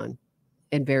lot of fun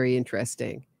and very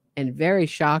interesting and very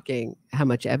shocking how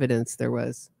much evidence there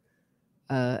was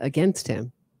against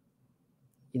him.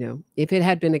 If it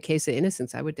had been a case of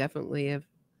innocence, I would definitely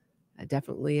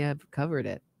have covered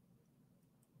it.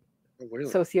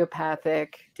 Really?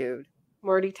 Sociopathic dude.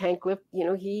 Marty Tankleff,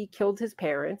 he killed his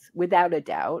parents without a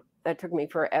doubt. That took me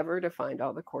forever to find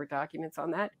all the court documents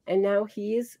on that. And now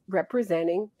he is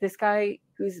representing this guy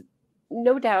who's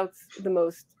no doubt the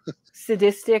most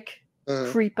sadistic,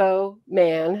 creepo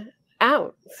man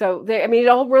out. So it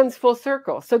all runs full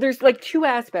circle. So there's like two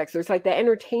aspects. There's like the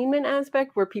entertainment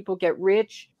aspect where people get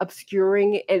rich,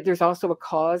 obscuring. And there's also a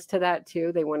cause to that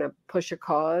too. They want to push a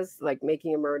cause, like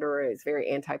making a murderer is very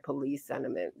anti-police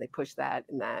sentiment. They push that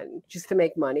and just to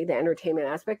make money, the entertainment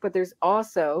aspect. But there's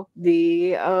also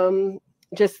the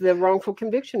just the wrongful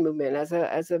conviction movement as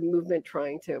a movement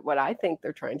what I think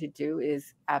they're trying to do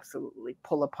is absolutely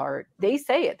pull apart. They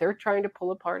say it. They're trying to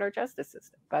pull apart our justice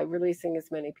system by releasing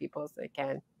as many people as they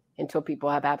can until people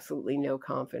have absolutely no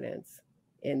confidence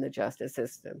in the justice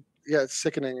system. Yeah, it's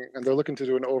sickening. And they're looking to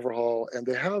do an overhaul, and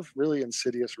they have really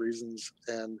insidious reasons.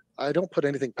 And I don't put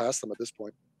anything past them at this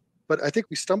point. But I think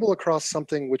we stumble across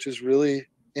something which is really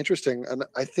interesting. And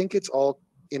I think it's all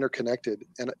interconnected.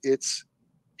 And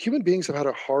human beings have had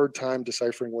a hard time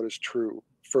deciphering what is true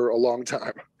for a long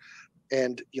time.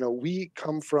 And, we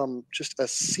come from just a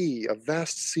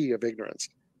vast sea of ignorance,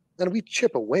 and we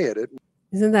chip away at it.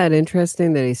 Isn't that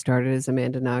interesting that he started as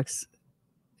Amanda Knox,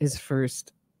 his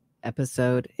first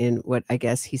episode in what I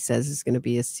guess he says is going to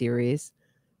be a series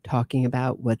talking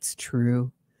about what's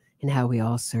true and how we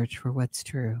all search for what's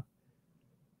true.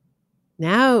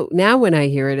 Now when I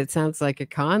hear it, it sounds like a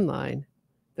con line,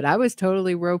 but I was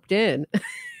totally roped in.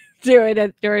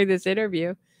 During this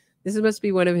interview. This must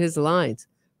be one of his lines.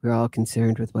 We're all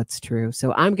concerned with what's true.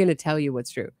 So I'm going to tell you what's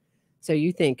true. So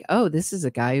you think, oh, this is a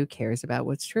guy who cares about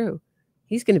what's true.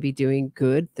 He's going to be doing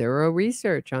good, thorough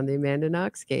research on the Amanda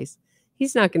Knox case.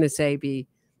 He's not going to be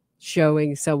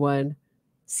showing someone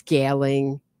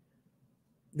scaling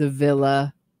the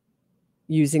villa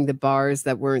using the bars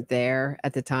that weren't there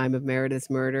at the time of Meredith's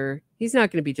murder. He's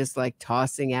not going to be just like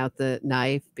tossing out the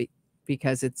knife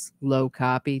because it's low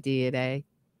copy DNA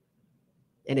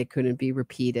and it couldn't be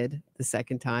repeated the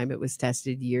second time. It was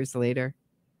tested years later.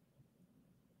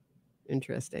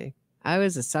 Interesting. I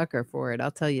was a sucker for it.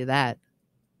 I'll tell you that.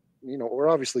 We're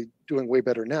obviously doing way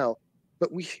better now,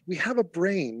 but we have a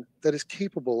brain that is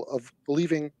capable of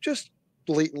believing just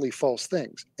blatantly false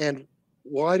things. And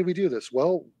why do we do this?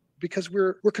 Well, because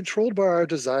we're controlled by our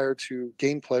desire to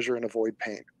gain pleasure and avoid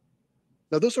pain.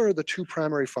 Now, those are the two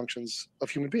primary functions of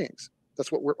human beings.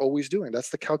 That's what we're always doing. That's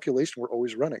the calculation we're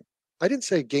always running. I didn't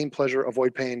say gain pleasure,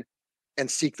 avoid pain,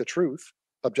 and seek the truth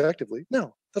objectively.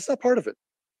 No, that's not part of it.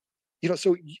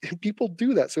 So people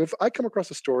do that. So if I come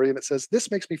across a story and it says, this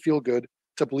makes me feel good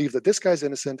to believe that this guy's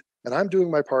innocent and I'm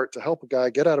doing my part to help a guy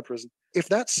get out of prison, If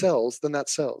that sells, then that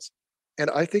sells. And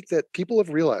I think that people have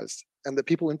realized, and that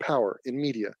people in power, in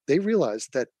media, they realize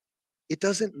that it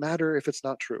doesn't matter if it's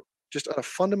not true. Just on a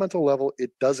fundamental level,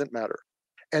 it doesn't matter.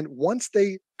 And once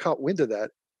they caught wind of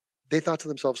that, they thought to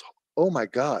themselves, oh my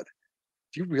God,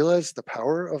 do you realize the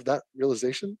power of that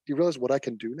realization? Do you realize what I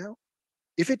can do now?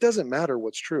 If it doesn't matter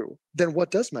what's true, then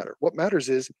what does matter? What matters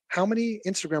is, how many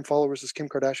Instagram followers does Kim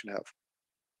Kardashian have?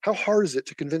 How hard is it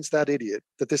to convince that idiot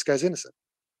that this guy's innocent?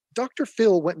 Dr.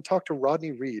 Phil went and talked to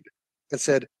Rodney Reed and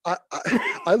said,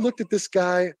 I looked at this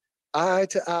guy eye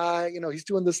to eye. You know, he's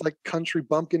doing this like country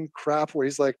bumpkin crap where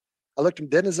he's like, I looked him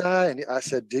dead in his eye and I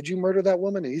said, did you murder that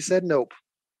woman? And he said, nope.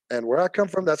 And where I come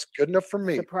from, that's good enough for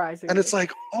me. Surprising. And it's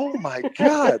like, oh my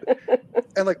God.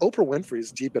 And like Oprah Winfrey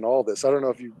is deep in all this. I don't know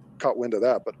if you caught wind of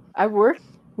that, but I worked.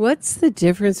 What's the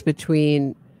difference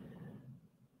between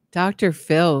Dr.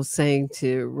 Phil saying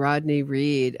to Rodney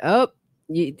Reed, oh,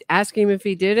 you ask him if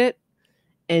he did it,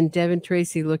 and Devin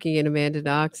Tracy looking at Amanda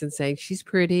Knox and saying, she's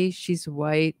pretty, she's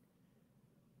white,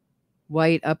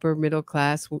 upper middle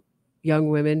class, young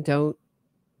women don't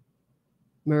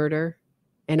murder,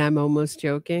 and I'm almost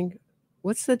joking.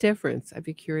 What's the difference? I'd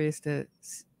be curious to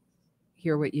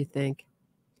hear what you think.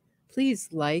 Please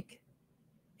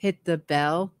hit the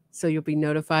bell so you'll be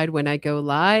notified when I go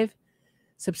live.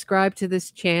 Subscribe to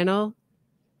this channel.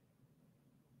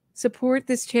 Support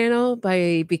this channel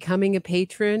by becoming a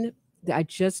patron. I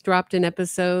just dropped an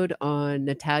episode on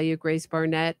Natalia Grace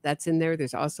Barnett. That's in there.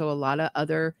 There's also a lot of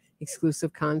other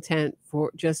exclusive content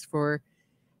for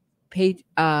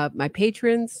my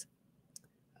patrons.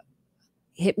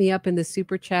 Hit me up in the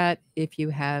super chat if you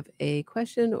have a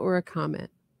question or a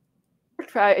comment.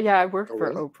 I worked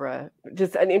for Oprah.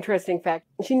 Just an interesting fact.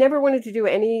 She never wanted to do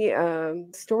any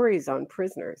stories on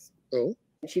prisoners. Oh.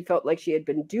 She felt like she had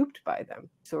been duped by them,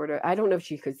 sort of. I don't know if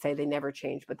she could say they never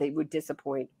changed, but they would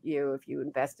disappoint you if you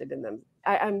invested in them.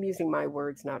 I'm using my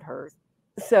words, not hers.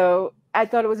 So I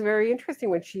thought it was very interesting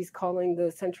when she's calling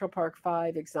the Central Park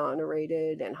Five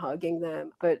exonerated and hugging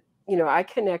them. But, you know, I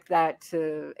connect that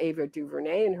to Ava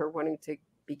DuVernay and her wanting to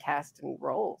be cast in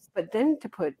roles. But then to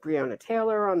put Breonna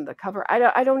Taylor on the cover,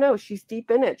 I don't know. She's deep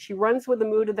in it. She runs with the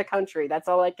mood of the country. That's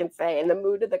all I can say. And the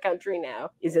mood of the country now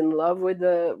is in love with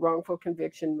the wrongful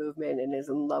conviction movement and is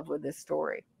in love with this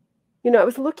story. You know, I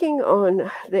was looking on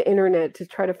the internet to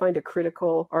try to find a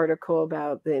critical article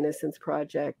about the Innocence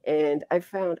Project, and I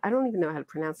found, I don't even know how to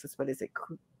pronounce this, but is it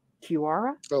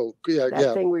Kiara? Oh, yeah,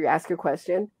 that thing where you ask a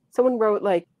question. Someone wrote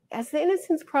like, has the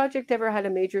Innocence Project ever had a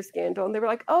major scandal? And they were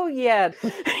like, oh, yeah.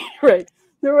 Right.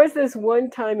 There was this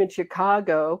one time in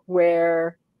Chicago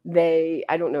where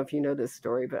I don't know if you know this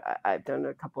story, but I've done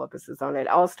a couple episodes on it.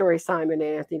 All Story Simon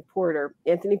and Anthony Porter.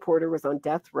 Anthony Porter was on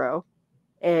death row,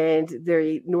 and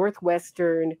the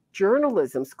Northwestern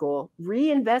Journalism School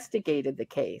reinvestigated the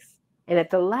case. And at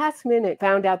the last minute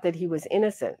found out that he was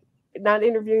innocent. Not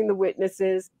interviewing the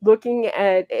witnesses, looking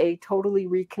at a totally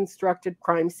reconstructed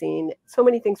crime scene. So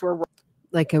many things were wrong.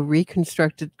 Like a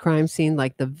reconstructed crime scene,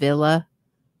 like the villa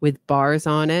with bars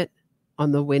on it,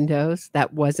 on the windows,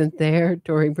 that wasn't there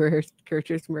during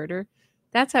Kircher's murder.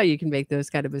 That's how you can make those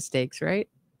kind of mistakes, right?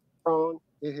 Wrong.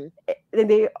 Mm-hmm. And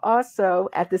they also,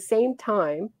 at the same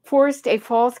time, forced a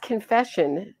false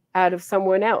confession out of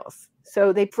someone else.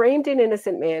 So they framed an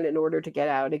innocent man in order to get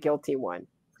out a guilty one.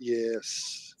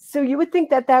 Yes. So you would think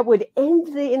that that would end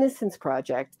the Innocence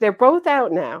Project. They're both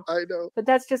out now. I know. But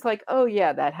that's just like, oh,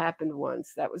 yeah, that happened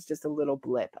once. That was just a little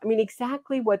blip. I mean,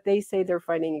 exactly what they say they're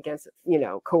fighting against, you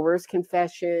know, coerced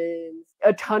confessions,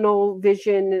 a tunnel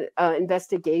vision,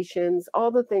 investigations,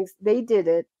 all the things. They did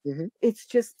it. Mm-hmm. It's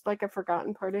just like a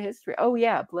forgotten part of history. Oh,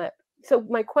 yeah, blip. So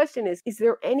my question is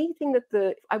there anything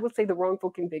that I would say the wrongful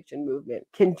conviction movement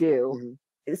can do,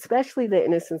 mm-hmm. especially the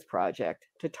Innocence Project,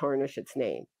 to tarnish its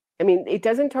name? I mean, it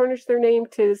doesn't tarnish their name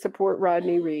to support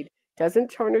Rodney Reed,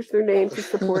 doesn't tarnish their name to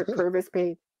support Purvis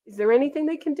Payne. Is there anything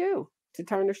they can do to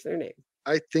tarnish their name?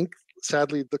 I think,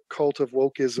 sadly, the cult of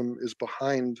wokeism is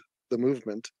behind the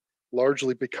movement,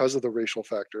 largely because of the racial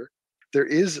factor. There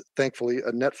is, thankfully,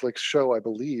 a Netflix show, I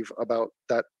believe, about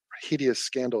that hideous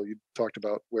scandal you talked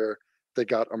about where they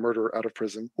got a murderer out of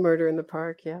prison. Murder in the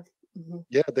Park, yeah. Mm-hmm.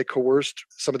 Yeah, they coerced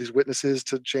some of these witnesses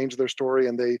to change their story,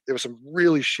 and there was some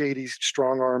really shady,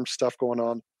 strong-arm stuff going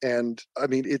on. And I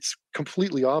mean, it's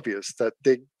completely obvious that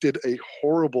they did a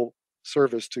horrible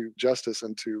service to justice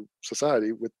and to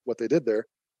society with what they did there.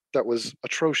 That was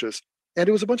atrocious. And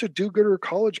it was a bunch of do-gooder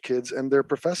college kids and their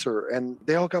professor, and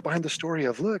they all got behind the story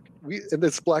of, look, and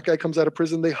this black guy comes out of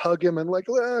prison, they hug him and like,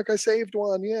 look, I saved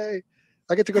one, yay.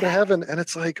 I get to go to heaven. And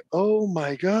it's like, oh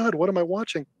my God, what am I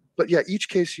watching? But yeah, each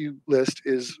case you list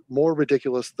is more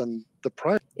ridiculous than the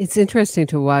prior. It's interesting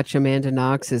to watch Amanda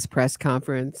Knox's press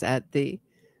conference at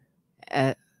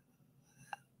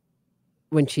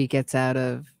when she gets out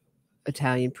of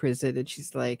Italian prison, and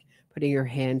she's like putting her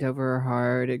hand over her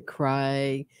heart and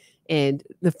crying. And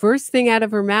the first thing out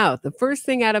of my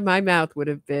mouth would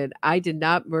have been, I did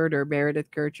not murder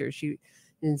Meredith Kircher.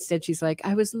 Instead, she's like,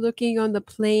 I was looking on the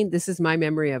plane. This is my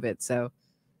memory of it. So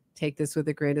take this with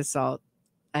a grain of salt.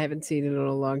 I haven't seen it in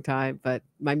a long time, but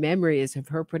my memory is of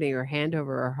her putting her hand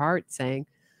over her heart saying,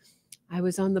 I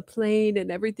was on the plane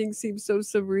and everything seemed so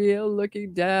surreal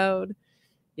looking down.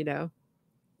 You know,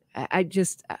 I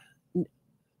just,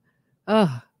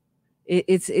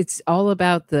 it's all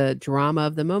about the drama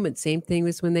of the moment. Same thing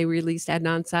as when they released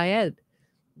Adnan Syed.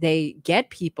 They get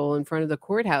people in front of the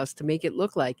courthouse to make it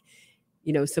look like,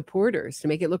 supporters, to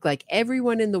make it look like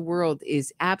everyone in the world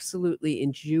is absolutely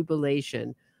in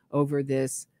jubilation over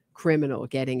this criminal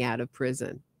getting out of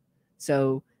prison.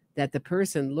 So that the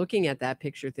person looking at that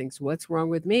picture thinks, what's wrong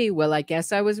with me? Well, I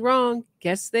guess I was wrong.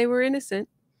 Guess they were innocent.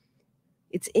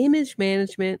 It's image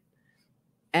management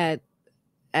at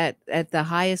the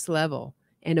highest level,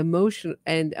 and emotional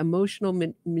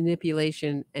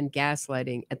manipulation and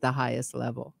gaslighting at the highest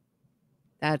level.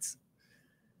 That's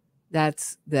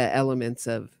the elements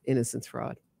of innocence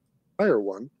fraud. Prior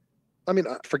one. I mean,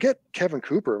 forget Kevin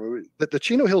Cooper. I mean, the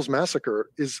Chino Hills Massacre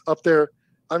is up there.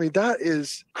 I mean, that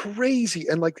is crazy.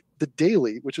 And like The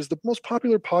Daily, which is the most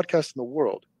popular podcast in the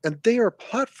world, and they are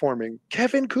platforming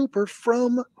Kevin Cooper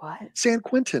from San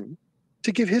Quentin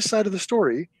to give his side of the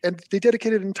story. And they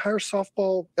dedicated an entire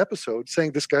softball episode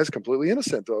saying this guy's completely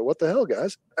innocent. Oh, what the hell,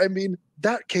 guys? I mean,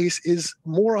 that case is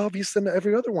more obvious than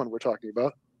every other one we're talking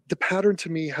about. The pattern to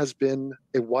me has been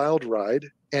a wild ride,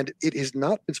 and it has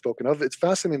not been spoken of. It's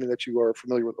fascinating that you are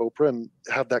familiar with Oprah and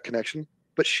have that connection,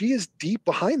 but she is deep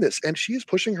behind this, and she is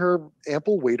pushing her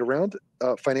ample weight around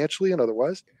financially and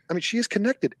otherwise. I mean, she is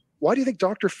connected. Why do you think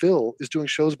Dr. Phil is doing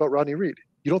shows about Rodney Reed?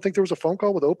 You don't think there was a phone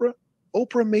call with Oprah?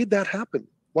 Oprah made that happen.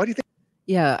 Why do you think?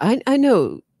 Yeah, I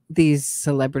know these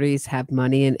celebrities have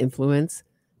money and influence,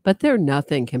 but they're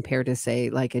nothing compared to, say,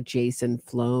 like a Jason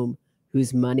Flom,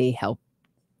 whose money helped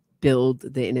build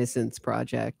the Innocence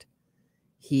Project.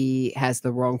 He has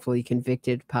the Wrongfully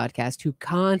Convicted podcast, who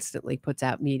constantly puts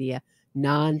out media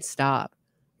nonstop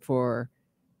for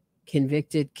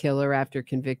convicted killer after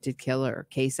convicted killer,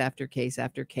 case after case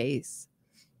after case.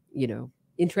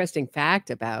 Interesting fact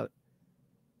about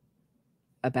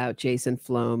Jason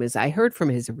Flom is I heard from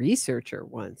his researcher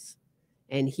once,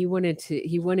 and he wanted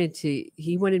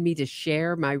me to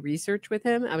share my research with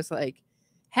him. I was like,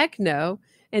 heck no.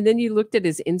 And then you looked at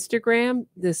his Instagram,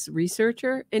 this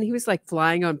researcher, and he was like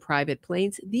flying on private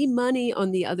planes. The money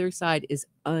on the other side is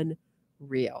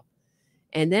unreal.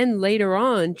 And then later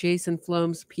on, Jason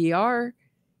Flom's PR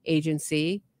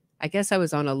agency, I guess I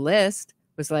was on a list,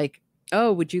 was like,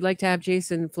 oh, would you like to have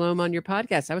Jason Flom on your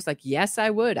podcast? I was like, yes, I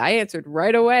would. I answered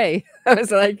right away. I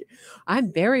was like,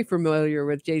 I'm very familiar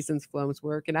with Jason Flom's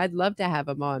work, and I'd love to have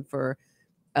him on for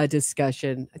a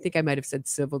discussion. I think I might have said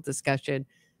civil discussion.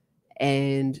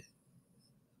 And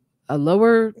a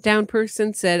lower down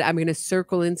person said, I'm going to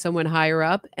circle in someone higher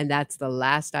up. And that's the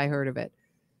last I heard of it.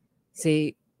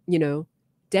 See,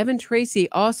 Devin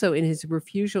Tracy also, in his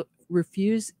refusal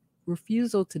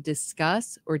to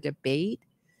discuss or debate,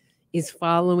 is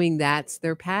following that's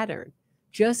their pattern.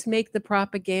 Just make the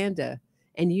propaganda.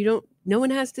 And no one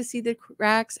has to see the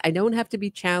cracks. I don't have to be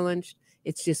challenged.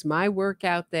 It's just my work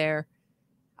out there.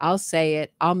 I'll say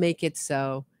it. I'll make it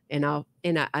so. And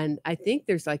I think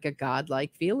there's like a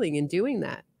godlike feeling in doing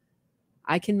that.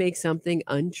 I can make something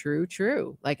untrue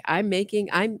true. Like I'm making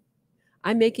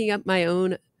up my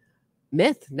own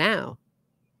myth now.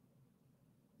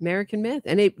 American myth.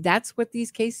 And that's what these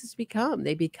cases become.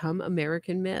 They become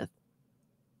American myth.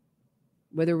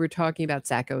 Whether we're talking about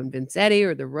Sacco and Vanzetti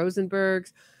or the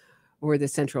Rosenbergs or the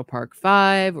Central Park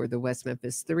 5 or the West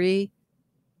Memphis 3,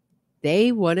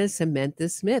 they want to cement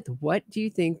this myth. What do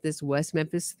you think this West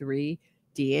Memphis 3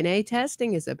 DNA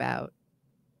testing is about?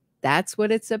 That's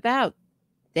what it's about.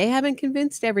 They haven't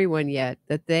convinced everyone yet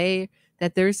that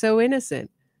they're so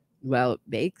innocent. Well,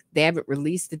 they haven't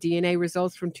released the DNA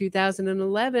results from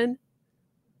 2011,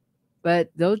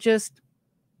 but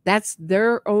that's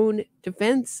their own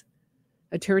defense.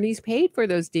 Attorneys paid for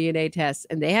those DNA tests,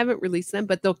 and they haven't released them,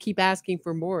 but they'll keep asking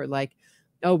for more. Like,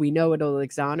 oh, we know it'll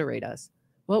exonerate us.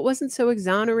 Well, it wasn't so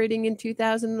exonerating in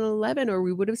 2011, or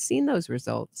we would have seen those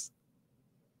results.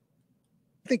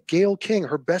 I think Gayle King,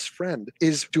 her best friend,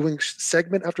 is doing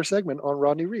segment after segment on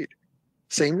Rodney Reed.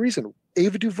 Same reason.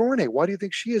 Ava DuVernay, why do you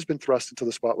think she has been thrust into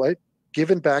the spotlight?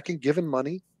 Given backing, given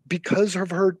money, because of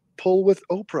her pull with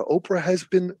Oprah. Oprah has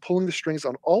been pulling the strings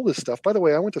on all this stuff. By the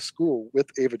way, I went to school with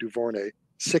Ava DuVernay,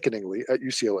 sickeningly, at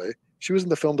UCLA. She was in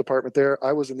the film department there.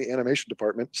 I was in the animation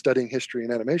department studying history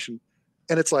and animation.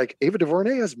 And it's like, Ava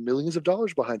DuVernay has millions of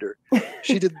dollars behind her.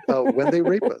 She did When They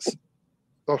Rape Us.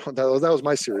 Oh, that was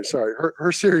my series. Sorry.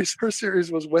 Her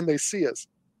series was When They See Us.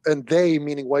 And they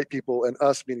meaning white people and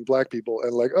us meaning black people.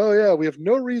 And like, oh yeah, we have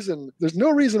no reason. There's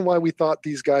no reason why we thought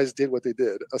these guys did what they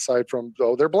did, aside from,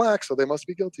 oh, they're black, so they must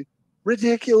be guilty.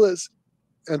 Ridiculous.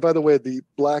 And by the way, the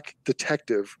black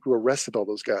detective who arrested all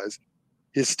those guys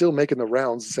is still making the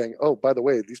rounds saying, oh, by the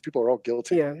way, these people are all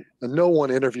guilty. Yeah. And no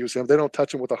one interviews him. They don't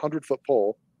touch him with a 100-foot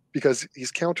pole because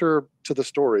he's counter to the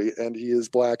story and he is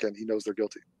black and he knows they're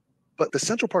guilty. But the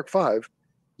Central Park Five,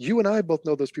 you and I both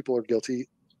know those people are guilty.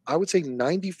 I would say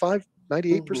 95,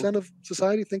 98% of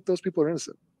society think those people are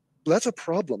innocent. That's a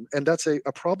problem. And that's a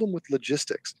problem with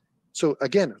logistics. So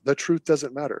again, the truth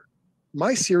doesn't matter.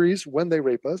 My series, When They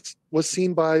Rape Us, was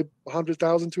seen by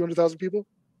 100,000, 200,000 people.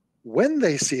 When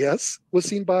They See Us was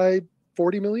seen by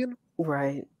 40 million.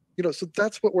 Right. So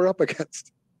that's what we're up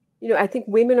against. I think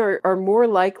women are more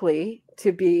likely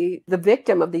to be the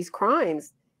victim of these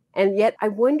crimes. And yet I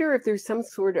wonder if there's some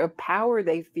sort of power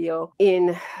they feel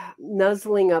in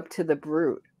nuzzling up to the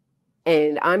brute.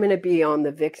 And I'm going to be on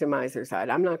the victimizer side.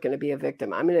 I'm not going to be a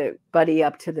victim. I'm going to buddy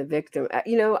up to the victim.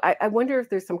 I wonder if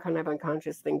there's some kind of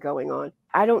unconscious thing going on.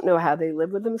 I don't know how they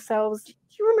live with themselves. Do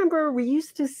you remember we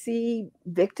used to see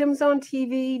victims on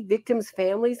TV, victims'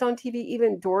 families on TV?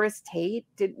 Even Doris Tate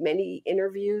did many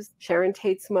interviews. Sharon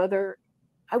Tate's mother.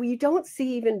 You don't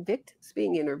see even victims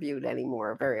being interviewed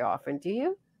anymore very often, do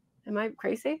you? Am I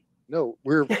crazy? No,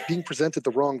 we're being presented the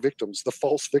wrong victims, the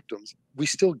false victims. We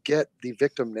still get the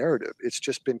victim narrative. It's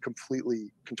just been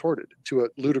completely contorted to a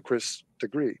ludicrous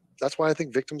degree. That's why I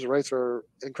think victims' rights are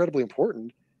incredibly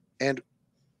important. And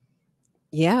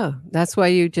yeah, that's why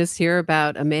you just hear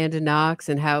about Amanda Knox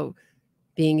and how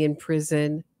being in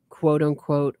prison, quote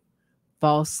unquote,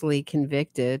 falsely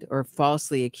convicted or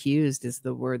falsely accused is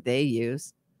the word they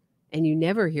use. And you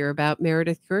never hear about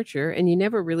Meredith Kercher, and you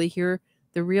never really hear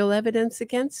the real evidence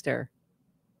against her.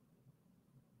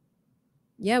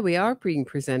 Yeah, we are being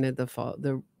presented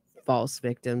the false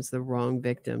victims, the wrong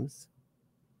victims.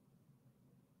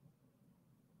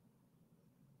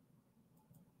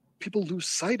 People lose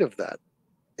sight of that.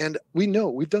 And we know,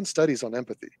 we've done studies on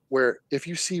empathy, where if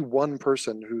you see one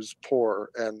person who's poor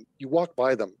and you walk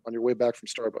by them on your way back from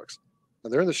Starbucks,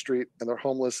 and they're in the street and they're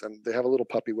homeless and they have a little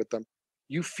puppy with them,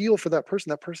 you feel for that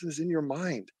person. That person is in your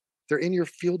mind. They're in your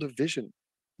field of vision.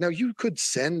 Now, you could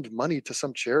send money to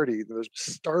some charity. There's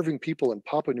starving people in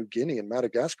Papua New Guinea and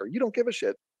Madagascar. You don't give a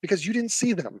shit because you didn't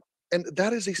see them. And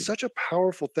that is such a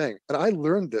powerful thing. And I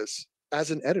learned this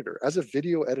as an editor, as a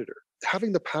video editor,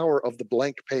 having the power of the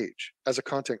blank page as a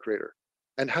content creator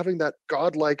and having that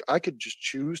godlike, I could just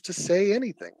choose to say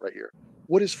anything right here.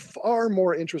 What is far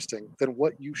more interesting than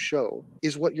what you show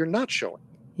is what you're not showing.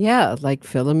 Yeah, like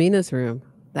Philomena's room.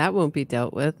 That won't be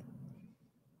dealt with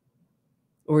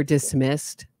or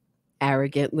dismissed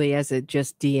arrogantly as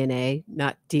just DNA,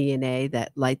 not DNA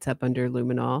that lights up under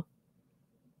luminol.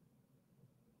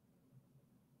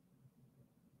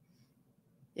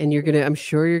 And I'm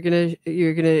sure you're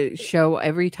gonna show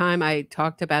every time I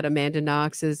talked about Amanda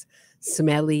Knox's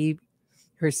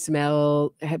her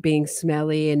smell being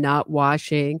smelly and not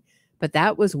washing, but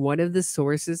that was one of the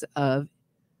sources of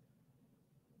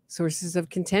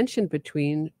contention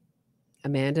between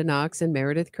Amanda Knox and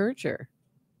Meredith Kercher.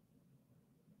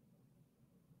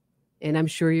 And I'm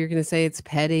sure you're going to say it's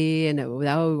petty and,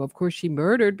 oh, of course she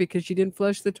murdered because she didn't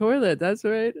flush the toilet. That's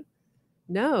right.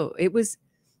 No, it was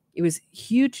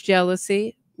huge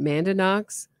jealousy. Amanda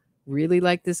Knox really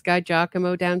liked this guy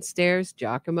Giacomo downstairs.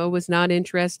 Giacomo was not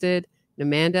interested in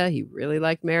Amanda. He really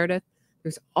liked Meredith.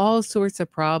 There's all sorts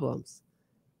of problems.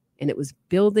 And it was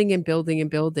building and building and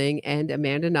building. And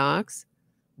Amanda Knox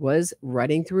was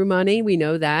running through money. We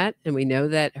know that. And we know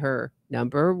that her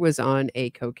number was on a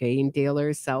cocaine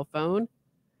dealer's cell phone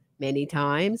many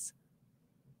times.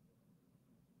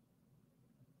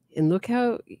 And look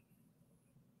how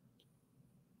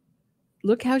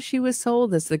she was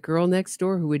sold as the girl next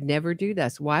door who would never do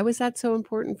this. Why was that so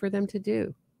important for them to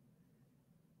do?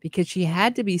 Because she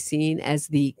had to be seen as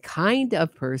the kind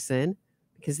of person,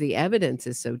 because the evidence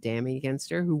is so damning against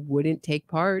her, who wouldn't take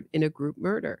part in a group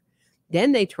murder.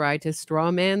 Then they tried to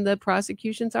strawman the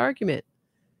prosecution's argument.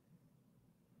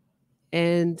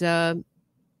 And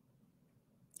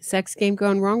sex game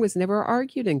gone wrong was never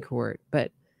argued in court.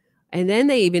 And then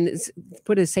they even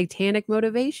put a satanic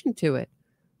motivation to it.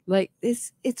 Like,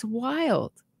 it's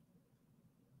wild.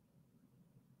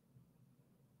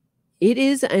 It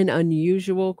is an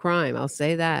unusual crime, I'll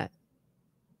say that.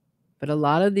 But a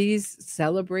lot of these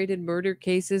celebrated murder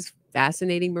cases,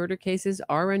 fascinating murder cases,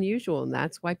 are unusual, and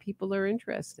that's why people are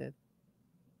interested.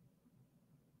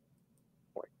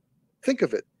 Think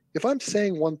of it. If I'm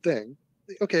saying one thing,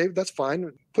 okay, that's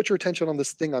fine. Put your attention on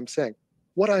this thing I'm saying.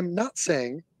 What I'm not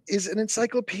saying is an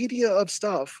encyclopedia of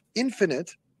stuff,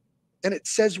 infinite, and it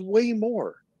says way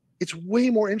more. It's way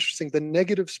more interesting than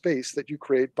negative space that you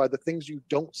create by the things you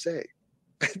don't say.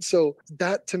 And so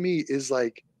that to me is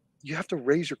like, you have to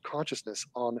raise your consciousness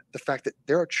on the fact that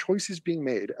there are choices being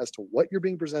made as to what you're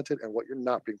being presented and what you're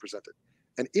not being presented.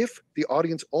 And if the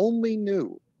audience only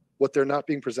knew what they're not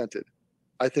being presented,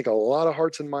 I think a lot of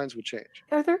hearts and minds would change.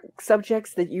 Are there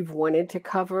subjects that you've wanted to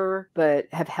cover but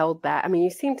have held back? I mean,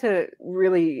 you seem to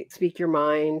really speak your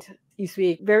mind. You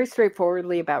speak very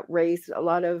straightforwardly about race, a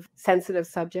lot of sensitive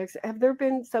subjects. Have there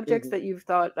been subjects that you've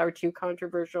thought are too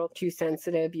controversial, too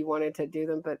sensitive, you wanted to do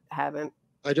them but haven't?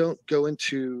 I don't go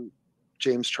into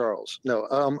James Charles. No,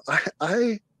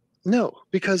 no,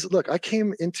 because look, I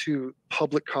came into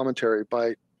public commentary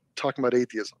by talking about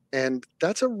atheism, and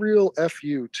that's a real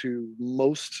FU to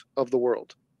most of the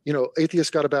world. You know,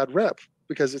 atheists got a bad rep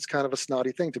because it's kind of a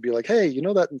snotty thing to be like, hey, you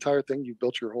know that entire thing you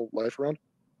built your whole life around?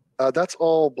 That's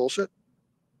all bullshit.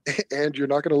 And you're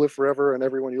not going to live forever, and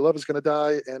everyone you love is going to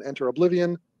die and enter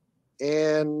oblivion,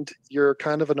 and you're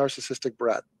kind of a narcissistic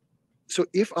brat. So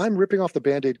if I'm ripping off the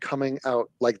Band-Aid coming out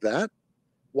like that,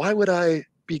 why would I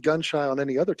be gun shy on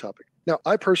any other topic? Now,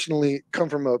 I personally come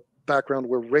from a background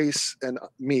where race and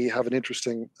me have an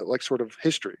interesting, like, sort of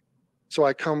history. So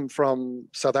I come from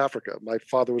South Africa. My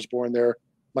father was born there.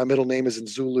 My middle name is in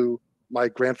Zulu. My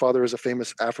grandfather is a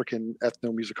famous African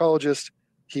ethnomusicologist.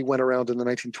 He went around in the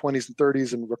 1920s and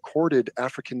 30s and recorded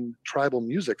African tribal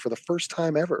music for the first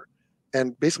time ever,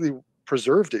 and basically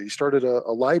preserved it. He started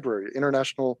a library,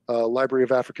 International Library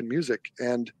of African Music,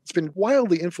 and it's been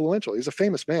wildly influential. He's a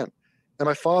famous man. And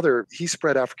my father, he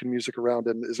spread African music around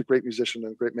and is a great musician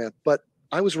and a great man. But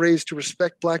I was raised to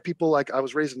respect Black people. Like, I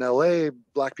was raised in LA.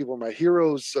 Black people are my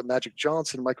heroes. Magic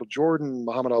Johnson, Michael Jordan,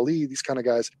 Muhammad Ali, these kind of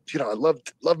guys. You know, I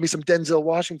loved me some Denzel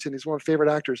Washington. He's one of my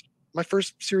favorite actors. My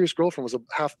first serious girlfriend was a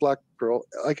half Black girl.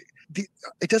 Like,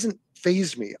 it doesn't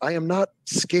faze me. I am not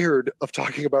scared of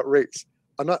talking about race.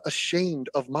 I'm not ashamed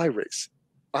of my race.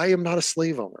 I am not a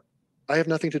slave owner. I have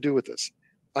nothing to do with this.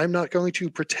 I'm not going to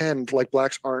pretend like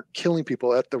Blacks aren't killing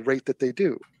people at the rate that they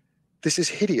do. This is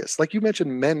hideous. Like you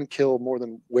mentioned, men kill more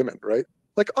than women, right?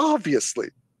 Like, obviously,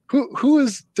 who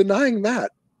is denying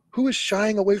that? Who is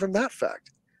shying away from that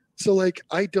fact? So, like,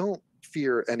 I don't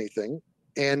fear anything.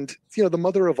 And, you know, the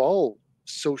mother of all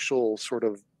social sort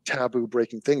of taboo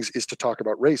breaking things is to talk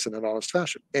about race in an honest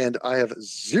fashion. And I have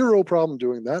zero problem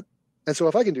doing that. And so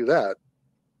if I can do that,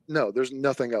 no, there's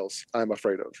nothing else I'm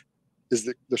afraid of, is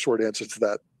the short answer to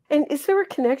that. And is there a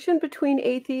connection between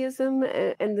atheism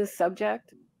and this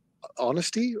subject?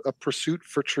 Honesty, a pursuit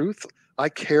for truth. I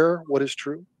care what is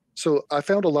true. So I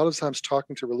found a lot of times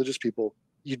talking to religious people,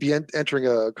 you'd be entering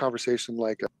a conversation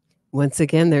like... Once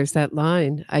again, there's that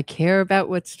line, I care about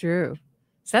what's true.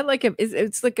 Is that like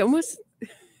it's like almost,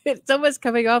 it's almost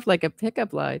coming off like a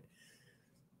pickup line.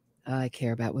 I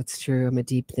care about what's true. I'm a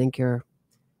deep thinker.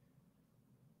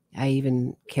 I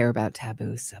even care about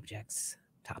taboo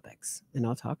topics, and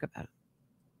I'll talk about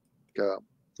it.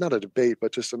 Not a debate,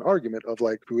 but just an argument of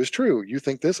like, who is true? You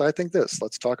think this, I think this.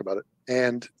 Let's talk about it.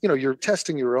 And, you know, you're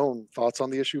testing your own thoughts on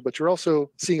the issue, but you're also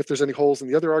seeing if there's any holes in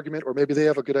the other argument, or maybe they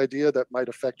have a good idea that might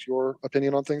affect your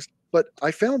opinion on things. But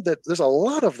I found that there's a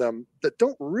lot of them that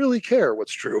don't really care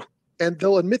what's true. And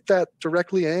they'll admit that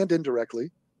directly and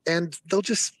indirectly. And they'll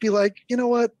just be like, you know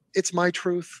what? It's my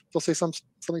truth. They'll say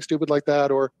something stupid like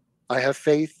that, or I have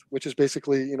faith, which is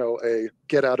basically, you know, a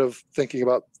get out of thinking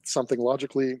about something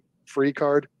logically free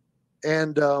card.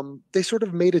 And they sort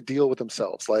of made a deal with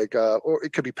themselves, like, or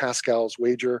it could be Pascal's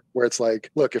wager, where it's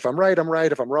like, look, if I'm right, I'm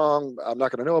right. If I'm wrong, I'm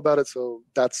not going to know about it. So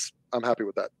I'm happy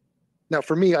with that. Now,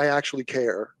 for me, I actually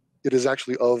care. It is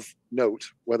actually of note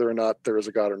whether or not there is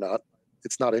a God or not.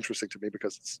 It's not interesting to me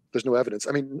because there's no evidence.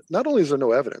 I mean, not only is there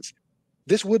no evidence,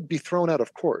 this would be thrown out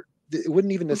of court. It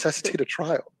wouldn't even necessitate a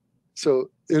trial. So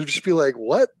it would just be like,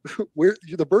 what?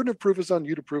 The burden of proof is on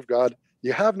you to prove God.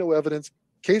 You have no evidence.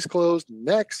 Case closed.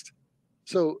 Next.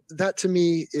 So that to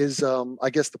me is,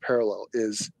 I guess the parallel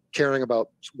is caring about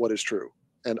what is true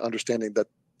and understanding that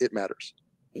it matters.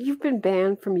 You've been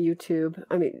banned from YouTube.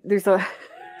 I mean, there's a...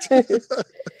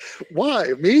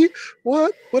 Why? Me?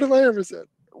 What? What have I ever said?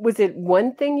 Was it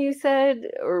one thing you said,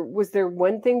 or was there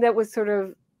one thing that was sort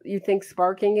of you think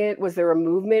sparking it? Was there a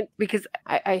movement? Because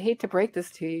I hate to break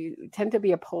this to you, you tend to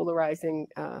be a polarizing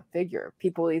figure.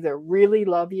 People either really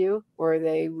love you or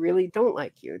they really don't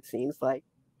like you, it seems like.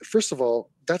 First of all,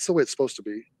 that's the way it's supposed to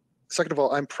be. Second of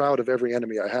all, I'm proud of every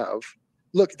enemy I have.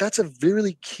 Look, that's a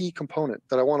really key component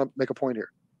that I want to make a point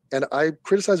here. And I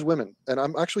criticize women, and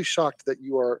I'm actually shocked that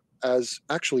you are as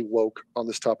actually woke on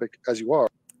this topic as you are.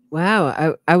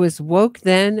 Wow, I was woke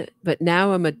then, but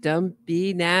now I'm a dumb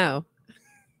bee now.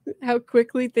 How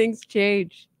quickly things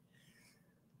change.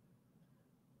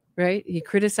 Right? He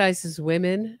criticizes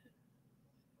women.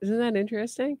 Isn't that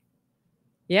interesting?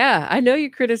 Yeah, I know you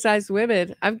criticize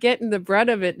women. I'm getting the brunt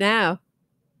of it now.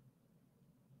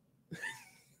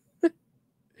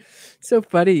 So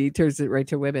funny, he turns it right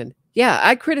to women. Yeah,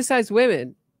 I criticize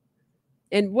women.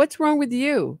 And what's wrong with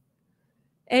you?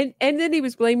 And then he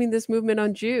was blaming this movement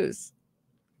on Jews,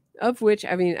 of which,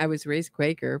 I mean, I was raised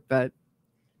Quaker, but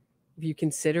if you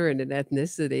consider it an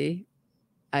ethnicity,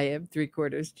 I am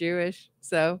 3/4 Jewish.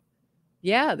 So,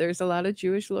 yeah, there's a lot of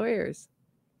Jewish lawyers.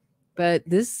 But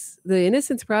the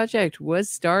Innocence Project was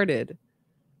started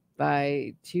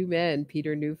by two men,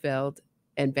 Peter Neufeld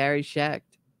and Barry Schecht.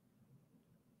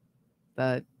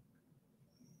 But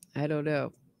I don't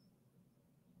know.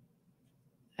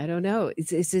 I don't know.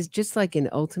 It's just like an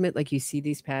ultimate, like you see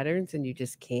these patterns and you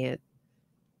just can't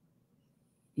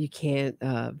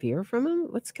veer from them.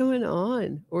 What's going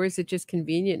on? Or is it just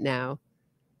convenient now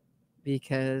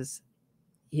because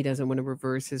he doesn't want to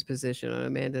reverse his position on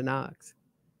Amanda Knox?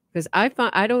 Because I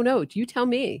don't know. You tell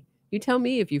me. You tell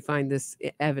me if you find this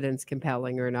evidence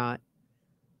compelling or not.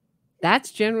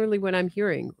 That's generally what I'm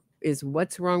hearing is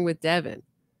what's wrong with Devin.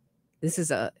 This is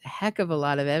a heck of a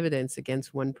lot of evidence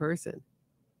against one person.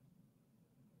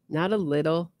 Not a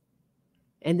little.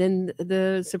 And then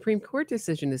the Supreme Court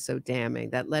decision is so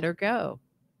damning that let her go.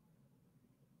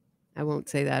 I won't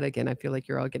say that again. I feel like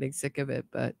you're all getting sick of it,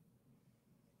 but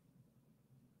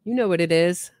you know what it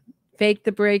is. Fake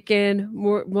the break-in,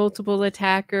 multiple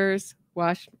attackers,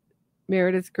 wash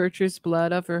Meredith Kircher's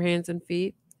blood off her hands and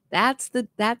feet. That's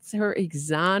her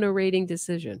exonerating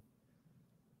decision.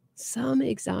 Some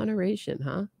exoneration,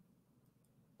 huh?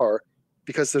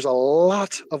 Because there's a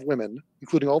lot of women,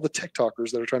 including all the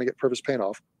TikTokers that are trying to get Purvis Pain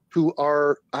off, who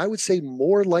are, I would say,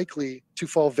 more likely to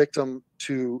fall victim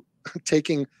to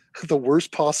taking the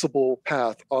worst possible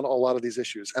path on a lot of these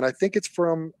issues. And I think it's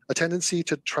from a tendency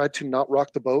to try to not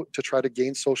rock the boat, to try to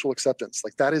gain social acceptance.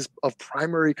 Like that is of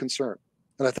primary concern.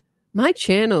 And I think my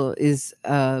channel is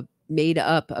made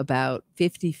up about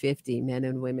 50-50 men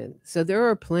and women. So there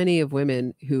are plenty of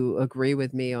women who agree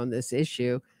with me on this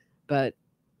issue, but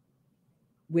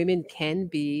women can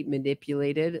be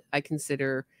manipulated. I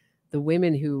consider the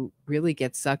women who really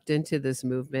get sucked into this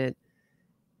movement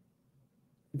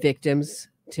victims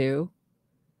too.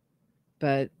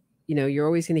 But, you know, you're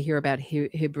always going to hear about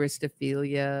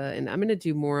hybristophilia, and I'm going to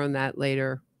do more on that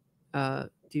later.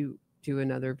 Do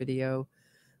another video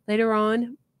later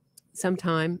on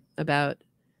sometime about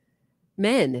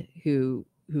men who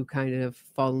kind of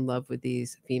fall in love with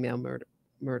these female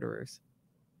murderers.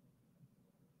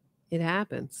 It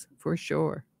happens for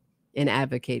sure, and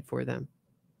advocate for them.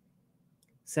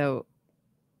 So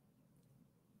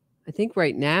I think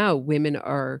right now women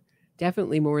are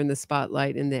definitely more in the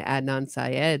spotlight in the Adnan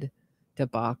Syed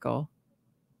debacle.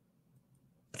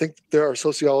 I think there are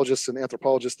sociologists and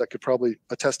anthropologists that could probably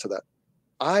attest to that.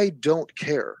 I don't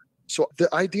care. So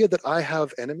the idea that I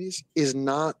have enemies is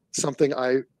not something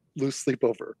I lose sleep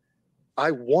over.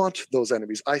 I want those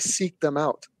enemies. I seek them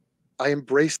out. I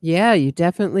embrace. Yeah, you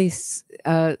definitely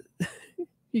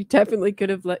you definitely could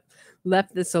have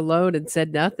left this alone and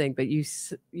said nothing, but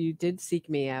you did seek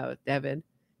me out, Devin,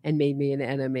 and made me an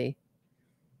enemy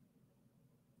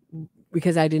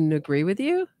because I didn't agree with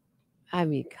you. I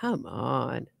mean, come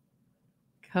on.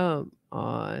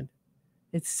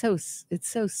 It's so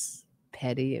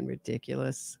petty and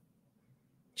ridiculous,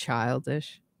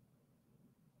 childish.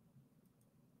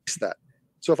 That.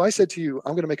 So if I said to you,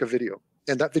 I'm going to make a video,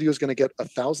 and that video is going to get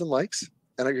 1,000 likes,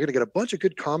 and you're going to get a bunch of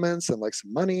good comments and like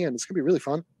some money, and it's going to be really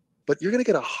fun, but you're going to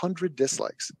get 100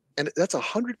 dislikes, and that's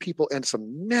 100 people and some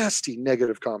nasty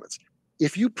negative comments.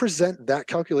 If you present that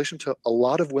calculation to a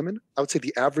lot of women, I would say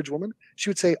the average woman, she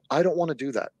would say, I don't want to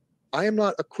do that. I am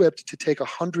not equipped to take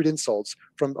 100 insults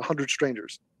from 100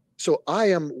 strangers. So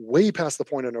I am way past the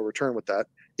point of no return with that.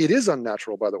 It is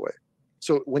unnatural, by the way.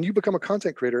 So when you become a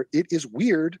content creator, it is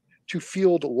weird to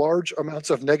field large amounts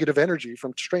of negative energy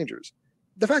from strangers.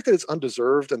 The fact that it's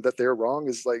undeserved and that they're wrong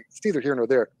is like, it's neither here nor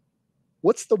there.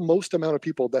 What's the most amount of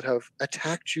people that have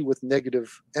attacked you with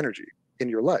negative energy in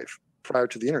your life prior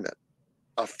to the internet?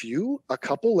 a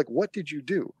couple? Like, what did you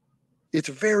do? It's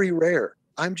very rare.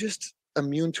 I'm just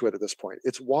immune to it at this point.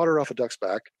 It's water off a duck's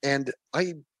back, and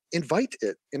I invite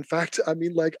it. In fact, I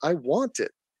mean, like, I want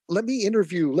it. Let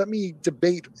me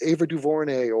debate Ava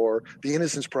DuVernay or the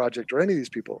Innocence Project or any of these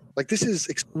people. Like, this is...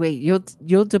 Wait,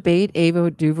 you'll debate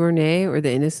Ava DuVernay or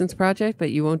the Innocence Project,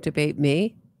 but you won't debate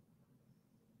me?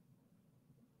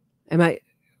 Am I...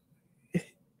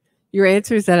 Your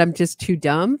answer is that I'm just too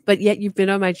dumb, but yet you've been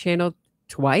on my channel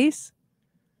twice?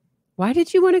 Why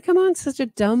did you want to come on such a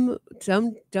dumb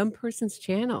person's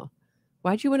channel?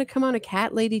 Why'd you want to come on a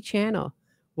cat lady channel?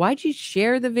 Why'd you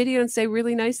share the video and say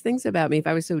really nice things about me if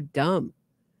I was so dumb?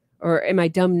 Or am I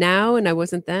dumb now and I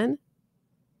wasn't then?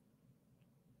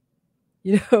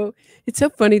 You know, it's so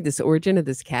funny, this origin of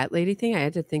this cat lady thing. I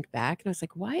had to think back and I was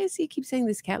like, why does he keep saying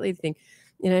this cat lady thing?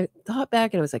 And I thought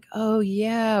back and I was like, oh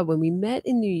yeah, when we met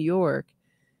in New York,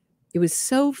 it was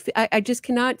so, I just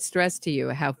cannot stress to you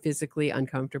how physically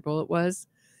uncomfortable it was,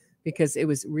 because it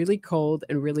was really cold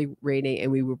and really rainy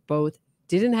and we were both,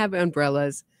 didn't have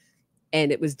umbrellas.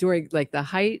 And it was during like the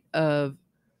height of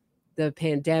the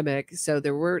pandemic. So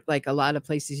there weren't like a lot of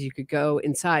places you could go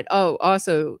inside. Oh,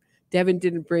 also Devin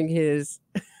didn't bring his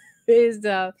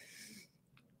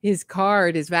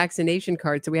card, his vaccination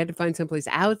card. So we had to find someplace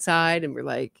outside, and we're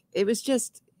like, it was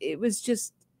just,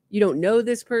 you don't know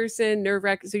this person,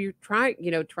 nerve-wracking. So you're trying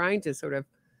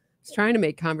to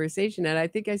make conversation. And I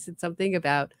think I said something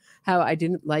about how I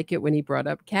didn't like it when he brought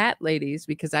up cat ladies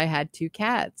because I had 2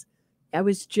 cats. I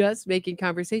was just making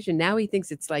conversation. Now he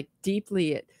thinks it's like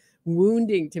deeply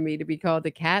wounding to me to be called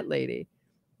a cat lady.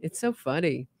 It's so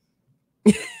funny.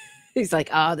 He's like,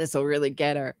 oh, this will really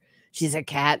get her. She's a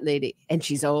cat lady and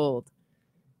she's old.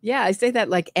 Yeah, I say that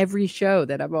like every show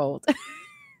that I'm old.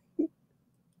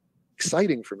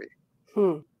 Exciting for me.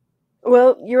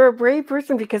 Well, you're a brave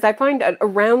person, because I find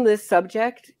around this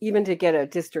subject, even to get a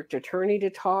district attorney to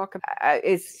talk,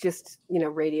 it's just,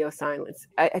 radio silence.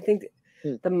 I think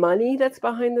the money that's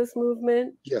behind this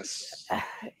movement. Yes. I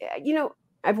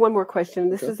have one more question.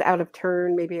 This is out of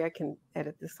turn. Maybe I can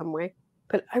edit this some way.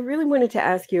 But I really wanted to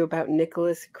ask you about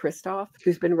Nicholas Kristof,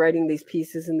 who's been writing these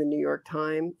pieces in the New York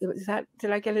Times.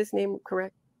 Did I get his name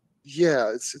correct?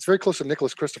 Yeah, it's very close to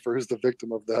Nicholas Christopher, who's the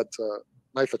victim of that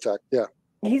knife attack. Yeah.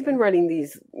 He's been writing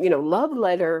these, love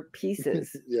letter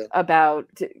pieces about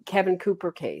Kevin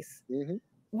Cooper case. Mm-hmm.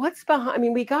 What's behind? I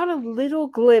mean, we got a little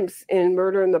glimpse in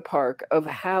Murder in the Park of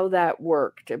how that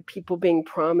worked, of people being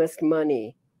promised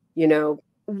money.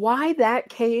 Why that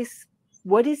case?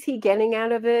 What is he getting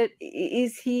out of it?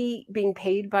 Is he being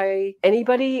paid by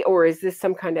anybody, or is this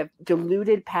some kind of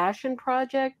diluted passion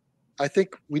project? I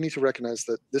think we need to recognize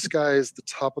that this guy is the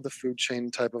top of the food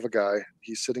chain type of a guy.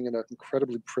 He's sitting in an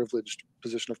incredibly privileged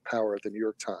position of power at the New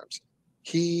York Times.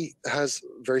 He has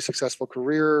a very successful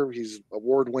career. He's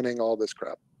award-winning, all this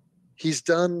crap. He's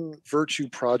done virtue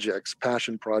projects,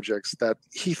 passion projects that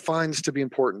he finds to be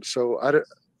important. So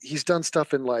he's done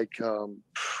stuff in like,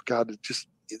 just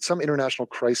some international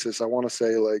crisis. I want to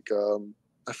say like,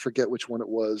 I forget which one it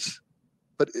was,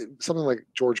 but something like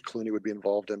George Clooney would be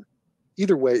involved in.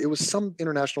 Either way, it was some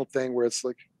international thing where it's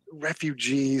like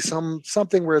refugees,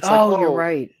 something where it's like, oh, you're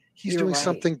right. He's doing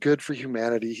something good for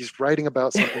humanity. He's writing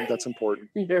about something that's important.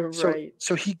 You're right.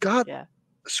 So he got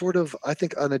sort of, I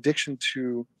think, an addiction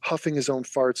to huffing his own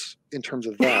farts in terms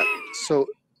of that. So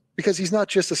because he's not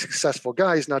just a successful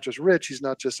guy, he's not just rich, he's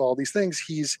not just all these things,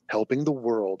 he's helping the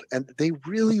world. And they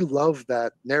really love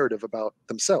that narrative about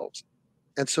themselves.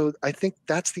 And so I think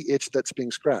that's the itch that's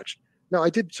being scratched. Now, I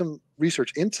did some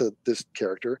research into this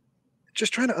character,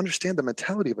 just trying to understand the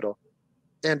mentality of it all.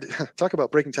 And talk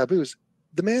about breaking taboos.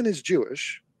 The man is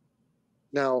Jewish.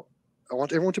 Now, I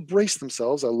want everyone to brace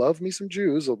themselves. I love me some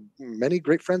Jews, many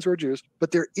great friends who are Jews,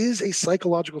 but there is a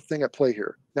psychological thing at play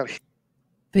here. Now,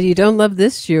 but you don't love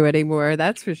this Jew anymore,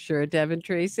 that's for sure, Devin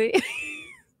Tracy.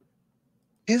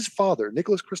 His father,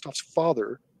 Nicholas Kristof's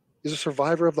father, is a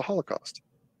survivor of the Holocaust.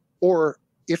 Or,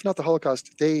 if not the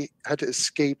Holocaust, they had to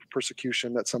escape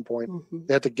persecution at some point. Mm-hmm.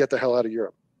 They had to get the hell out of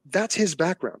Europe. That's his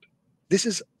background. This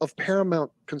is of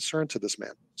paramount concern to this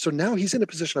man. So now he's in a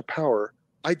position of power.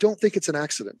 I don't think it's an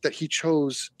accident that he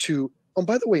chose to,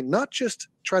 by the way, not just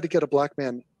try to get a black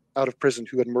man out of prison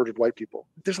who had murdered white people.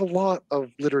 There's a lot of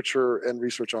literature and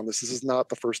research on this. This is not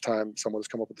the first time someone has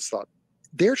come up with this thought.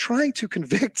 They're trying to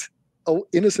convict an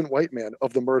innocent white man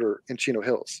of the murder in Chino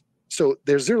Hills. So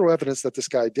there's zero evidence that this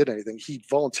guy did anything. He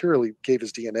voluntarily gave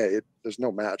his DNA. There's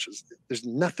no match. There's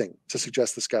nothing to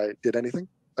suggest this guy did anything.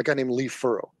 A guy named Lee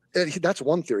Furrow. And that's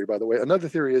one theory, by the way. Another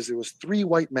theory is it was 3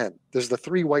 white men. There's the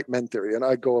 3 white men theory, and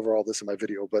I go over all this in my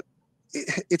video. But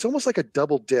it's almost like a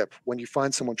double dip when you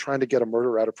find someone trying to get a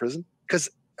murderer out of prison, because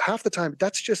half the time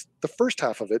that's just the first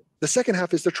half of it. The second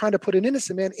half is they're trying to put an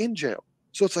innocent man in jail.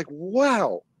 So it's like,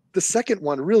 wow, the second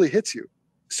one really hits you.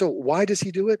 So why does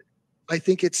he do it? I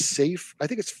think it's safe. I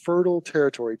think it's fertile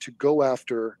territory to go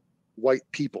after white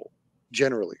people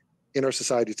generally in our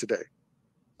society today.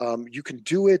 You can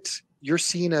do it. You're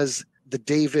seen as the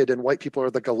David and white people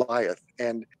are the Goliath,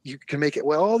 and you can make it,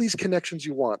 well, all these connections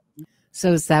you want.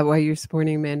 So is that why you're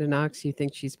supporting Amanda Knox? You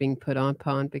think she's being put on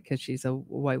pawn because she's a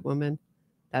white woman?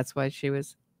 That's why she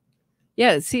was.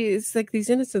 Yeah, see, it's like these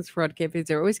innocence fraud campaigns,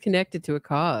 they're always connected to a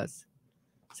cause.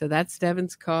 So that's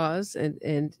Devon's cause,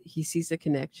 and he sees a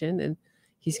connection, and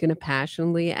he's going to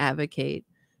passionately advocate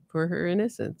for her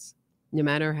innocence, no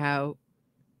matter how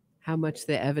much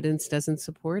the evidence doesn't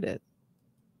support it.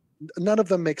 None of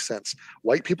them make sense.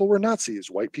 White people were Nazis.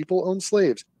 White people owned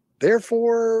slaves.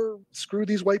 Therefore, screw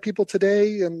these white people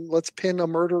today, and let's pin a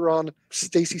murder on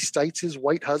Stacey Stites'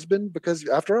 white husband, because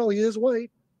after all, he is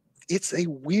white. It's a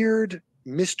weird,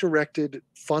 misdirected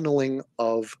funneling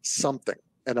of something,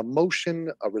 an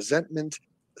emotion, a resentment,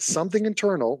 something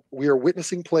internal we are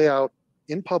witnessing play out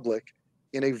in public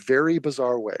in a very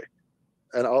bizarre way.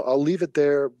 And I'll leave it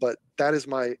there, but that is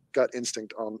my gut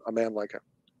instinct on a man like him.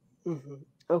 Mm-hmm.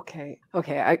 Okay.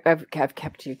 I've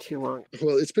kept you too long.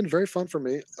 Well, it's been very fun for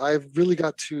me. I've really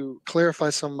got to clarify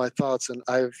some of my thoughts, and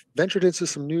I've ventured into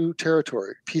some new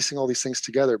territory, piecing all these things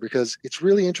together, because it's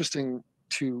really interesting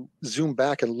to zoom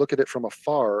back and look at it from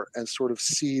afar and sort of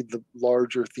see the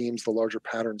larger themes, the larger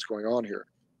patterns going on here.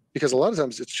 Because a lot of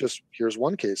times it's just, here's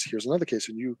one case, here's another case,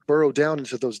 and you burrow down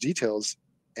into those details.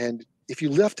 And if you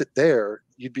left it there,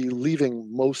 you'd be leaving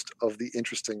most of the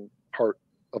interesting part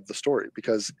of the story,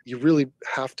 because you really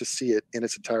have to see it in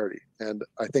its entirety. And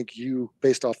I think you,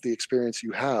 based off the experience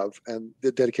you have and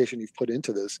the dedication you've put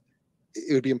into this,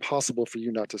 it would be impossible for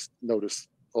you not to notice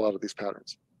a lot of these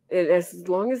patterns. As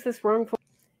long as this wrongful...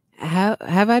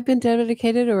 Have I been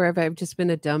dedicated, or have I just been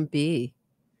a dumb bee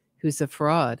who's a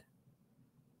fraud?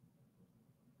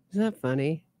 Isn't that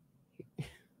funny?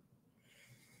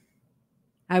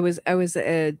 I was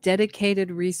a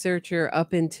dedicated researcher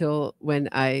up until when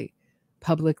I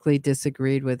publicly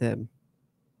disagreed with him.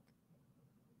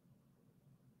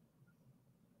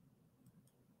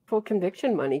 Full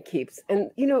conviction money keeps.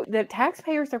 And, the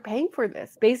taxpayers are paying for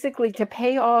this, basically to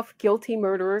pay off guilty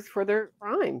murderers for their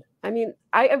crime. I mean,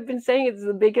 I have been saying it's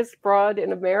the biggest fraud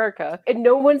in America, and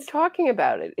no one's talking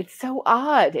about it. It's so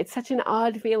odd. It's such an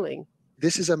odd feeling.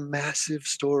 This is a massive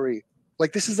story.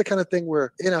 Like, this is the kind of thing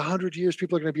where in 100 years,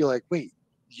 people are going to be like, wait,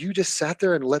 you just sat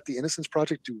there and let the Innocence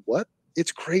Project do what?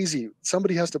 It's crazy.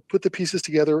 Somebody has to put the pieces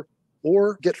together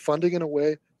or get funding in a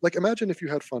way. Like, imagine if you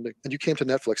had funding and you came to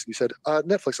Netflix and you said,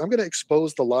 Netflix, I'm going to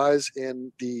expose the lies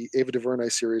in the Ava DuVernay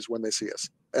series When They See Us.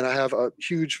 And I have a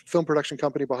huge film production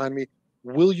company behind me.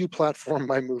 Will you platform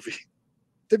my movie?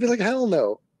 They'd be like, hell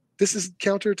no. This is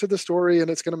counter to the story,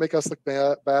 and it's going to make us look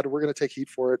bad. We're going to take heat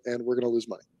for it, and we're going to lose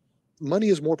money. Money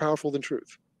is more powerful than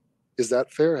truth. Is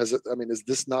that fair? Is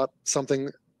this not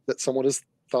something that someone has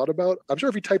thought about? I'm sure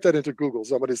if you type that into Google,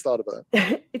 somebody's thought about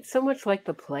it. It's so much like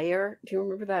The Player. Do you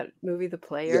remember that movie, The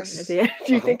Player? Yes. Do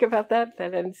you think about that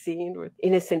end scene with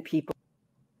innocent people?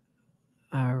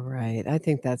 All right. I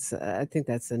think that's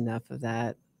enough of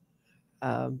that.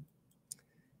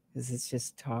 Because it's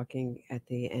just talking at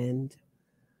the end.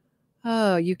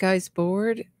 Oh, you guys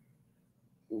bored?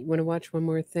 You want to watch one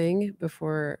more thing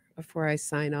before I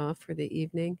sign off for the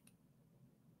evening?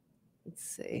 Let's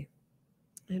see.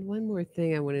 And one more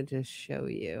thing I wanted to show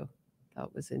you.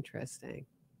 Thought was interesting.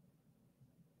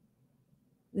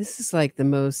 This is like the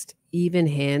most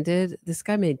even-handed. This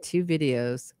guy made 2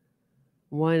 videos.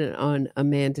 One on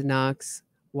Amanda Knox,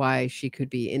 why she could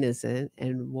be innocent,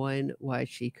 and one why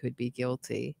she could be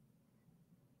guilty.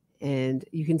 And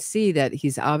you can see that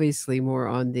he's obviously more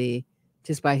on the,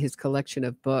 just by his collection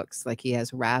of books, like he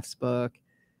has Raph's book,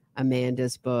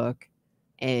 Amanda's book,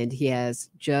 and he has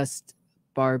just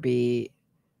Barbie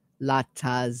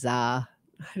Lataza.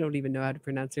 I don't even know how to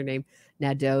pronounce her name.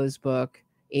 Nadeau's book,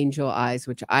 Angel Eyes,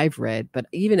 which I've read. But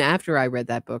even after I read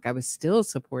that book, I was still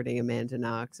supporting Amanda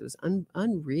Knox. It was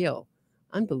unreal,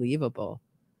 unbelievable.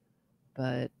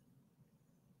 But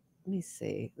let me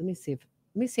see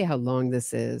how long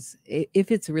this is.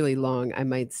 If it's really long, I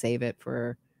might save it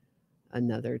for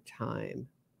another time.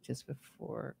 Just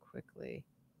before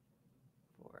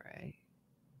I...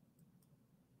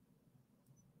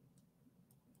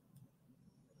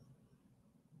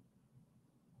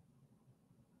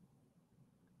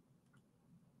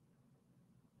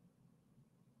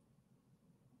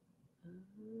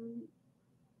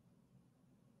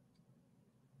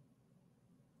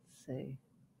 see.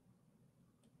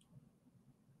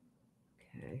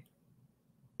 Okay.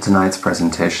 Tonight's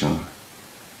presentation,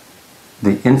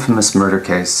 the infamous murder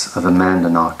case of Amanda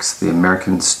Knox, the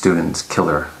American student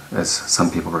killer, as some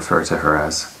people refer to her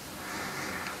as,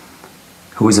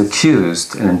 who was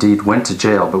accused and indeed went to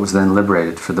jail but was then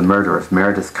liberated for the murder of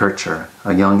Meredith Kircher,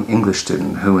 a young English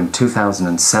student who in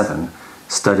 2007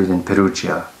 studied in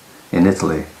Perugia in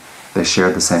Italy. They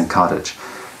shared the same cottage.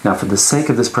 Now, for the sake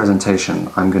of this presentation,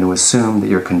 I'm going to assume that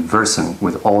you're conversant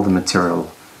with all the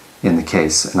material in the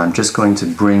case, and I'm just going to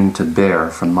bring to bear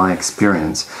from my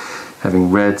experience,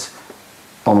 having read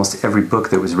almost every book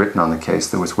that was written on the case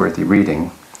that was worthy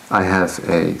reading. I have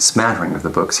a smattering of the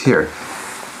books here.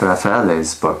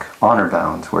 Raffaele's book, Honor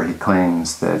Bound, where he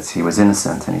claims that he was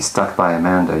innocent and he stuck by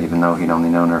Amanda even though he'd only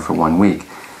known her for 1 week,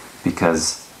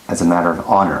 because as a matter of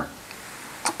honor.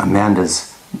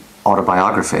 Amanda's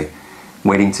autobiography,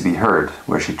 Waiting to be Heard,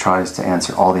 where she tries to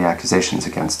answer all the accusations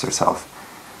against herself.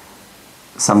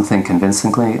 Some think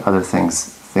convincingly, other things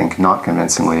think not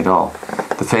convincingly at all.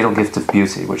 The Fatal Gift of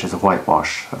Beauty, which is a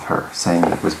whitewash of her, saying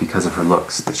that it was because of her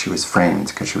looks that she was framed,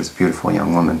 because she was a beautiful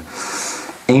young woman.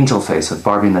 Angel Face of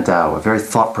Barbie Nadeau, a very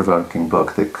thought-provoking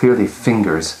book that clearly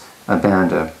fingers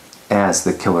Amanda as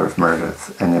the killer of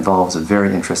Meredith and involves a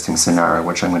very interesting scenario,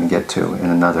 which I'm going to get to in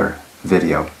another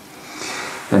video.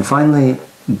 And finally,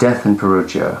 Death in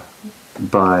Perugia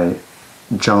by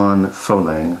John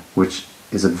Folane, which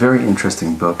is a very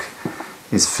interesting book,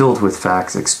 is filled with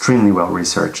facts, extremely well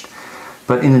researched.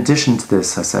 But in addition to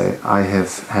this, I say, I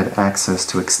have had access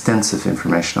to extensive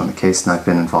information on the case and I've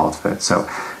been involved with it. So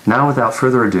now, without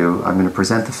further ado, I'm going to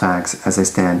present the facts as they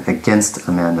stand against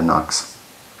Amanda Knox.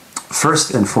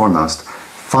 First and foremost,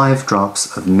 5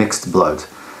 drops of mixed blood.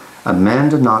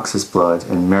 Amanda Knox's blood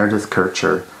and Meredith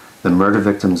Kircher, the murder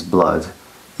victim's blood,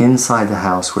 inside the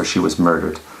house where she was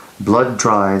murdered. Blood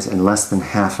dries in less than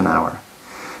half an hour.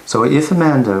 So if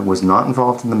Amanda was not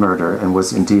involved in the murder and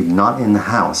was indeed not in the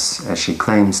house, as she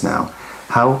claims now,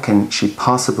 how can she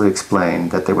possibly explain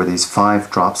that there were these 5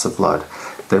 drops of blood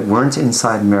that weren't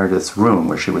inside Meredith's room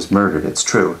where she was murdered, it's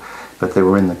true, but they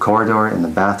were in the corridor, in the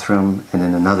bathroom, and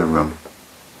in another room?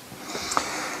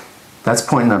 That's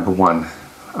point number 1.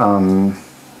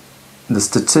 The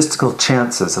statistical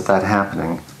chances of that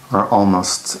happening are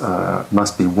almost,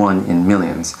 must be 1 in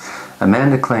millions.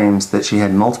 Amanda claims that she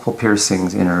had multiple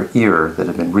piercings in her ear that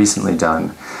had been recently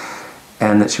done,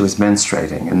 and that she was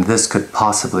menstruating, and this could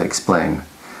possibly explain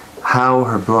how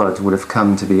her blood would have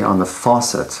come to be on the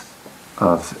faucet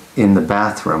in the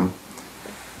bathroom.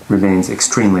 Remains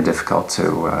extremely difficult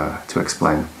to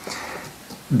explain.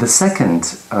 The second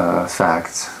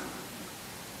fact,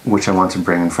 which I want to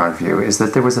bring in front of you, is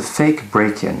that there was a fake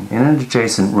break-in in an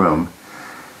adjacent room.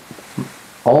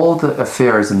 All the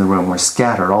affairs in the room were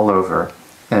scattered all over,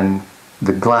 and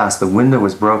the window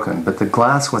was broken, but the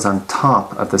glass was on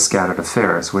top of the scattered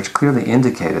affairs, which clearly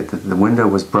indicated that the window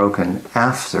was broken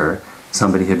after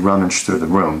somebody had rummaged through the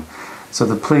room. So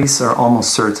the police are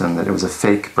almost certain that it was a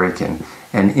fake break-in,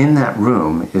 and in that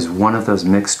room is one of those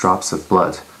mixed drops of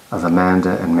blood of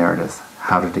Amanda and Meredith.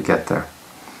 How did it get there?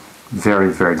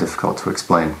 Very, very difficult to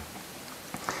explain.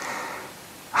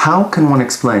 How can one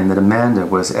explain that Amanda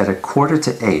was at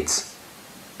 7:45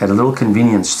 at a little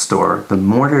convenience store the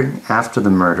morning after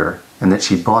the murder, and that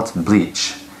she bought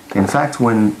bleach? In fact,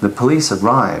 when the police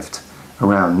arrived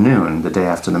around noon the day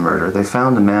after the murder, they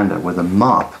found Amanda with a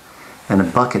mop and a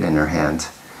bucket in her hand.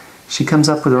 She comes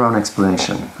up with her own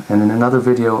explanation, and in another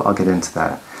video I'll get into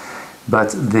that.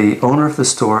 But the owner of the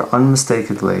store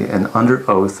unmistakably and under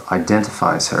oath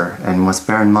identifies her, and must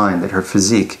bear in mind that her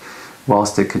physique,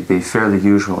 whilst it could be fairly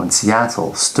usual in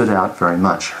Seattle, stood out very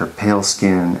much. Her pale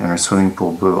skin and her swimming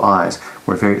pool blue eyes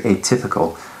were very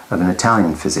atypical of an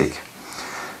Italian physique.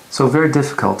 So very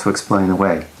difficult to explain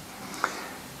away.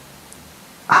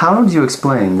 How do you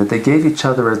explain that they gave each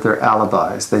other their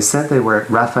alibis? They said they were at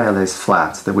Raffaele's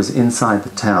flat that was inside the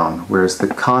town, whereas the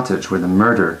cottage where the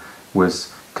murder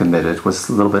was committed was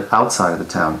a little bit outside of the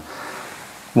town.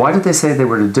 Why did they say they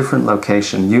were at a different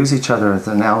location, use each other as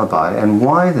an alibi, and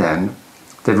why then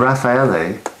did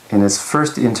Raffaele, in his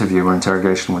first interview or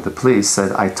interrogation with the police,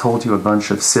 said, "I told you a bunch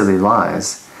of silly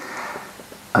lies.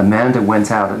 Amanda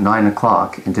went out at 9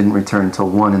 o'clock and didn't return until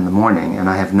 1 in the morning, and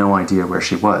I have no idea where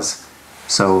she was."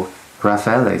 So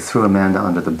Raffaele threw Amanda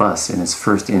under the bus in his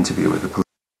first interview with the police.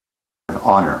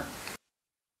 Honor.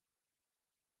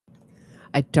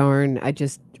 I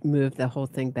just moved the whole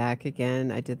thing back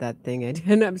again. I did that thing I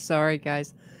did. I'm sorry,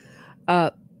 guys.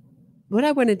 What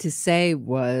I wanted to say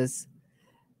was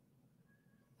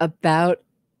about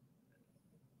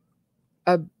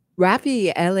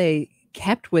Raffaele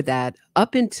kept with that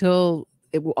up until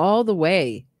all the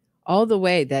way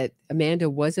that Amanda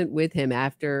wasn't with him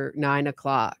after 9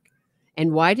 o'clock.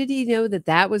 And why did he know that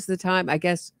that was the time? I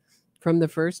guess from the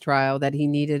first trial that he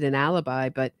needed an alibi,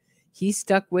 but he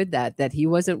stuck with that he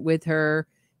wasn't with her.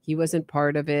 He wasn't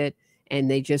part of it. And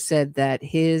they just said that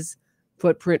his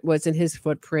footprint wasn't his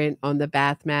footprint on the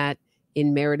bath mat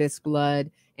in Meredith's blood,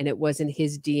 and it wasn't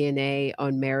his DNA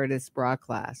on Meredith's bra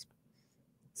clasp.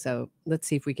 So let's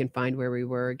see if we can find where we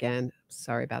were again.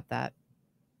 Sorry about that.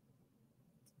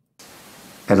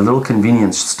 At a little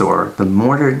convenience store the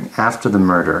morning after the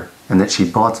murder, and that she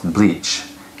bought bleach.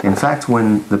 In fact,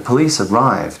 when the police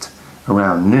arrived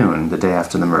around noon the day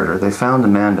after the murder, they found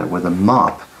Amanda with a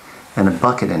mop and a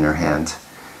bucket in her hand.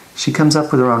 She comes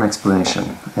up with her own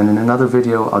explanation, and in another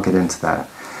video I'll get into that.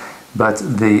 But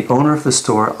the owner of the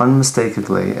store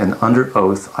unmistakably and under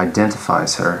oath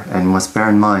identifies her, and must bear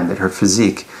in mind that her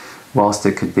physique, whilst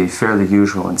it could be fairly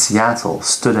usual in Seattle,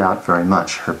 stood out very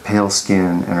much. Her pale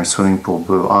skin and her swimming pool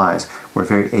blue eyes were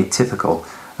very atypical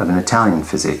of an Italian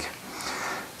physique.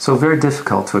 So very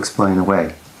difficult to explain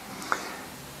away.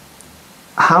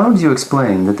 How do you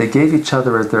explain that they gave each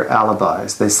other their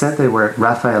alibis? They said they were at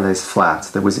Raffaele's flat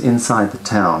that was inside the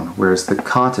town, whereas the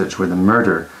cottage where the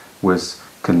murder was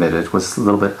committed was a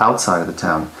little bit outside of the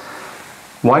town.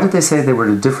 Why did they say they were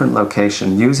at a different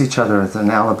location, use each other as an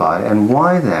alibi, and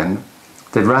why then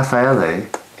did Raffaele,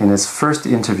 in his first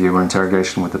interview or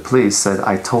interrogation with the police, said,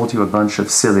 "I told you a bunch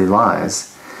of silly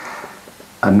lies.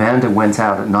 Amanda went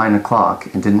out at 9 o'clock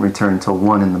and didn't return until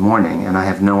 1 in the morning, and I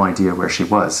have no idea where she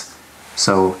was."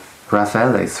 So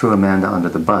Raffaele threw Amanda under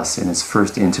the bus in his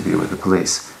first interview with the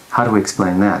police. How do we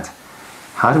explain that?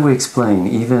 How do we explain,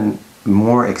 even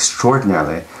more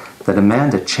extraordinarily, that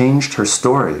Amanda changed her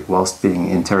story whilst being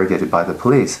interrogated by the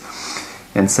police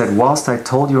and said, "Whilst I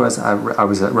told you I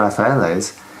was at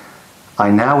Raffaele's,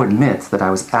 I now admit that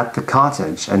I was at the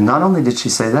cottage." And not only did she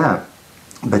say that,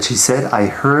 but she said, "I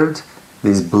heard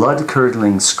these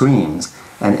blood-curdling screams,"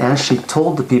 and as she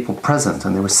told the people present,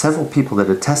 and there were several people that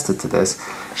attested to this,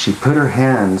 she put her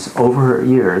hands over her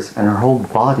ears and her whole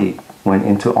body went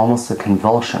into almost a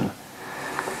convulsion.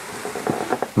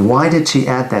 Why did she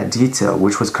add that detail,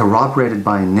 which was corroborated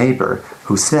by a neighbor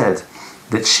who said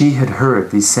that she had heard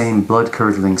these same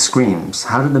blood-curdling screams?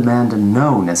 How did Amanda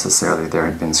know necessarily there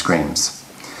had been screams?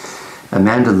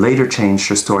 Amanda later changed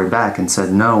her story back and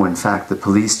said, "No, in fact, the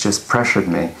police just pressured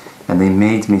me and they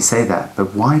made me say that."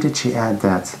 But why did she add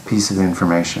that piece of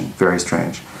information? Very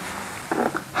strange.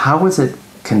 How is it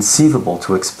conceivable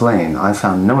to explain? I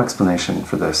found no explanation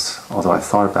for this, although I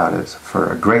thought about it for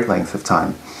a great length of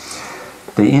time.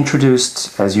 They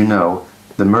introduced, as you know,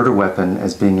 the murder weapon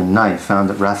as being a knife found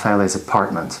at Raffaele's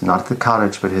apartment, not at the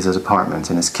cottage, but his apartment,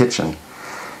 in his kitchen.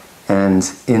 And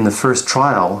in the first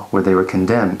trial, where they were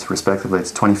condemned, respectively,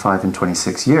 to 25 and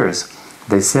 26 years,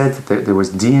 they said that there was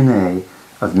DNA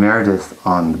of Meredith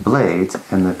on the blade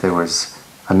and that there was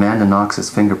Amanda Knox's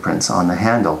fingerprints on the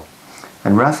handle.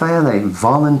 And Raffaele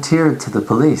volunteered to the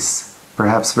police,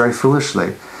 perhaps very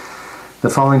foolishly, the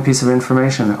following piece of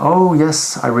information. "Oh,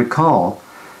 yes, I recall.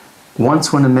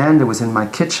 Once when Amanda was in my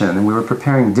kitchen and we were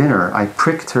preparing dinner, I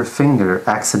pricked her finger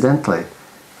accidentally.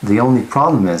 The only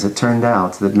problem is it turned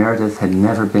out that Meredith had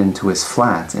never been to his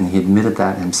flat, and he admitted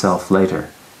that himself later."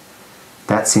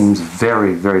 That seems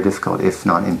very, very difficult, if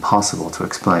not impossible, to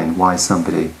explain why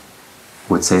somebody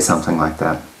would say something like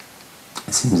that.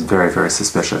 It seems very, very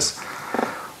suspicious.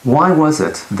 Why was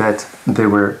it that there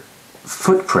were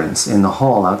footprints in the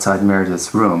hall outside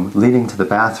Meredith's room leading to the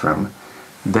bathroom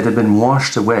that had been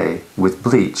washed away with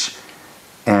bleach,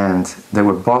 and they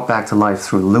were brought back to life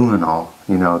through luminol,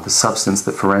 you know, the substance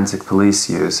that forensic police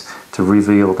use to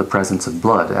reveal the presence of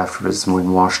blood after it's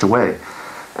been washed away?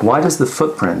 Why does the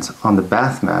footprint on the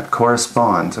bath mat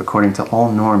correspond, according to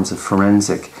all norms of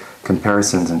forensic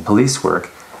comparisons and police work,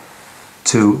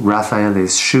 to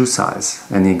Raffaele's shoe size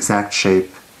and the exact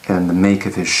shape and the make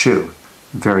of his shoe?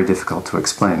 Very difficult to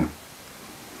explain.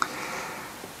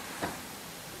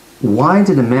 Why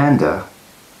did Amanda,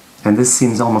 and this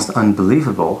seems almost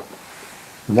unbelievable,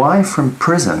 why from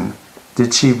prison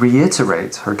did she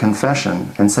reiterate her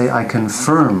confession and say, "I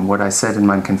confirm what I said in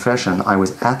my confession, I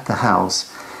was at the house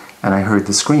and I heard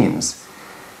the screams"?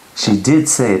 She did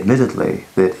say, admittedly,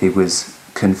 that it was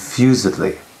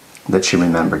confusedly that she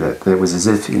remembered it, that it was as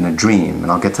if in a dream,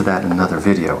 and I'll get to that in another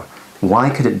video.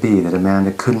 Why could it be that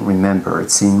Amanda couldn't remember?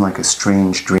 It seemed like a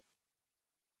strange dream.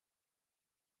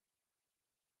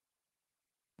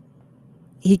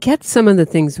 He gets some of the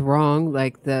things wrong,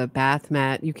 like the bath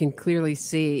mat. You can clearly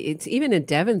see, it's even in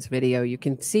Devon's video, you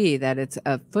can see that it's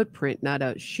a footprint, not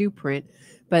a shoe print.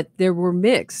 but there were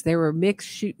mixed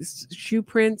shoe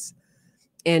prints,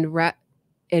 and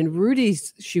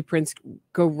Rudy's shoe prints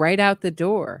go right out the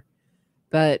door.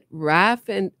 But Raph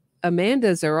and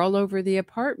Amanda's are all over the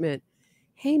apartment.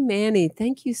 Hey, Manny,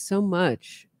 thank you so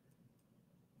much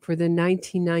for the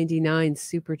 1999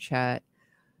 super chat.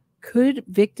 Could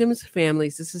victims'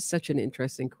 families, this is such an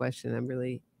interesting question. I'm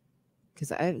really,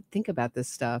 because I think about this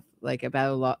stuff, like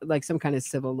about a law, like some kind of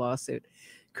civil lawsuit.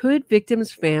 Could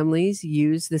victims' families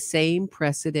use the same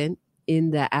precedent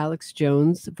in the Alex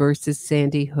Jones versus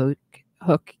Sandy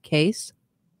Hook case?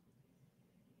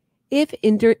 If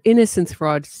innocence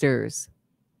fraudsters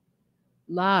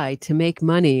lie to make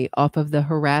money off of the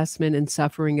harassment and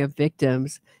suffering of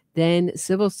victims, then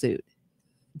civil suit.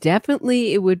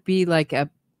 Definitely it would be like a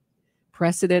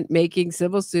precedent-making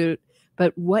civil suit,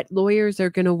 but what lawyers are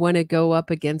going to want to go up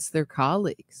against their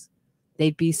colleagues?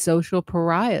 They'd be social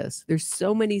pariahs. There's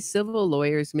so many civil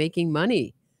lawyers making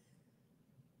money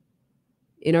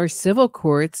in our civil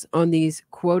courts on these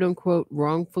quote-unquote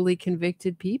wrongfully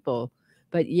convicted people.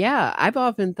 But yeah, I've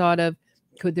often thought of,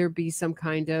 could there be some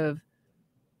kind of,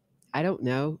 I don't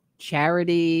know,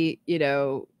 charity,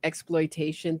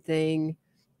 exploitation thing,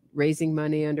 raising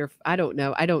money under, I don't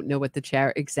know what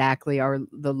the exactly are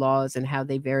the laws and how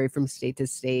they vary from state to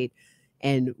state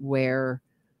and where,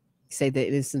 say, the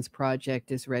Innocence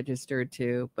Project is registered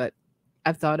to. But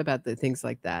I've thought about the things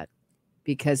like that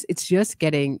because it's just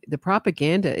the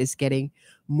propaganda is getting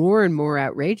more and more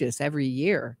outrageous every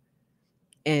year.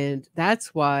 And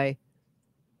that's why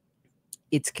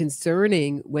it's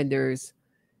concerning when there's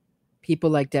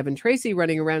people like Devin Tracy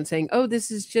running around saying, oh,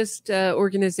 this is just an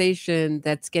organization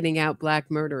that's getting out black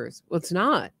murderers. Well, it's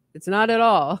not. It's not at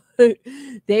all.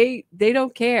 They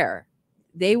don't care.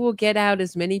 They will get out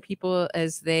as many people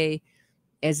as they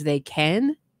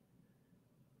can.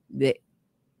 It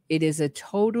is a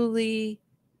totally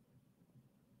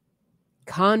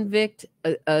convict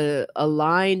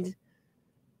aligned,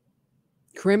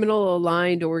 criminal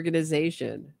aligned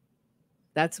organization.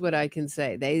 That's what I can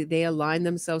say. They align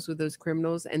themselves with those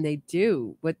criminals, and they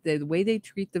do. What the way they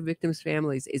treat the victims'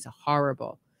 families is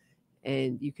horrible.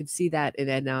 And you could see that in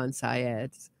Adnan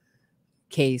Syed's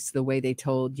case, the way they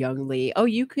told young Lee, oh,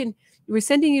 we're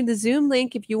sending you the Zoom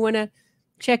link if you want to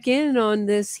check in on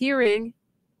this hearing.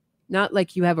 Not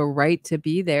like you have a right to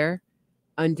be there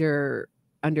under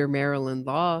Maryland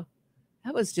law.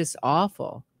 That was just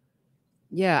awful.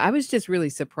 Yeah, I was just really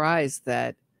surprised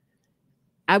that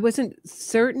I wasn't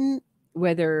certain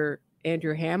whether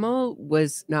Andrew Hamill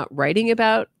was not writing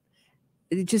about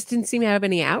it. Just didn't seem to have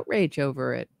any outrage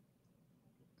over it.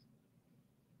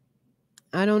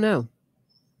 I don't know.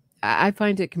 I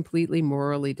find it completely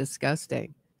morally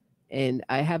disgusting. And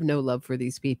I have no love for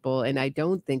these people. And I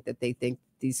don't think that they think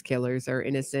these killers are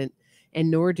innocent.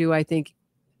 And nor do I think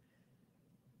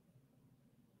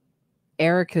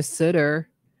Erica Sutter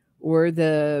or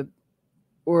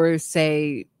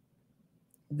say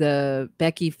the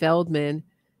Becky Feldman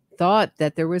thought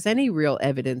that there was any real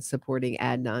evidence supporting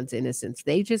Adnan's innocence.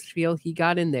 They just feel he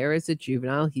got in there as a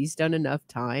juvenile. He's done enough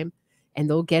time and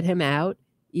they'll get him out,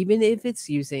 even if it's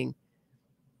using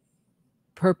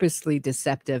purposely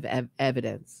deceptive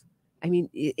evidence. I mean,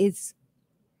 it's,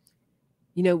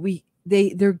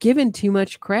 they're given too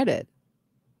much credit.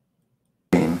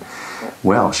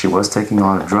 Well, she was taking a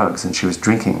lot of drugs and she was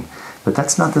drinking, but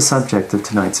that's not the subject of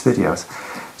tonight's videos.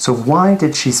 So why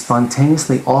did she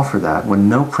spontaneously offer that when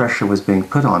no pressure was being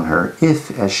put on her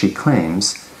if, as she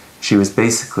claims, she was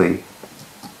basically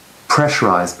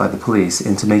pressurized by the police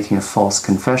into making a false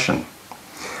confession?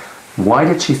 Why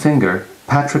did she finger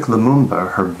Patrick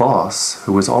Lumumba, her boss,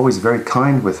 who was always very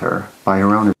kind with her, by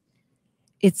her own?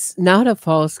 It's not a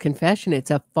false confession.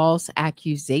 It's a false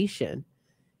accusation.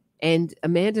 And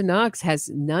Amanda Knox has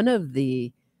none of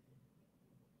the,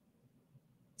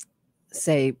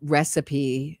 say,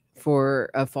 recipe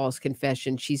for a false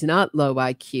confession. She's not low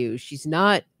IQ. She's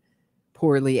not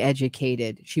poorly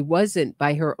educated. She wasn't,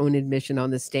 by her own admission on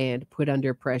the stand, put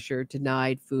under pressure,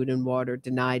 denied food and water,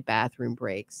 denied bathroom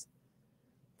breaks.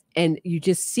 And you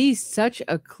just see such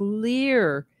a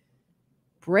clear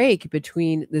break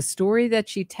between the story that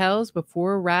she tells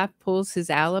before Raph pulls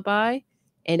his alibi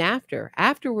and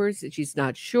afterwards, she's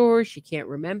not sure. She can't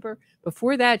remember.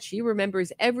 Before that, she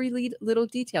remembers every little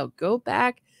detail. Go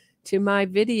back to my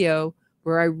video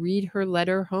where I read her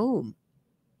letter home.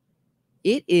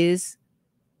 It is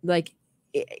like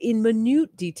in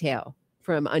minute detail,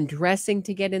 from undressing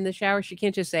to get in the shower. She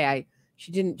can't just say,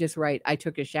 she didn't just write, I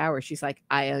took a shower. She's like,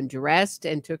 I undressed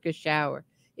and took a shower.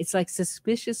 It's like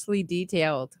suspiciously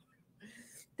detailed.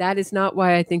 That is not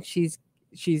why I think she's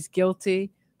guilty.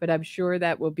 but I'm sure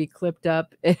that will be clipped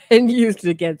up and used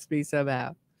against me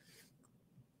somehow.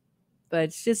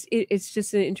 But it's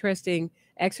just an interesting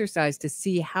exercise to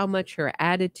see how much her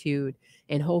attitude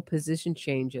and whole position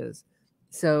changes.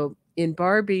 So in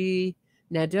Barbie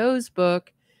Nadeau's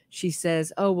book, she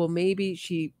says, oh, well, maybe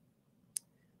she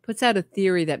puts out a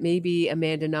theory that maybe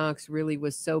Amanda Knox really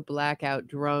was so blackout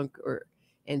drunk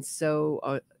and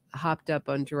so hopped up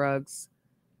on drugs.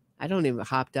 I don't even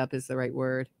hopped up is the right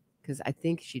word, because I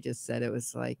think she just said it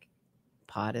was like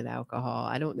pot and alcohol.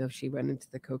 I don't know if she went into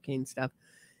the cocaine stuff.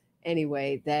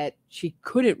 Anyway, that she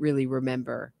couldn't really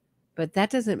remember. But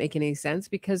that doesn't make any sense,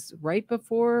 because right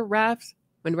before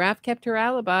when Raph kept her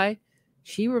alibi,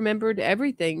 she remembered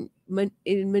everything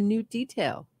in minute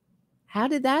detail. How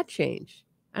did that change?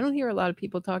 I don't hear a lot of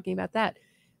people talking about that.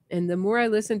 And the more I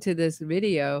listen to this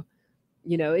video,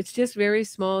 it's just very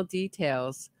small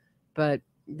details, but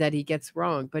that he gets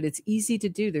wrong. But it's easy to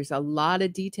do. There's a lot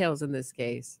of details in this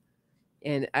case.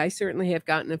 And I certainly have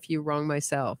gotten a few wrong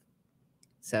myself.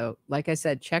 So, like I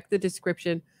said, check the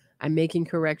description. I'm making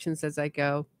corrections as I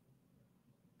go.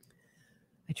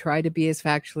 I try to be as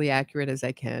factually accurate as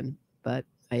I can, but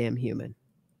I am human.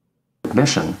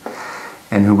 Mission,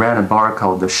 and who ran a bar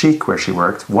called the Chic where she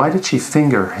worked, why did she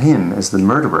finger him as the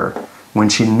murderer when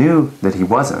she knew that he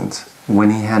wasn't, when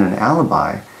he had an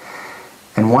alibi?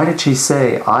 And why did she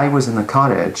say, I was in the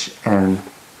cottage and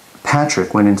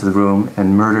Patrick went into the room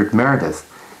and murdered Meredith?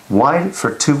 Why,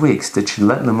 for 2 weeks, did she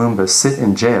let Lumumba sit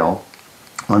in jail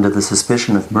under the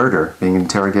suspicion of murder, being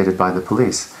interrogated by the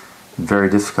police? Very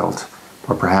difficult,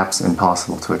 or perhaps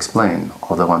impossible to explain,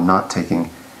 although I'm not taking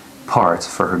part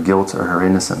for her guilt or her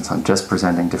innocence. I'm just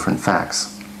presenting different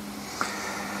facts.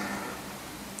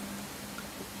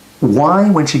 Why,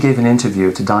 when she gave an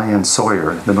interview to Diane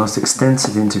Sawyer, the most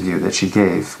extensive interview that she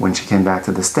gave when she came back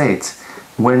to the States,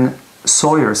 when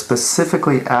Sawyer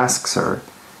specifically asks her,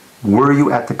 were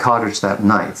you at the cottage that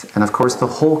night? And of course the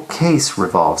whole case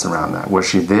revolves around that. Was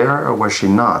she there or was she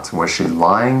not? Was she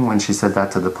lying when she said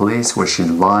that to the police? Was she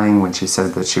lying when she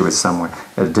said that she was somewhere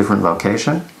at a different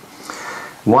location?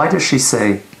 Why does she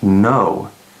say no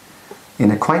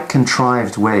in a quite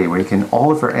contrived way where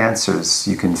all of her answers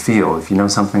you can feel, if you know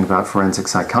something about forensic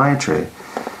psychiatry,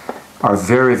 are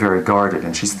very, very guarded,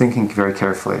 and she's thinking very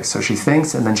carefully. So she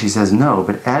thinks and then she says no,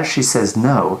 but as she says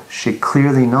no, she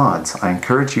clearly nods. I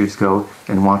encourage you to go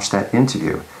and watch that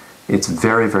interview. It's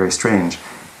very, very strange,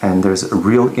 and there's a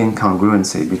real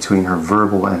incongruency between her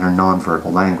verbal and her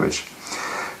non-verbal language.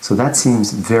 So that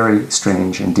seems very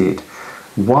strange indeed.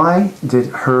 Why did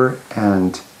her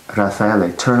and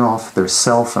Raffaele turn off their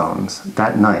cell phones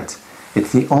that night?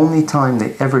 It's the only time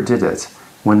they ever did it.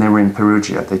 When they were in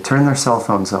Perugia, they turned their cell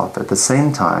phones off at the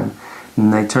same time,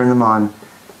 and they turned them on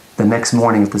the next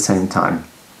morning at the same time,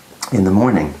 in the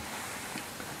morning.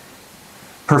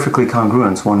 Perfectly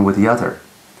congruent one with the other.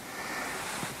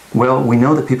 Well, we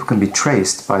know that people can be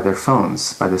traced by their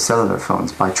phones, by their cellular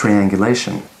phones, by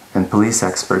triangulation, and police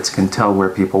experts can tell where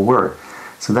people were.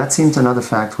 So that seems another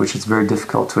fact which is very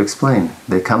difficult to explain.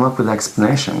 They come up with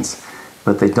explanations,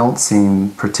 but they don't seem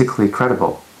particularly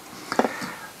credible.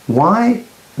 Why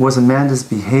was Amanda's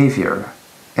behavior,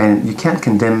 and you can't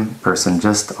condemn a person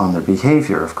just on their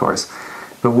behavior, of course,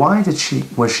 but why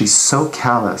was she so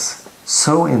callous,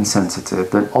 so insensitive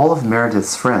that all of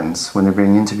Meredith's friends, when they were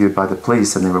being interviewed by the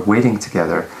police and they were waiting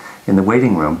together in the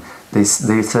waiting room, they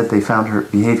said they found her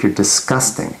behavior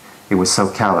disgusting. It was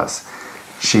so callous.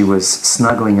 She was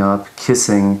snuggling up,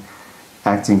 kissing,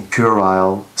 acting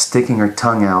puerile, sticking her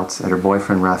tongue out at her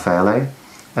boyfriend Raffaele.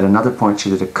 At another point, she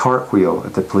did a cartwheel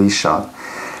at the police shop.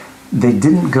 They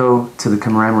didn't go to the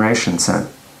commemoration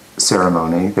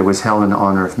ceremony that was held in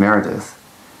honor of Meredith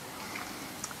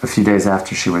a few days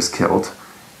after she was killed,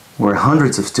 where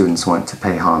hundreds of students went to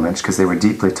pay homage because they were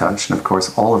deeply touched, and of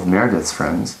course all of Meredith's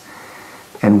friends.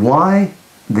 And why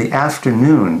the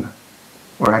afternoon,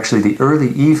 or actually the early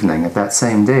evening of that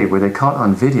same day, where they caught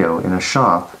on video in a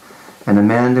shop and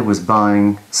Amanda was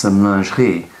buying some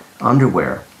lingerie,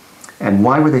 underwear, and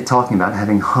why were they talking about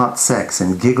having hot sex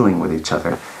and giggling with each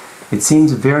other? It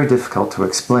seems very difficult to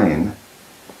explain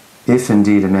if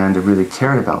indeed Amanda really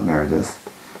cared about Meredith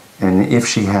and if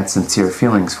she had sincere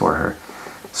feelings for her.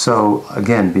 So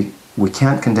again, we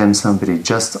can't condemn somebody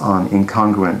just on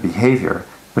incongruent behavior,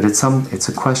 but it's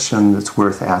a question that's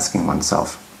worth asking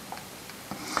oneself.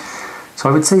 So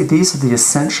I would say these are the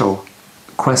essential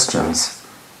questions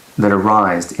that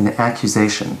arise in the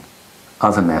accusation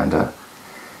of Amanda.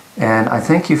 And I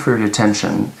thank you for your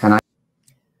attention.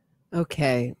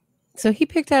 Okay. So he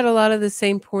picked out a lot of the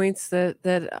same points that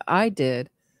I did.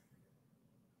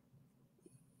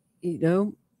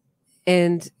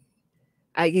 And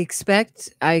I expect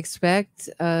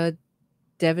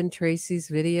Devin Tracy's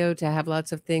video to have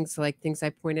lots of things like things I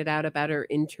pointed out about her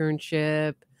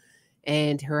internship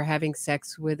and her having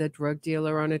sex with a drug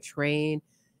dealer on a train.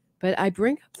 But I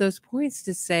bring up those points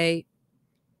to say,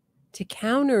 to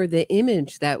counter the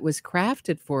image that was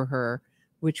crafted for her,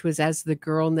 which was as the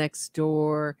girl next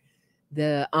door,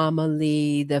 the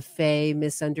Amelie, the Fae,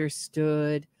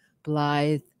 misunderstood,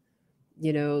 blithe,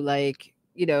 like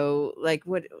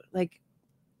what,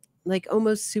 like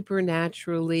almost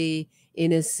supernaturally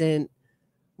innocent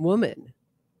woman.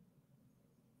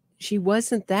 She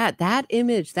wasn't that. That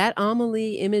image, that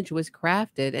Amelie image was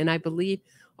crafted. And I believe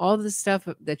all the stuff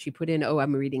that she put in,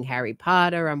 I'm reading Harry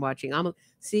Potter, I'm watching Amelie.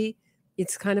 See,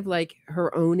 it's kind of like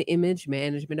her own image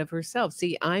management of herself.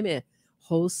 See, I'm a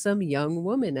wholesome young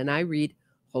woman and I read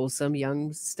wholesome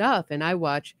young stuff and I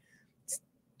watch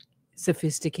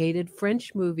sophisticated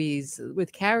French movies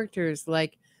with characters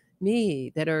like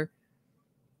me that are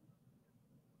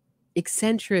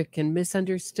eccentric and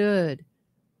misunderstood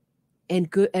and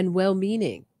good and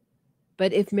well-meaning.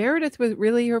 But if Meredith was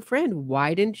really her friend,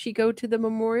 why didn't she go to the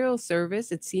memorial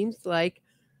service? It seems like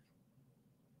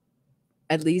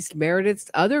at least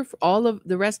all of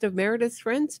the rest of Meredith's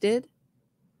friends did.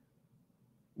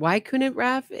 Why couldn't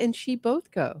Raph and she both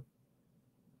go?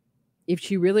 If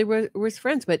she really was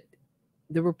friends. But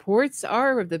the reports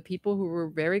are of the people who were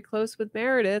very close with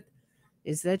Meredith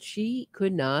is that she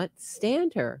could not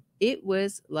stand her. It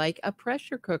was like a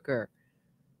pressure cooker,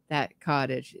 that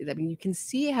cottage. I mean, you can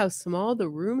see how small the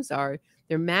rooms are.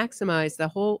 They're maximized. The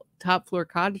whole top floor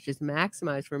cottage is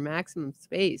maximized for maximum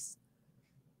space.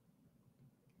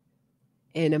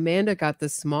 And Amanda got the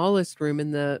smallest room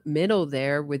in the middle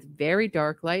there with very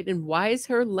dark light. And why is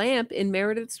her lamp in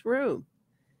Meredith's room?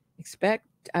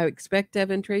 I expect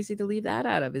Devin Tracy to leave that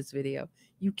out of his video.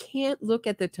 You can't look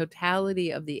at the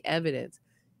totality of the evidence,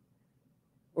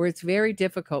 or it's very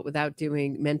difficult without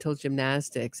doing mental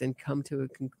gymnastics and come to a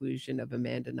conclusion of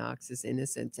Amanda Knox's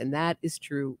innocence. And that is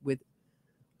true with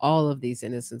all of these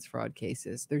innocence fraud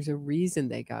cases. There's a reason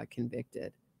they got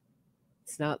convicted.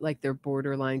 It's not like they're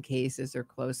borderline cases or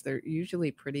close. They're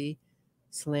usually pretty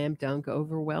slam dunk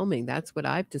overwhelming. That's what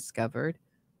I've discovered.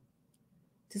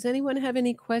 Does anyone have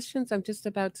any questions? I'm just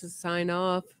about to sign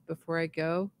off before I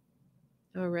go.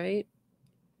 All right.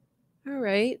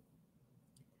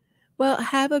 Well,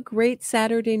 have a great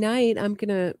Saturday night. I'm going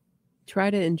to try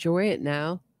to enjoy it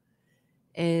now.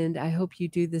 And I hope you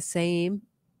do the same.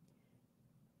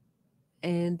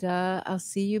 And I'll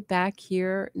see you back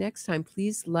here next time.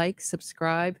 Please like,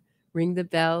 subscribe, ring the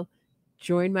bell,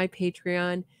 join my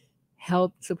Patreon,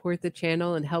 help support the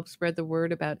channel, and help spread the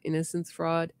word about innocence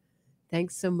fraud.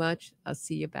 Thanks so much. I'll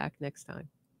see you back next time.